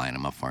numbers. I'll line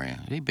them up for you.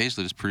 He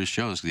basically just produced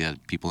shows because he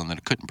had people in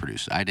that couldn't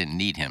produce. I didn't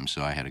need him,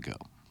 so I had to go.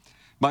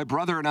 My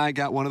brother and I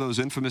got one of those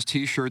infamous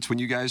T-shirts when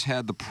you guys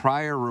had the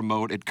prior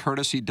remote at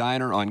Courtesy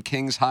Diner on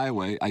Kings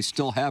Highway. I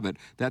still have it.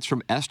 That's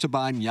from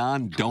Esteban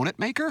Yan Donut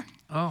Maker.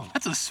 Oh,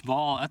 that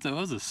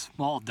was a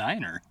small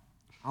diner.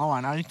 Oh,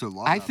 and I used to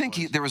love I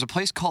think there was a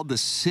place called the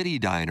City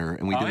Diner,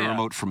 and we did a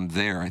remote from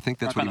there. I think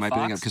that's Right what by he the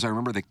might be, Fox? because I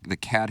remember the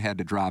cat had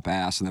to drop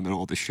ass in the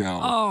middle of the show.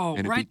 Oh,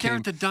 and it right there became,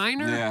 at the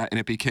diner? Yeah, and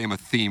it became a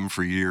theme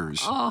for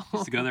years. Oh. I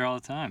used to go there all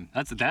the time.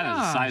 That is a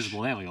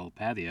sizable old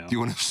patio. Do you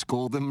want to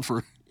scold them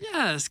for...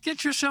 Yes,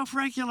 get yourself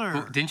regular.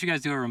 Well, didn't you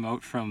guys do a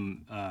remote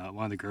from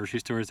one of the grocery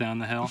stores down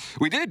the hill?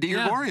 We did,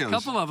 Gregorio. A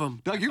couple of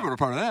them. Doug, you were a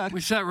part of that.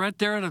 We sat right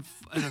there at a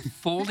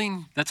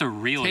folding That's a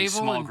really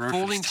table small and grocery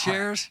folding store.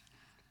 chairs.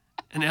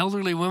 And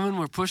elderly women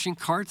were pushing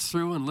carts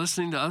through and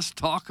listening to us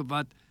talk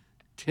about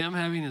Tim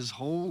having his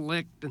hole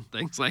licked and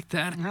things like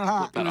that. It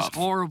was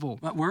horrible.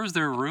 Where was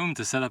there room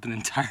to set up an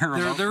entire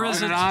remote? There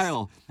isn't. An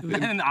aisle.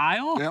 An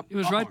aisle? Yep. It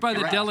was right by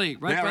the deli.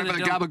 Right by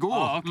the Gabagool.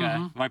 Oh, okay.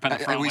 Right by the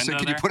front And we said, window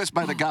can you there? put us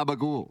by the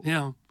Gabagool?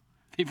 Yeah.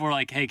 People were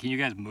like, hey, can you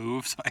guys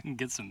move so I can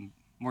get some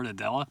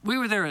mortadella? We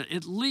were there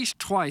at least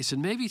twice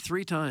and maybe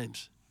 3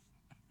 times.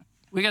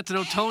 We got to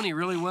know Tony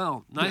really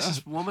well.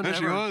 Nicest woman there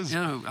ever. she was.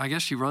 Yeah, I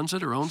guess she runs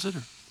it or owns it.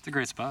 It's a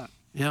great spot.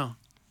 Yeah.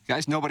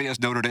 Guys, nobody has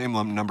Notre Dame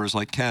numbers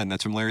like Ken.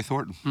 That's from Larry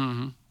Thornton.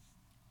 Mm-hmm.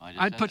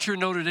 I'd put your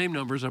Notre Dame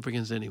numbers up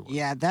against anyone.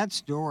 Yeah, that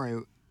story,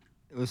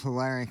 it was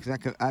hilarious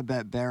because I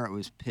bet Barrett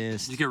was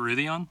pissed. Did you get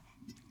Rudy on?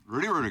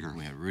 Rudy Rudiger.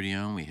 We had Rudy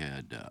on. We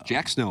had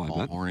Jack Snow, I Paul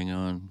bet. Horning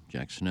on.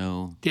 Jack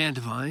Snow. Dan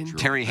Devine. Jerome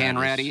Terry Bettis,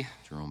 Hanratty.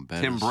 Jerome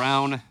Bettis, Tim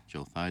Brown.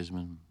 Joe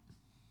Theismann.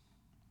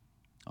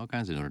 All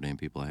kinds of Notre Dame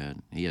people I had.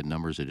 He had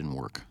numbers that didn't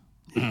work.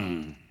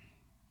 He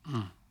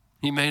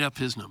made up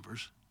his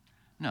numbers.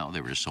 No,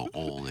 they were just so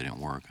old they didn't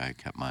work. I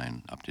kept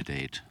mine up to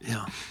date.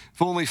 Yeah. If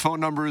only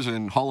phone numbers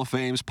and Hall of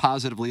Fame's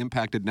positively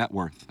impacted net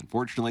worth.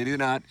 Unfortunately, they do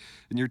not.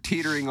 And you're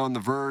teetering on the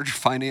verge of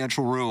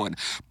financial ruin.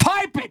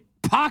 Pipe it,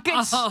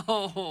 pockets!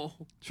 Oh,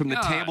 It's from the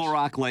gosh. Table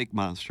Rock Lake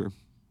Monster.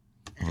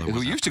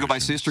 Who used to go by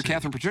Sister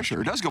Catherine Patricia,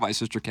 or does go by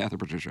Sister Catherine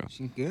Patricia.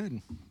 She's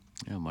good.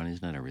 Yeah,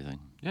 money's not everything.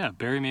 Yeah,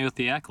 bury me with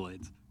the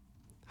accolades.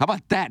 How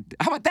about that?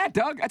 How about that,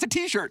 Doug? That's a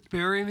T-shirt.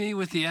 Bury me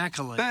with the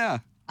accolade. Yeah.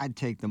 I'd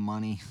take the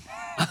money.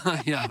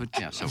 Yeah, but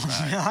so would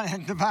I. I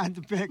had to buy the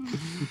pick.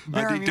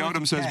 Bury D. me with Dotem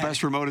the says cash.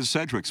 best remote is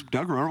Cedric's.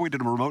 Doug, remember we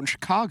did a remote in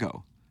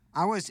Chicago.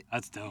 I was.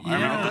 That's dope. Yeah, I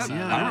remember listening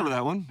to yeah. that. I remember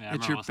that one. Yeah, I At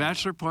remember your listening to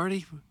bachelor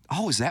party?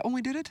 Oh, is that when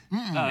we did it?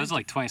 that. No, it was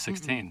like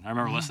 2016. I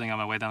remember listening on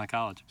my way down to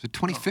college. Was it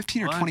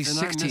 2015 or What? Then I missed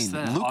 2016?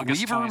 that. Luke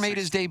August Weaver made 2016.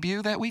 his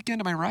debut that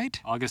weekend, am I right?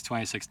 August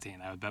 2016.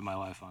 I would bet my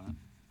life on it.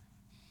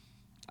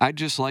 I'd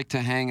just like to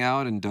hang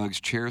out in Doug's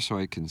chair so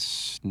I can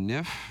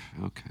sniff.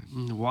 Okay.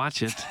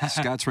 Watch it.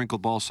 Scott's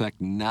wrinkled ballsack,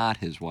 not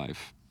his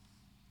wife.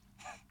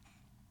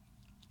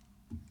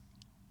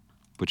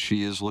 But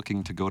she is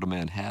looking to go to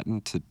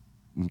Manhattan to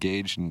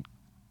engage in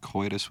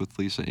coitus with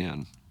Lisa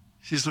Ann.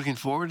 She's looking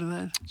forward to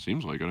that?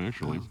 Seems like it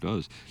actually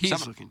does.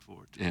 He's looking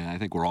forward to it. Yeah, I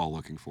think we're all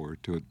looking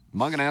forward to it.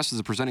 Mug and Ass is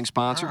the presenting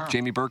sponsor.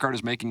 Jamie Burkhardt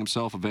is making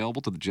himself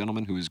available to the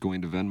gentleman who is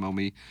going to Venmo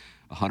me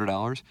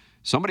 $100.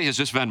 Somebody has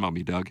just Venmo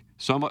me, Doug.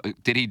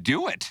 Did he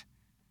do it?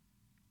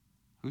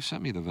 Who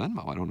sent me the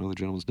Venmo? I don't know the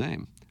gentleman's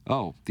name.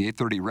 Oh, the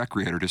 830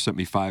 Recreator just sent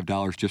me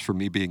 $5 just for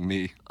me being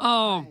me.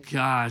 Oh,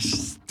 gosh.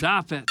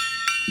 Stop it.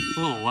 It's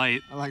a little light.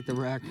 I like the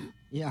rack.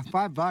 Yeah,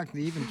 $5 to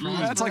even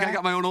transfer. That's like I that.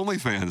 got my own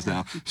OnlyFans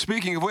now.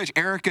 Speaking of which,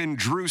 Eric and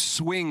Drew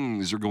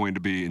Swings are going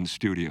to be in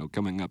studio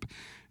coming up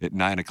at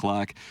 9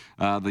 o'clock.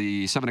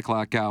 The 7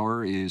 o'clock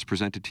hour is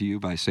presented to you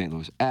by St.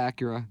 Louis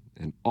Acura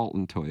and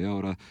Alton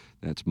Toyota.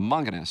 That's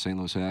Munganess, St.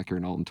 Louis Acura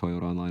and Alton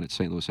Toyota online at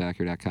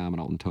stlouisacura.com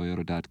and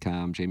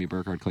altontoyota.com. Jamie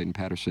Burkhardt, Clayton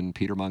Patterson,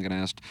 Peter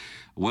Munganess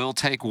will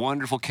take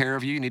wonderful care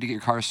of you. You need to get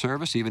your car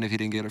serviced, even if you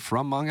didn't get it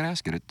from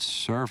Munganess. Get it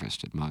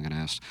serviced at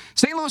Munganess.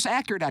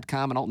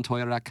 stlouisacura.com and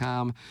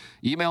altontoyota.com.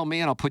 Email me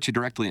and I'll put you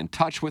directly in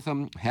touch with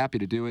them. Happy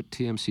to do it.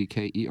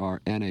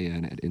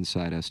 TMCKERNAN at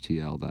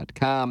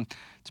InsideSTL.com.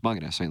 It's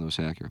Munganess, St. Louis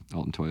Acura,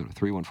 Alton Toyota,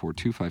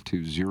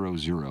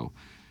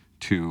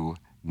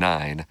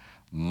 314-252-0029.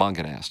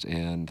 Munganast.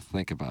 And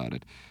think about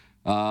it.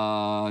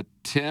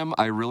 Tim,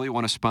 I really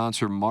want to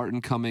sponsor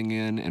Martin coming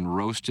in and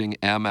roasting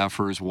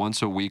MFers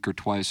once a week or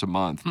twice a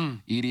month.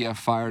 EDF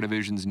fire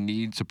divisions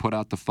need to put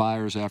out the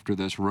fires after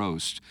this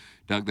roast.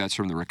 Doug, that's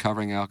from the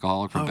recovering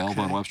alcoholic from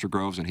Belleville and Webster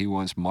Groves, and he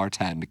wants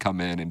Martin to come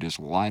in and just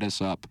light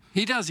us up.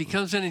 He does. He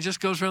comes in and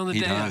just goes around the He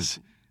dance. does.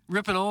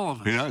 Ripping all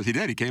of us. He does. He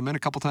did. He came in a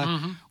couple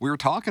times. We were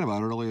talking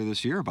about earlier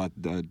this year about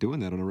doing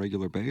that on a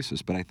regular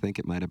basis, but I think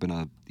it might have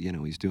been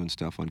he's doing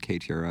stuff on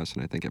KTRS,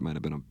 and I think it might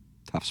have been a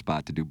tough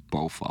spot to do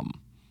both of them.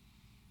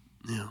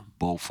 Yeah.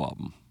 Both of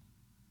them.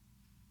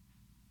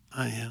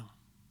 Yeah.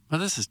 Well,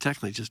 this is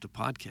technically just a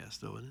podcast,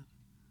 though, isn't it?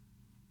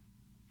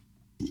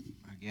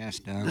 I guess,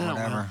 Doug, No,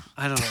 whatever. well,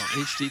 I don't know.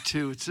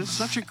 HD2. It's just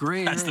such a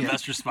gray That's the area.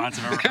 best response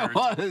I've ever heard. It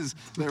was.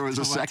 There was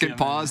a second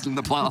pause, and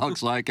the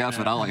Plowhawk's like, F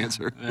it, I'll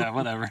answer. Yeah,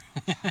 whatever.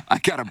 I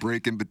got a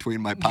break in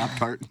between my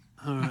Pop-Tart.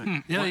 All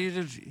right. Yeah, you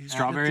did.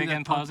 Strawberry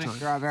again, Posey?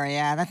 Strawberry,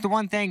 yeah. That's the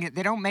one thing.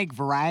 They don't make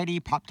variety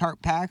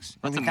Pop-Tart packs.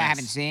 At That's a least I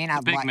haven't miss. seen.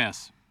 A big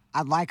miss.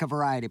 I'd like a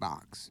variety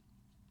box.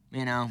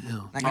 You know?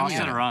 Like I'll I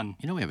set mean, a run.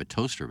 You know, we have a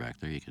toaster back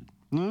there. You could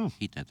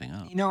heat that thing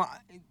up. You know,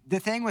 the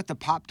thing with the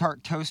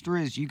Pop-Tart toaster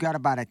is you got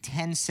about a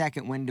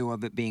 10-second window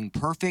of it being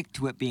perfect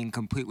to it being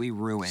completely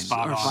ruined.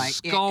 Spot on. Like,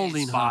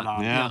 Scalding Spot hot.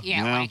 on.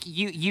 Yeah, like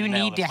you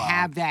need to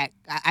have that.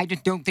 I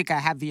just don't think I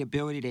have the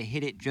ability to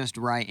hit it just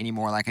right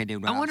anymore like I did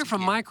when I wonder was if a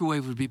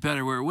microwave would be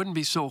better, where it wouldn't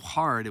be so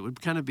hard. It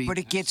would kind of be. But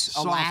it gets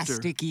softer.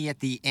 elasticy at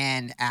the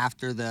end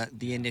after the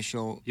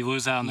initial. You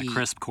lose out on the heat.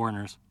 crisp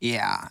corners.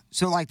 Yeah.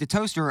 So like the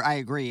toaster, I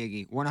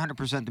agree, Iggy.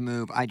 100% the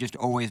move. I just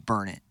always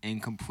burn it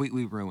and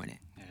completely ruin it.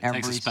 It takes a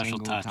every special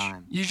single touch.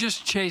 time. You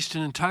just chased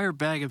an entire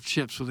bag of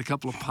chips with a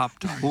couple of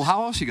Pop-Tarts. Well,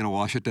 how else are you going to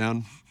wash it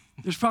down?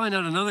 There's probably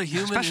not another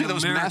human Especially in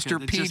those America Master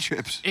that P just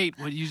chips. ate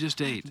what you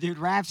just ate. Dude,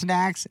 Rap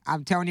Snacks,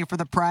 I'm telling you for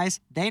the price,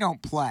 they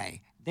don't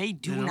play. They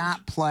do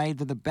not play.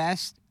 They're the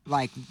best,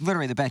 like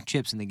literally the best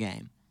chips in the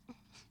game.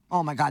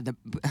 Oh my God, the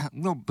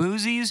little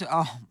boozies.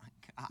 Oh my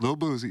God. Little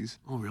boozies.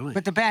 Oh, really?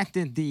 But the best,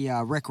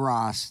 the Rick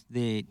Ross,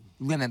 the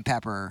lemon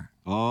pepper.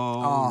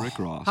 Oh, Rick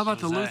Ross. How about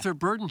the Luther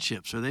Burden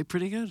chips? Are they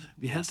pretty good? Have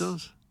you had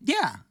those?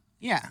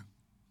 Yeah.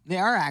 They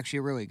are actually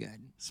really good.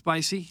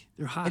 Spicy?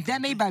 They're hot. Is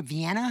that made by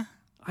Vienna?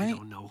 I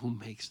don't know who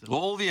makes them.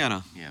 Old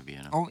Vienna. Yeah,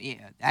 Vienna. Oh,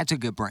 yeah. That's a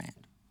good brand.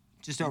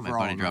 Just My overall.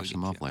 buddy a dropped really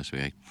some good off chip. last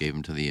week. I gave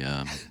them to the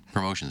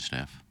promotion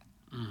staff.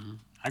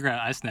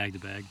 I snagged a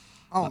bag.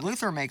 Oh,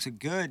 Luther makes a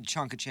good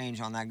chunk of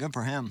change on that. Good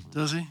for him.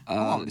 Does he?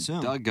 I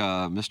assume. Doug,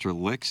 Mr.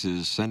 Licks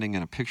is sending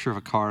in a picture of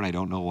a car, and I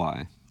don't know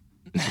why.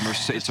 It's a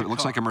Mercedes, it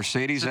looks like a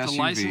Mercedes Is that SUV. the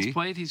license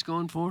plate he's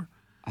going for?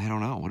 I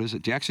don't know. What is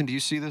it? Jackson, do you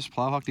see this?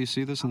 Plowhawk, do you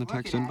see this in the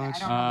text inbox? I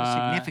don't know the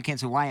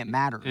significance of why it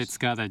matters. It's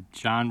got a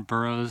John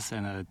Burroughs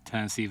and a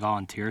Tennessee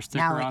Volunteer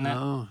sticker Now, on it.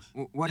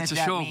 Oh, what it's does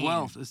a that show mean? of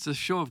wealth. It's a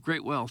show of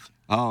great wealth.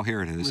 Oh,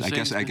 here it is. I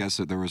Mercedes-Benz. guess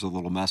that there was a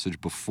little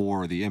message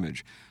before the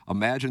image.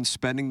 Imagine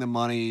spending the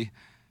money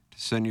to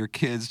send your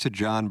kids to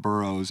John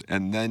Burroughs,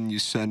 and then you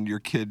send your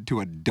kid to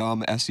a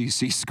dumb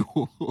SEC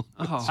school.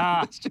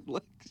 Oh.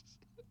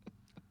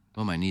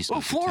 Well, my niece Well,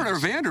 goes to Florida or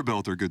Tennessee.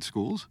 Vanderbilt are good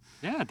schools.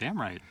 Yeah, damn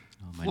right.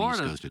 Oh, my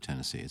Florida- niece goes to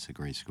Tennessee. It's a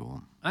great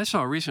school. I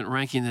saw a recent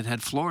ranking that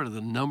had Florida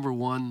the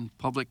 #1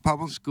 public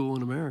school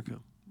in America.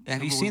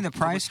 Have you Number seen one the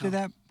price to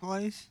public that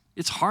place?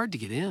 It's hard to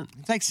get in.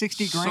 It's like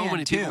 60 grand. So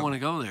many people too. want to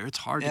go there. It's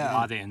hard A to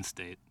lot get of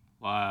in-state.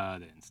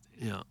 Lot of in-state.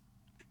 in. Yeah.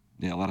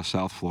 Yeah, a lot of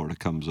South Florida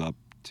comes up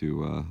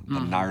to the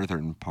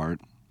northern part.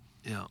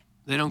 Yeah.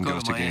 They don't and go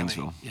goes to to Miami.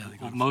 Gainesville. Yeah, they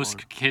go Well, to most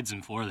Florida. kids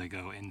in Florida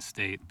go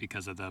in-state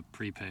because of the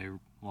prepay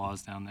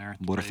laws down there.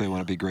 What if they want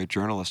to be great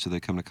journalists? Do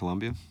they come to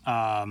Columbia?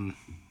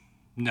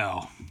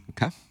 No.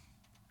 Okay.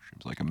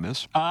 Seems like a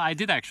miss. I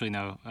did actually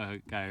know a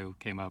guy who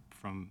came up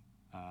from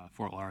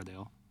Fort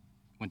Lauderdale,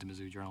 went to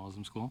Mizzou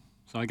Journalism School.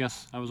 So I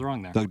guess I was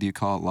wrong there. Doug, do you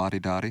call it Lottie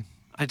Dottie?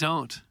 I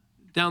don't.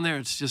 Down there,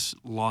 it's just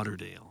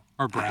Lauderdale.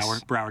 Or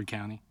Broward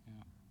County.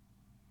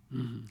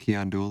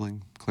 Keon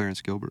Dooling,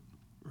 Clarence Gilbert.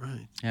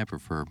 Right. Yeah, I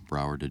prefer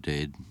Broward to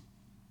Dade.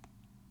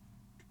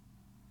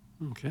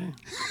 Okay.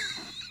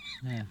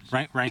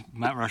 Rank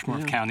Mount Rushmore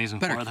of counties in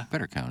Florida.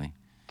 Better county.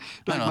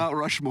 Like Mount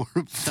Rushmore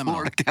of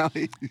Florida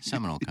County.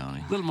 Seminole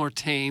County. A little more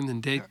tame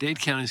than Dade. Dade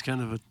County's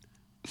kind of a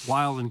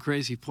wild and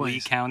crazy place.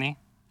 Lee County.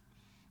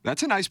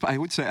 That's a nice. I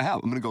would say, I'm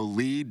going to go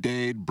Lee,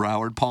 Dade,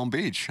 Broward, Palm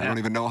Beach. I don't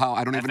even know how.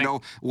 I don't even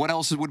know what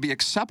else would be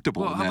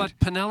acceptable. Well, in how that. about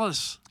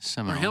Pinellas or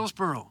Seminole.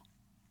 Hillsborough?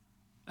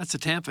 That's the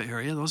Tampa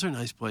area. Those are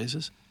nice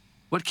places.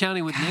 What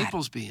county would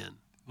Naples be in?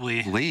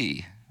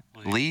 Lee,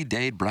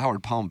 Dade,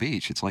 Broward, Palm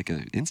Beach. It's like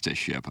an Insta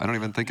ship. I don't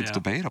even think it's Yeah.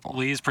 debatable.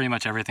 Lee is pretty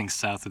much everything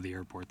south of the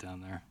airport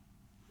down there.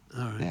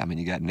 All right. Yeah, I mean,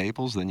 you got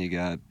Naples, then you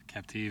got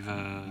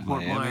Captiva,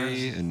 Fort Miami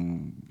Myers.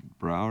 and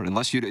Broward.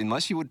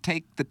 Unless you would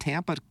take the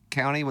Tampa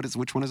County.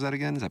 Which one is that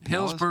again? Is that Pinellas?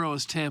 Hillsborough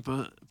is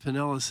Tampa.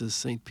 Pinellas is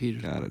St. Peter.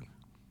 Got it.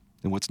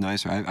 And what's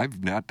nicer?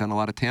 I've not done a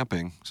lot of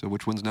tamping, so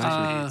which one's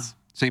nicer?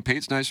 St.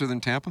 Pete's nicer than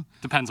Tampa?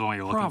 Depends on what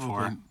you're looking for.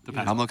 Probably.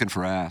 Depends. I'm looking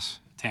for ass.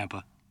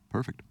 Tampa.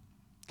 Perfect.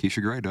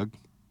 Keisha Gray, Doug.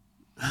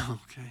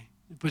 Okay.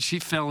 But she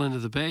fell into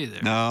the bay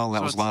there. No, that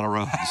So was it's- Lana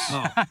Rhodes.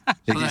 Oh.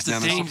 So that's a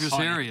dangerous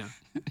area.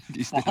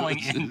 Falling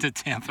into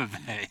Tampa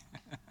Bay.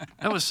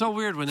 That was so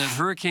weird when that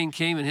hurricane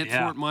came and hit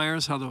Yeah. Fort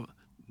Myers, how the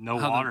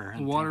water the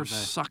in water Tampa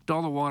Bay. sucked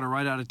all the water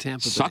right out of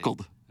Tampa Bay.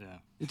 Suckled. Yeah.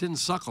 It didn't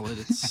suckle it.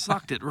 It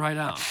sucked it right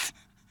out.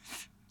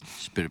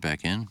 Spit it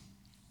back in.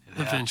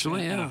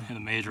 Eventually, yeah. In a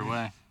major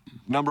way.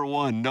 Number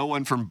one, no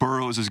one from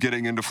Burroughs is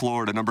getting into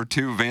Florida. Number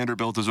two,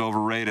 Vanderbilt is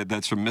overrated.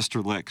 That's from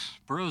Mr. Licks.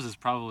 Burroughs is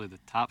probably the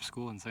top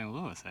school in St.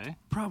 Louis, eh?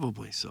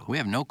 Probably so. We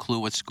have no clue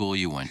what school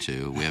you went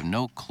to. We have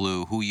no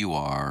clue who you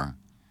are.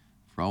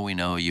 For all we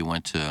know, you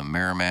went to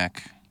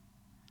Merrimack.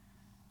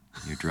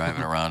 You're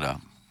driving around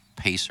a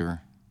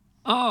Pacer.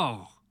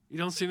 Oh, you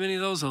don't see many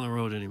of those on the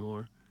road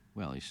anymore.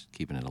 Well, he's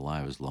keeping it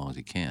alive as long as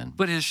he can.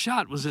 But his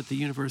shot was at the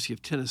University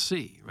of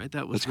Tennessee, right?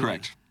 That was That's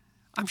correct.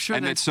 I'm sure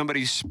And that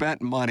somebody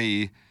spent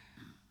money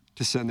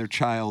to send their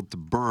child to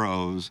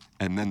Burroughs,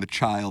 and then the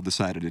child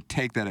decided to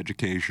take that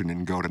education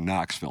and go to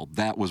Knoxville.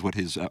 That was what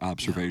his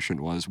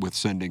observation was with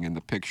sending in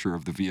the picture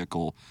of the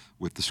vehicle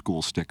with the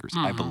school stickers.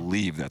 I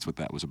believe that's what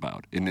that was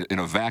about. In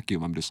a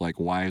vacuum, I'm just like,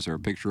 why is there a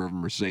picture of a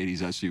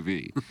Mercedes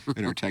SUV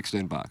in our text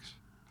inbox?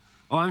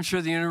 Oh, I'm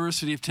sure the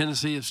University of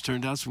Tennessee has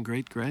turned out some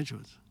great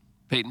graduates.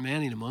 Peyton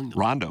Manning among them.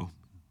 Rondo.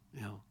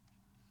 Yeah.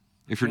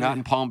 If you're not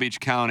in Palm Beach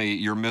County,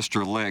 you're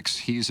Mr. Licks.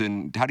 He's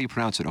in, how do you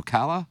pronounce it,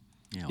 Ocala?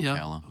 Yeah,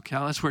 Ocala.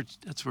 Ocala.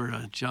 That's where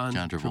John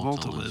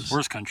Travolta lives.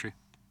 Horse country.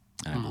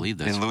 And I believe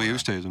that's And Louis where,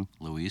 Oosthuizen.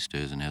 Louis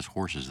Oosthuizen has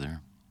horses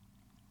there.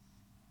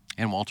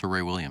 And Walter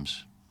Ray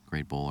Williams,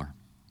 great bowler.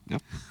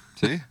 Yep.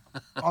 See?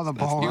 All the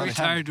bowlers. He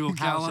retired to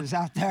houses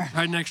Ocala. out there.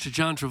 Right next to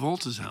John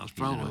Travolta's house,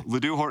 probably.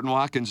 Ladue Horton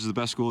Watkins is the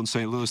best school in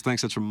St. Louis.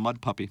 Thanks. That's from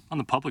Mud Puppy. On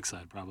the public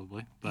side,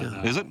 probably. But,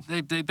 Is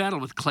it? They battle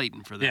with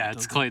Clayton for that. Yeah,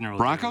 it's Clayton or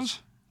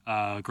Broncos?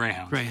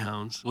 Greyhounds.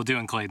 Greyhounds. Ladue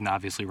and Clayton,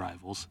 obviously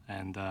rivals.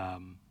 And,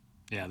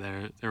 yeah,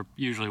 they're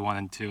usually 1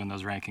 and 2 in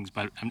those rankings.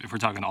 But if we're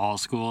talking all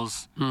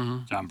schools,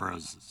 John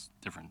Burroughs is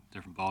different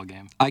ball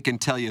game. I can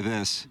tell you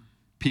this.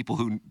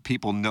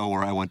 People know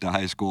where I went to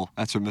high school.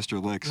 That's from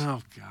Mr. Licks.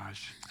 Oh,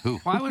 gosh. Who?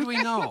 Why would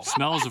we know?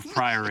 Smells of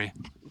Priory.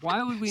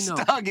 Why would we know?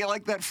 Doug, you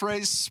like that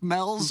phrase,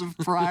 smells of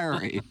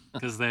Priory?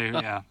 Because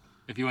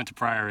if you went to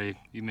Priory,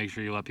 you make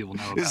sure you let people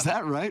know about it. Is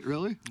that right,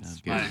 really?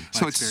 My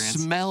So it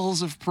experience.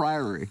 smells of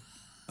Priory.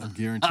 I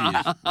guarantee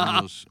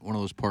it's one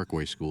of those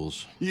Parkway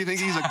schools. You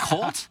think he's a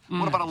Colt?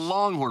 What about a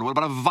Longhorn? What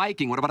about a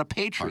Viking? What about a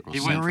Patriot?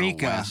 He went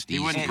Eureka. West, He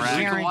East, wouldn't West.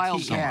 brag. Eureka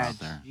Wild somewhere Yeah, out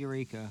there.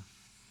 Eureka.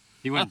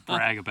 He wouldn't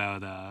brag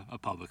about a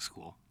public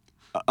school.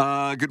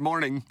 Good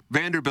morning.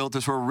 Vanderbilt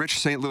is where rich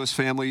St. Louis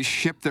families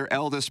ship their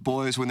eldest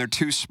boys when they're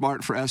too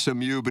smart for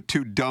SMU but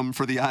too dumb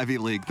for the Ivy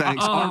League.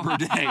 Thanks, Arbor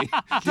Day.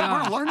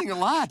 We're learning a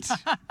lot.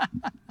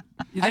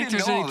 You I think didn't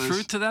there's know any all this.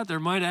 truth to that? There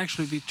might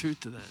actually be truth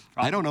to that.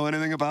 I don't know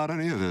anything about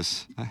any of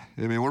this. I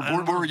mean,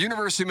 we're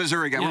University of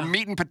Missouri guys. Yeah. We're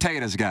meat and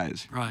potatoes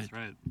guys. Right. That's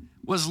right.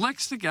 Was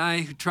Licks the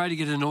guy who tried to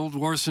get an old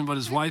Warson, but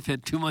his wife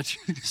had too much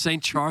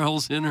St.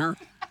 Charles in her?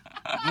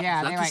 Yeah,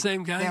 Is that they the like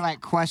same guy? they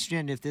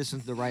questioned if this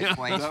was the right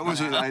place. That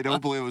was I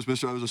don't believe it was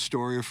Mr. That was a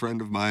story a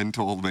friend of mine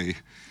told me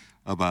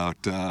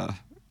about.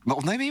 Well,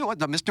 maybe it was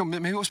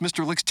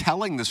Mr. Licks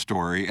telling the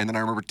story, and then I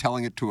remember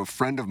telling it to a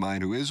friend of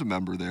mine who is a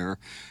member there,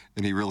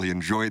 and he really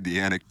enjoyed the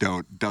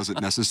anecdote. Doesn't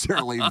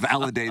necessarily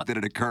validate that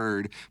it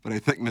occurred, but I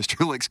think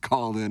Mr. Licks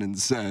called in and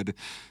said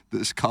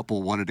this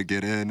couple wanted to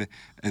get in,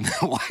 and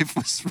the wife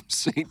was from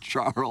St.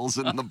 Charles,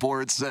 and the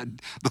board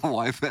said the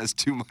wife has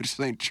too much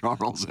St.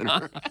 Charles in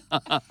her.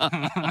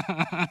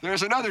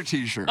 There's another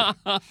T-shirt.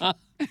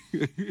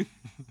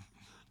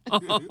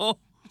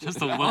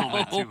 Just a little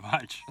bit too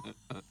much.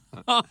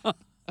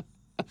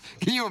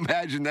 Can you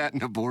imagine that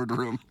in a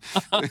boardroom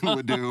in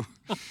Ladue?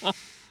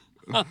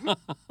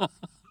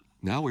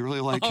 No, we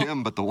really like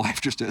him, but the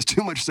wife just has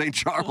too much St.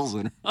 Charles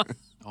in her.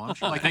 Oh, I'm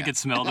sure I think it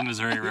smelled the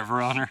Missouri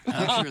River on her.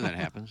 I'm sure that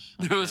happens.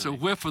 There was a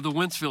whiff of the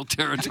Wentzville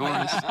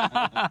territories.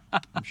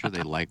 I'm sure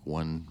they like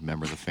one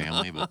member of the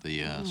family, but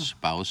the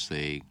spouse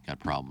they got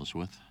problems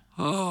with.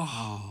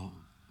 Oh.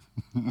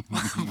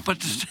 But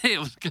today it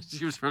was because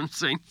she was from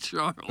St.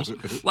 Charles.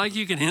 Like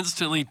you can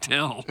instantly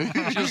tell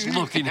just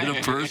looking at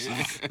a person.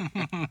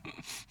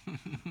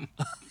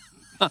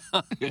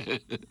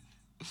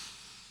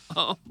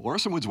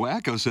 Orson Woods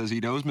Wacko says he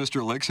knows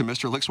Mr. Licks, and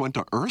Mr. Licks went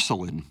to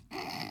Ursuline.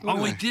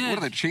 We did. What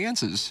are the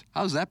chances?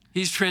 How's that?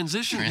 He's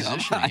transitioning.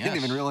 I didn't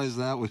even realize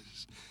that was.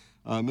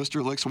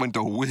 Mr. Licks went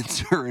to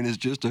Windsor and is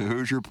just a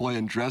Hoosier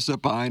playing dress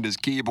up behind his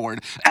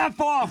keyboard. F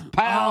off,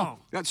 pal!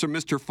 That's from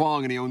Mr.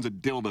 Fong, and he owns a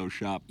dildo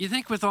shop. You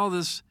think with all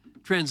this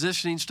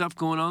transitioning stuff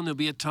going on, there'll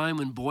be a time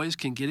when boys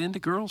can get into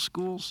girls'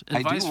 schools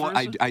and vice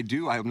versa? I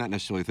do. I'm not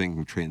necessarily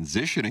thinking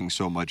transitioning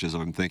so much as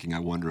I'm thinking I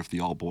wonder if the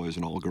all-boys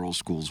and all-girls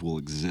schools will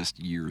exist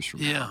years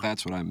from now.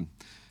 That's what I'm...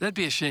 That'd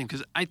be a shame,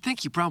 because I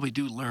think you probably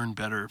do learn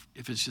better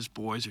if it's just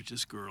boys or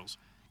just girls.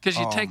 Because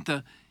you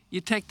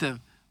take the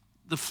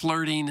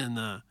flirting and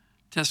the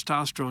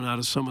testosterone out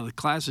of some of the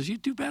classes, you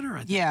do better, I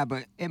think. Yeah,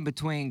 but in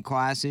between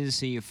classes,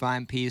 so you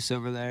find peace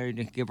over there,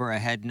 you give her a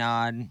head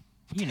nod.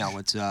 You know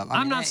what's up.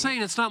 I'm not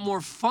saying it's not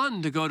more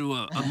fun to go to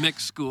a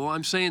mixed school.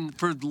 I'm saying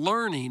for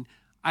learning,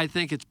 I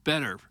think it's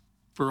better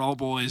for all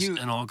boys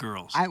and all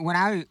girls. We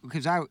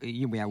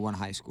had one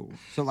high school,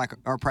 so like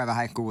our private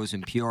high school was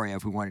in Peoria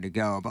if we wanted to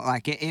go, but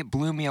like it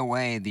blew me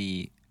away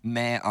the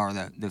male or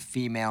the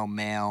female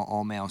male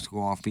all male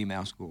school all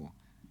female school,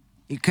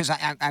 because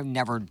I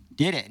never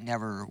did it,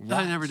 never. Once.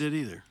 I never did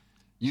either.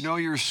 You know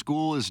your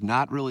school is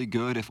not really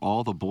good if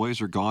all the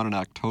boys are gone in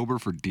October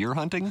for deer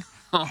hunting?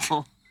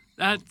 Oh.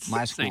 That's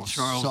my school St.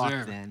 Charles sucked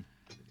there. then.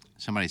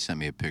 Somebody sent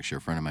me a picture.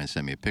 A friend of mine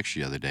sent me a picture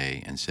the other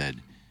day and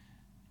said,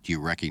 "Do you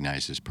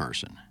recognize this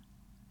person?"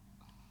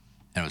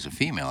 And it was a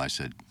female. I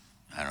said,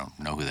 "I don't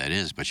know who that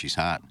is, but she's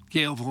hot."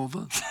 Gail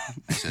Volva.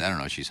 I said, "I don't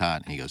know. She's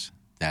hot." And he goes,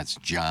 "That's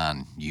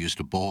John. You used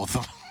to bowl with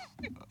him."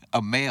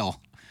 A male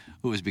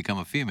who has become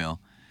a female.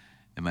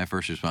 And my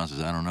first response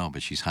is, "I don't know,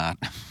 but she's hot."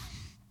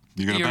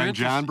 You gonna bang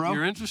John, bro?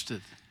 You're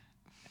interested.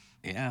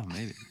 Yeah,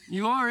 maybe.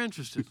 You are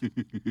interested.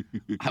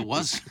 I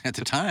was at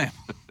the time.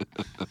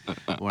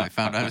 When I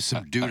found out it was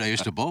some dude I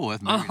used to bowl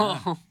with. Maybe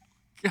not.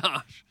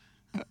 Gosh.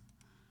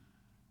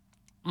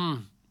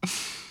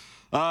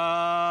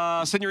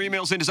 Send your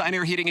emails in. Design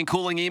Air Heating and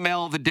Cooling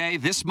email of the day.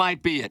 This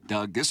might be it,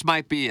 Doug. This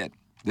might be it.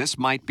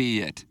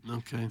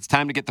 Okay. It's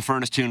time to get the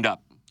furnace tuned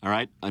up. All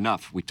right?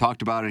 Enough. We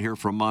talked about it here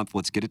for a month.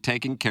 Let's get it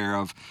taken care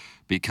of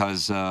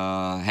because,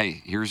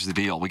 hey, here's the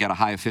deal. We got a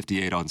high of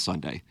 58 on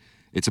Sunday.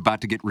 It's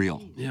about to get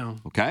real. Yeah.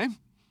 Okay?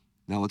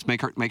 Now let's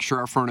make sure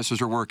our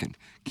furnaces are working.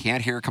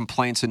 Can't hear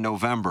complaints in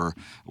November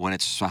when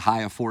it's a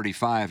high of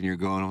 45 and you're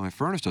going, oh, my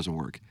furnace doesn't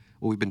work.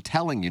 Well, we've been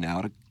telling you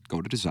now to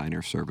go to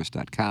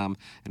designairservice.com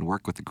and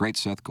work with the great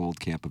Seth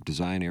Goldcamp of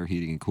Design Air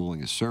Heating and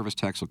Cooling. His service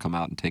techs will come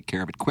out and take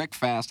care of it quick,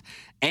 fast,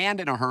 and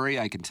in a hurry,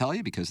 I can tell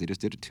you, because they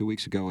just did it 2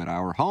 weeks ago at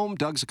our home.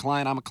 Doug's a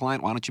client. I'm a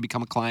client. Why don't you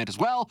become a client as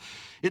well?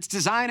 It's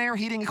Design Air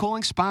Heating and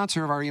Cooling,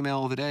 sponsor of our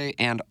email of the day,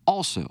 and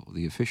also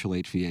the official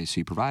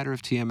HVAC provider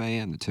of TMA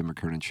and the Tim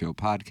McKernan Show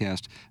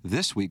podcast.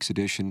 This week's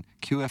edition,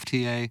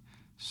 QFTA,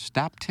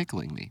 Stop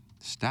Tickling Me.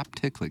 Stop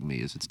Tickling Me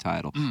is its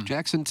title.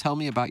 Jackson, tell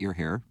me about your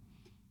hair.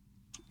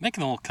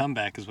 Making a little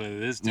comeback is what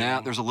it is doing. Yeah,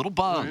 there's a little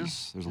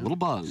buzz. There's a little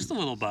buzz. Just a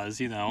little buzz,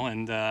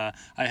 and I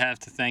have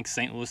to thank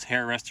St. Louis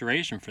Hair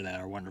Restoration for that,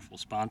 our wonderful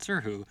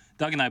sponsor, who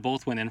Doug and I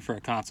both went in for a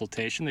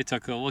consultation. They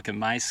took a look at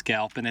my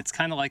scalp, and it's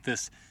kind of like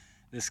this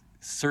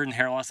certain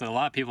hair loss that a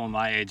lot of people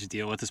my age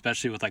deal with,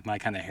 especially with like my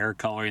kind of hair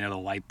color, the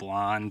light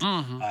blonde.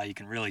 You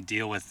can really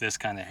deal with this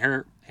kind of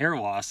hair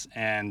loss,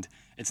 and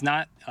it's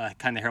not a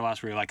kind of hair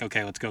loss where you're like,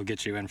 okay, let's go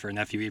get you in for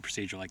an FUE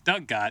procedure like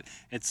Doug got.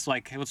 It's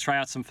like, hey, let's try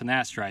out some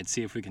finasteride,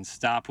 see if we can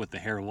stop with the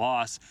hair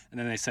loss. And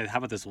then they said, how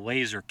about this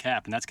laser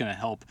cap? And that's going to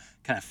help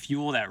kind of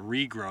fuel that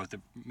regrowth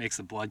that makes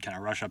the blood kind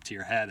of rush up to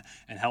your head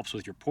and helps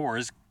with your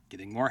pores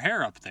getting more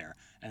hair up there.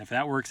 And if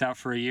that works out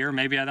for a year,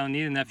 maybe I don't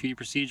need an FUE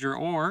procedure,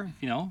 or,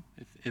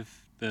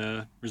 if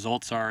the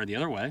results are the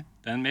other way,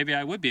 then maybe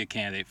I would be a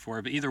candidate for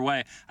it. But either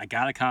way, I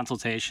got a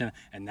consultation,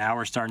 and now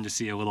we're starting to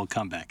see a little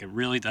comeback. It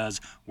really does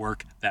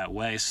work that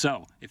way.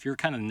 So if you're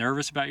kind of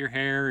nervous about your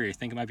hair, or you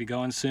think it might be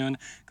going soon,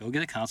 go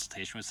get a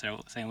consultation with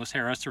St. Louis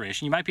Hair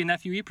Restoration. You might be an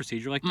FUE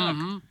procedure like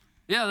Doug.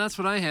 Yeah, that's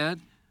what I had.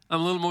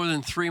 I'm a little more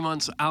than 3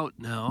 months out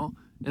now,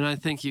 and I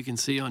think you can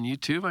see on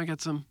YouTube I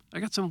got some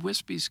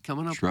wispies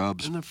coming up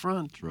in the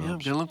front. Shrubs. Yeah, I'm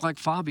gonna look like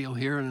Fabio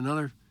here in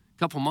another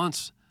couple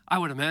months, I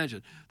would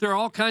imagine. There are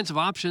all kinds of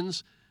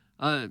options.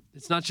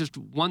 It's not just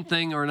one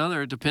thing or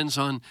another. It depends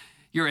on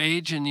your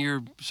age and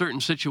your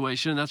certain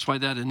situation. That's why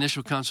that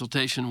initial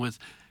consultation with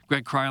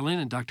Greg Kryling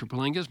and Dr.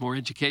 Palinga is more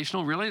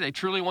educational. Really, they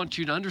truly want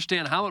you to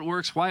understand how it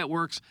works, why it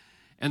works,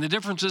 and the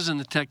differences in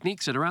the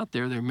techniques that are out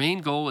there. Their main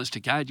goal is to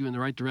guide you in the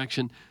right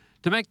direction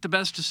to make the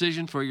best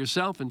decision for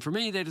yourself. And for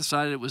me, they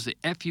decided it was the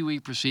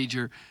FUE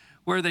procedure,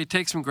 where they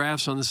take some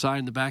grafts on the side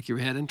and the back of your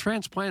head and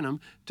transplant them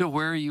to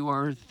where you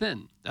are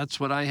thin. That's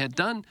what I had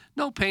done.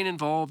 No pain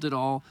involved at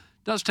all.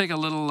 Does take a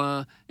little,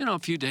 a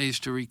few days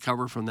to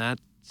recover from that,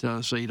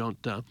 so you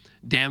don't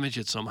damage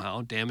it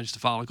somehow, damage the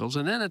follicles.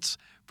 And then it's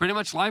pretty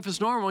much life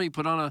as normal. You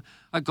put on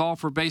a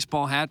golf or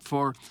baseball hat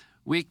for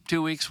week,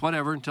 2 weeks,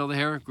 whatever, until the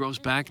hair grows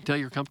back, until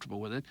you're comfortable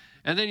with it.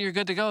 And then you're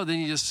good to go. Then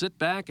you just sit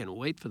back and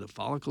wait for the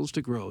follicles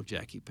to grow,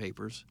 Jackie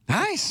Papers.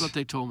 Nice. That's what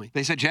they told me.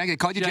 They said,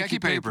 called you Jackie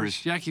Papers.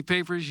 Jackie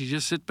Papers, you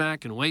just sit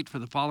back and wait for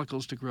the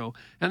follicles to grow.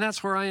 And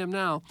that's where I am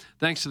now,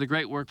 thanks to the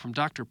great work from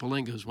Dr.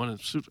 Palinga, who's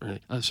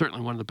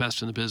certainly one of the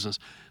best in the business.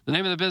 The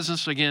name of the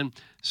business, again,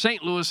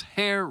 St. Louis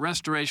Hair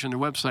Restoration. Their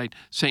website,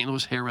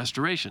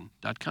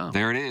 stlouishairrestoration.com.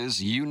 There it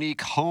is.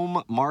 Unique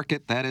home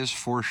market, that is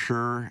for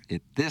sure, at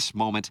this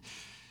moment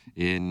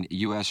in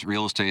U.S.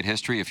 real estate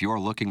history. If you are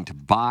looking to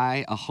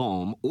buy a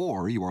home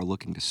or you are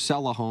looking to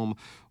sell a home,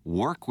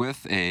 work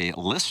with a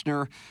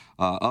listener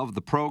of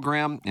the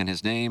program, and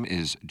his name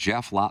is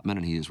Jeff Lotman,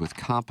 and he is with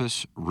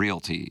Compass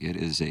Realty. It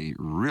is a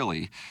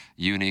really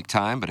unique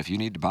time, but if you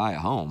need to buy a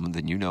home,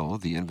 then you know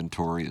the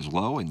inventory is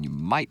low, and you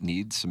might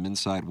need some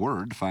inside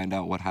word to find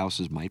out what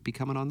houses might be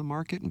coming on the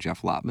market. And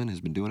Jeff Lotman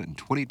has been doing it in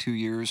 22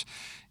 years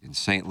in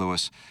St.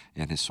 Louis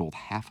and has sold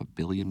 $500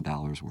 million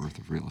worth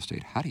of real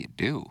estate. How do you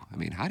do? I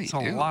mean, how do you do?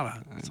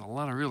 It's a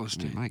lot of real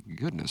estate. My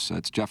goodness.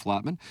 That's Jeff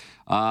Lotman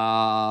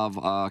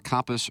of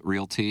Compass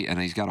Realty, and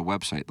he's got a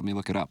website. Let me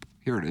look it up.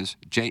 Here it is,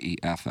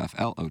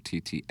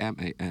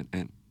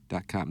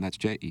 JEFFLOTTMANN.com. That's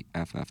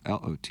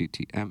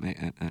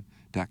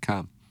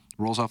JEFFLOTTMANN.com.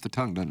 Rolls off the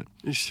tongue, doesn't it?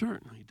 It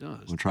certainly does.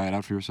 Want to try it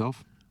out for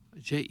yourself?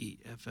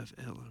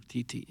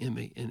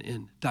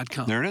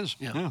 JEFFLOTTMANN.com. There it is.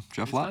 Yeah,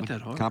 Jeff it's Lotman, not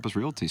that hard. Compass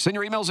Realty. Send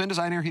your emails in,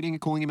 Design Air Heating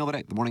and Cooling email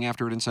today, the morning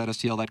after at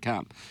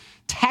InsideSTL.com.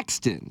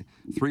 Text in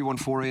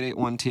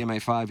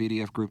 314-881-TMA5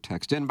 EDF Group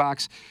text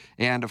inbox.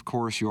 And, of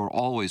course, you're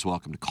always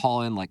welcome to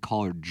call in like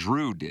caller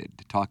Drew did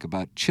to talk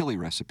about chili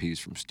recipes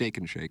from Steak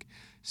and Shake,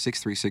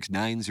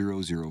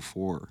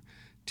 636-9004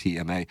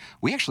 TMA.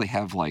 We actually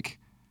have,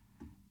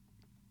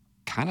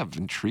 kind of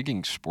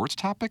intriguing sports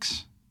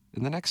topics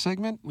in the next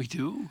segment. We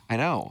do? I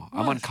know.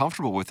 What? I'm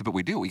uncomfortable with it, but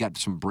we do. We got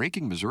some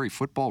breaking Missouri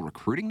football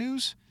recruiting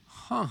news.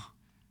 Huh.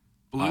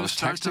 Blues I was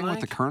start texting tonight? with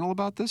the Colonel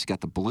about this. You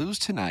got the Blues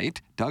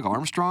tonight. Doug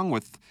Armstrong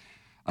with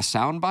a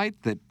soundbite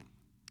that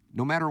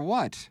no matter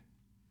what,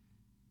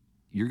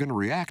 you're going to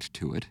react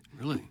to it.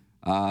 Really?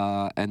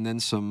 And then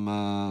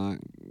some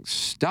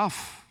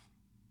stuff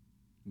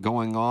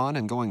going on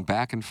and going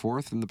back and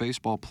forth in the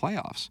baseball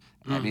playoffs.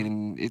 I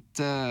mean,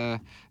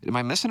 am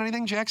I missing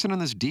anything, Jackson, on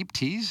this deep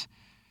tease?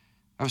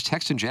 I was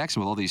texting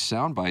Jackson with all these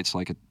sound bites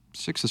like at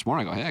 6 this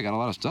morning. I go, hey, I got a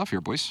lot of stuff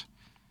here, boys.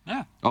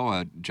 Yeah.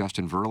 Oh,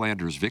 Justin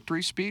Verlander's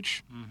victory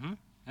speech. Mm-hmm.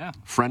 Yeah.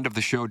 Friend of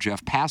the show,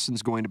 Jeff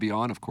Passan's going to be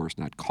on. Of course,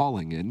 not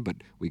calling in, but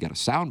we got a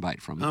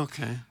soundbite from him.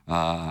 Okay.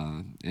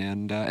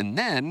 And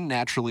then,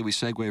 naturally, we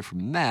segue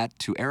from that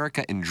to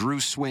Erica and Drew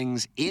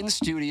Swings in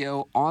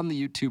studio on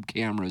the YouTube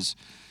cameras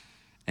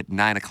at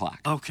 9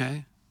 o'clock.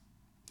 Okay.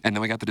 And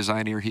then we got the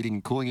Design Air Heating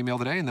and Cooling email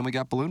today, and then we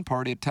got Balloon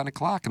Party at 10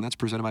 o'clock, and that's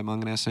presented by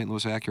Munganess, St.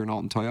 Louis Acura, and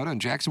Alton Toyota. And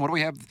Jackson, what do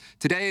we have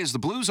today as the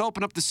Blues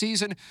open up the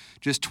season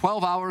just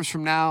 12 hours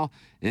from now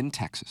in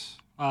Texas?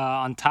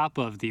 On top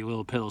of the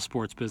Little Piddle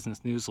Sports Business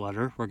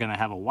newsletter, we're going to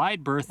have a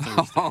wide berth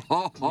Thursday.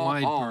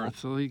 Wide berth,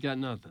 so you got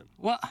nothing.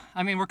 Well,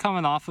 I mean, we're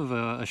coming off of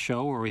a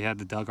show where we had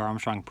the Doug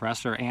Armstrong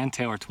presser and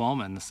Taylor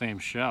Twellman in the same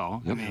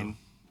show. Yep. I mean,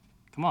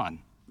 come on.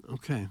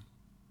 Okay.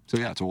 So,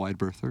 yeah, it's a wide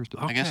berth Thursday.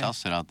 I guess I'll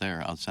sit out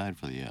there outside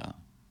for the...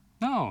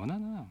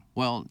 No.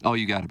 Well... Oh,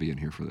 you got to be in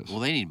here for this. Well,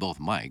 they need both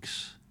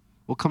mics.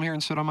 Well, come here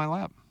and sit on my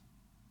lap.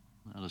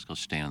 I'll just go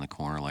stand in the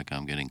corner like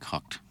I'm getting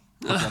cucked.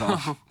 Put that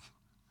off.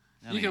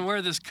 You can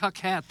wear this cuck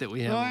hat that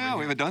we have. Oh, over yeah, here.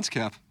 we have a dunce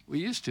cap. We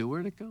used to.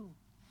 Where'd it go?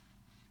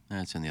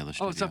 That's in the other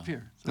studio. Oh, it's up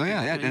here. Oh,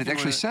 yeah, You and can it wear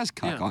actually says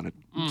cuck on it.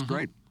 It's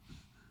great.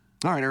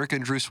 All right, Erica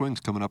and Drew Swings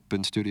coming up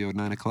in studio at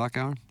 9 o'clock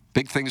hour.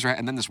 Big things are,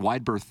 and then this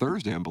wide berth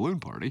Thursday on Balloon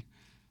Party.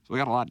 So we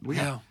got a lot.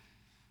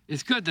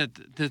 It's good that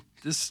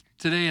this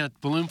today at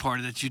Balloon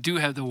Party that you do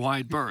have the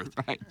wide berth,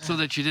 right? So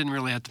that you didn't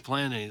really have to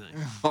plan anything.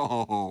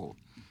 Oh,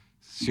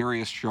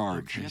 serious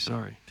charge. Okay,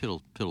 sorry.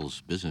 Piddle's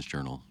Business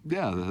Journal.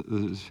 Yeah,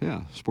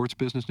 the sports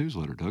business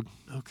newsletter, Doug.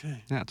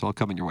 Okay. Yeah, it's all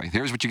coming your way.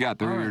 There's what you got.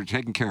 There, you're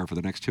taken care of for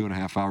the next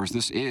 2.5 hours.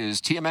 This is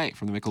TMA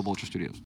from the Michelob Ultra Studios.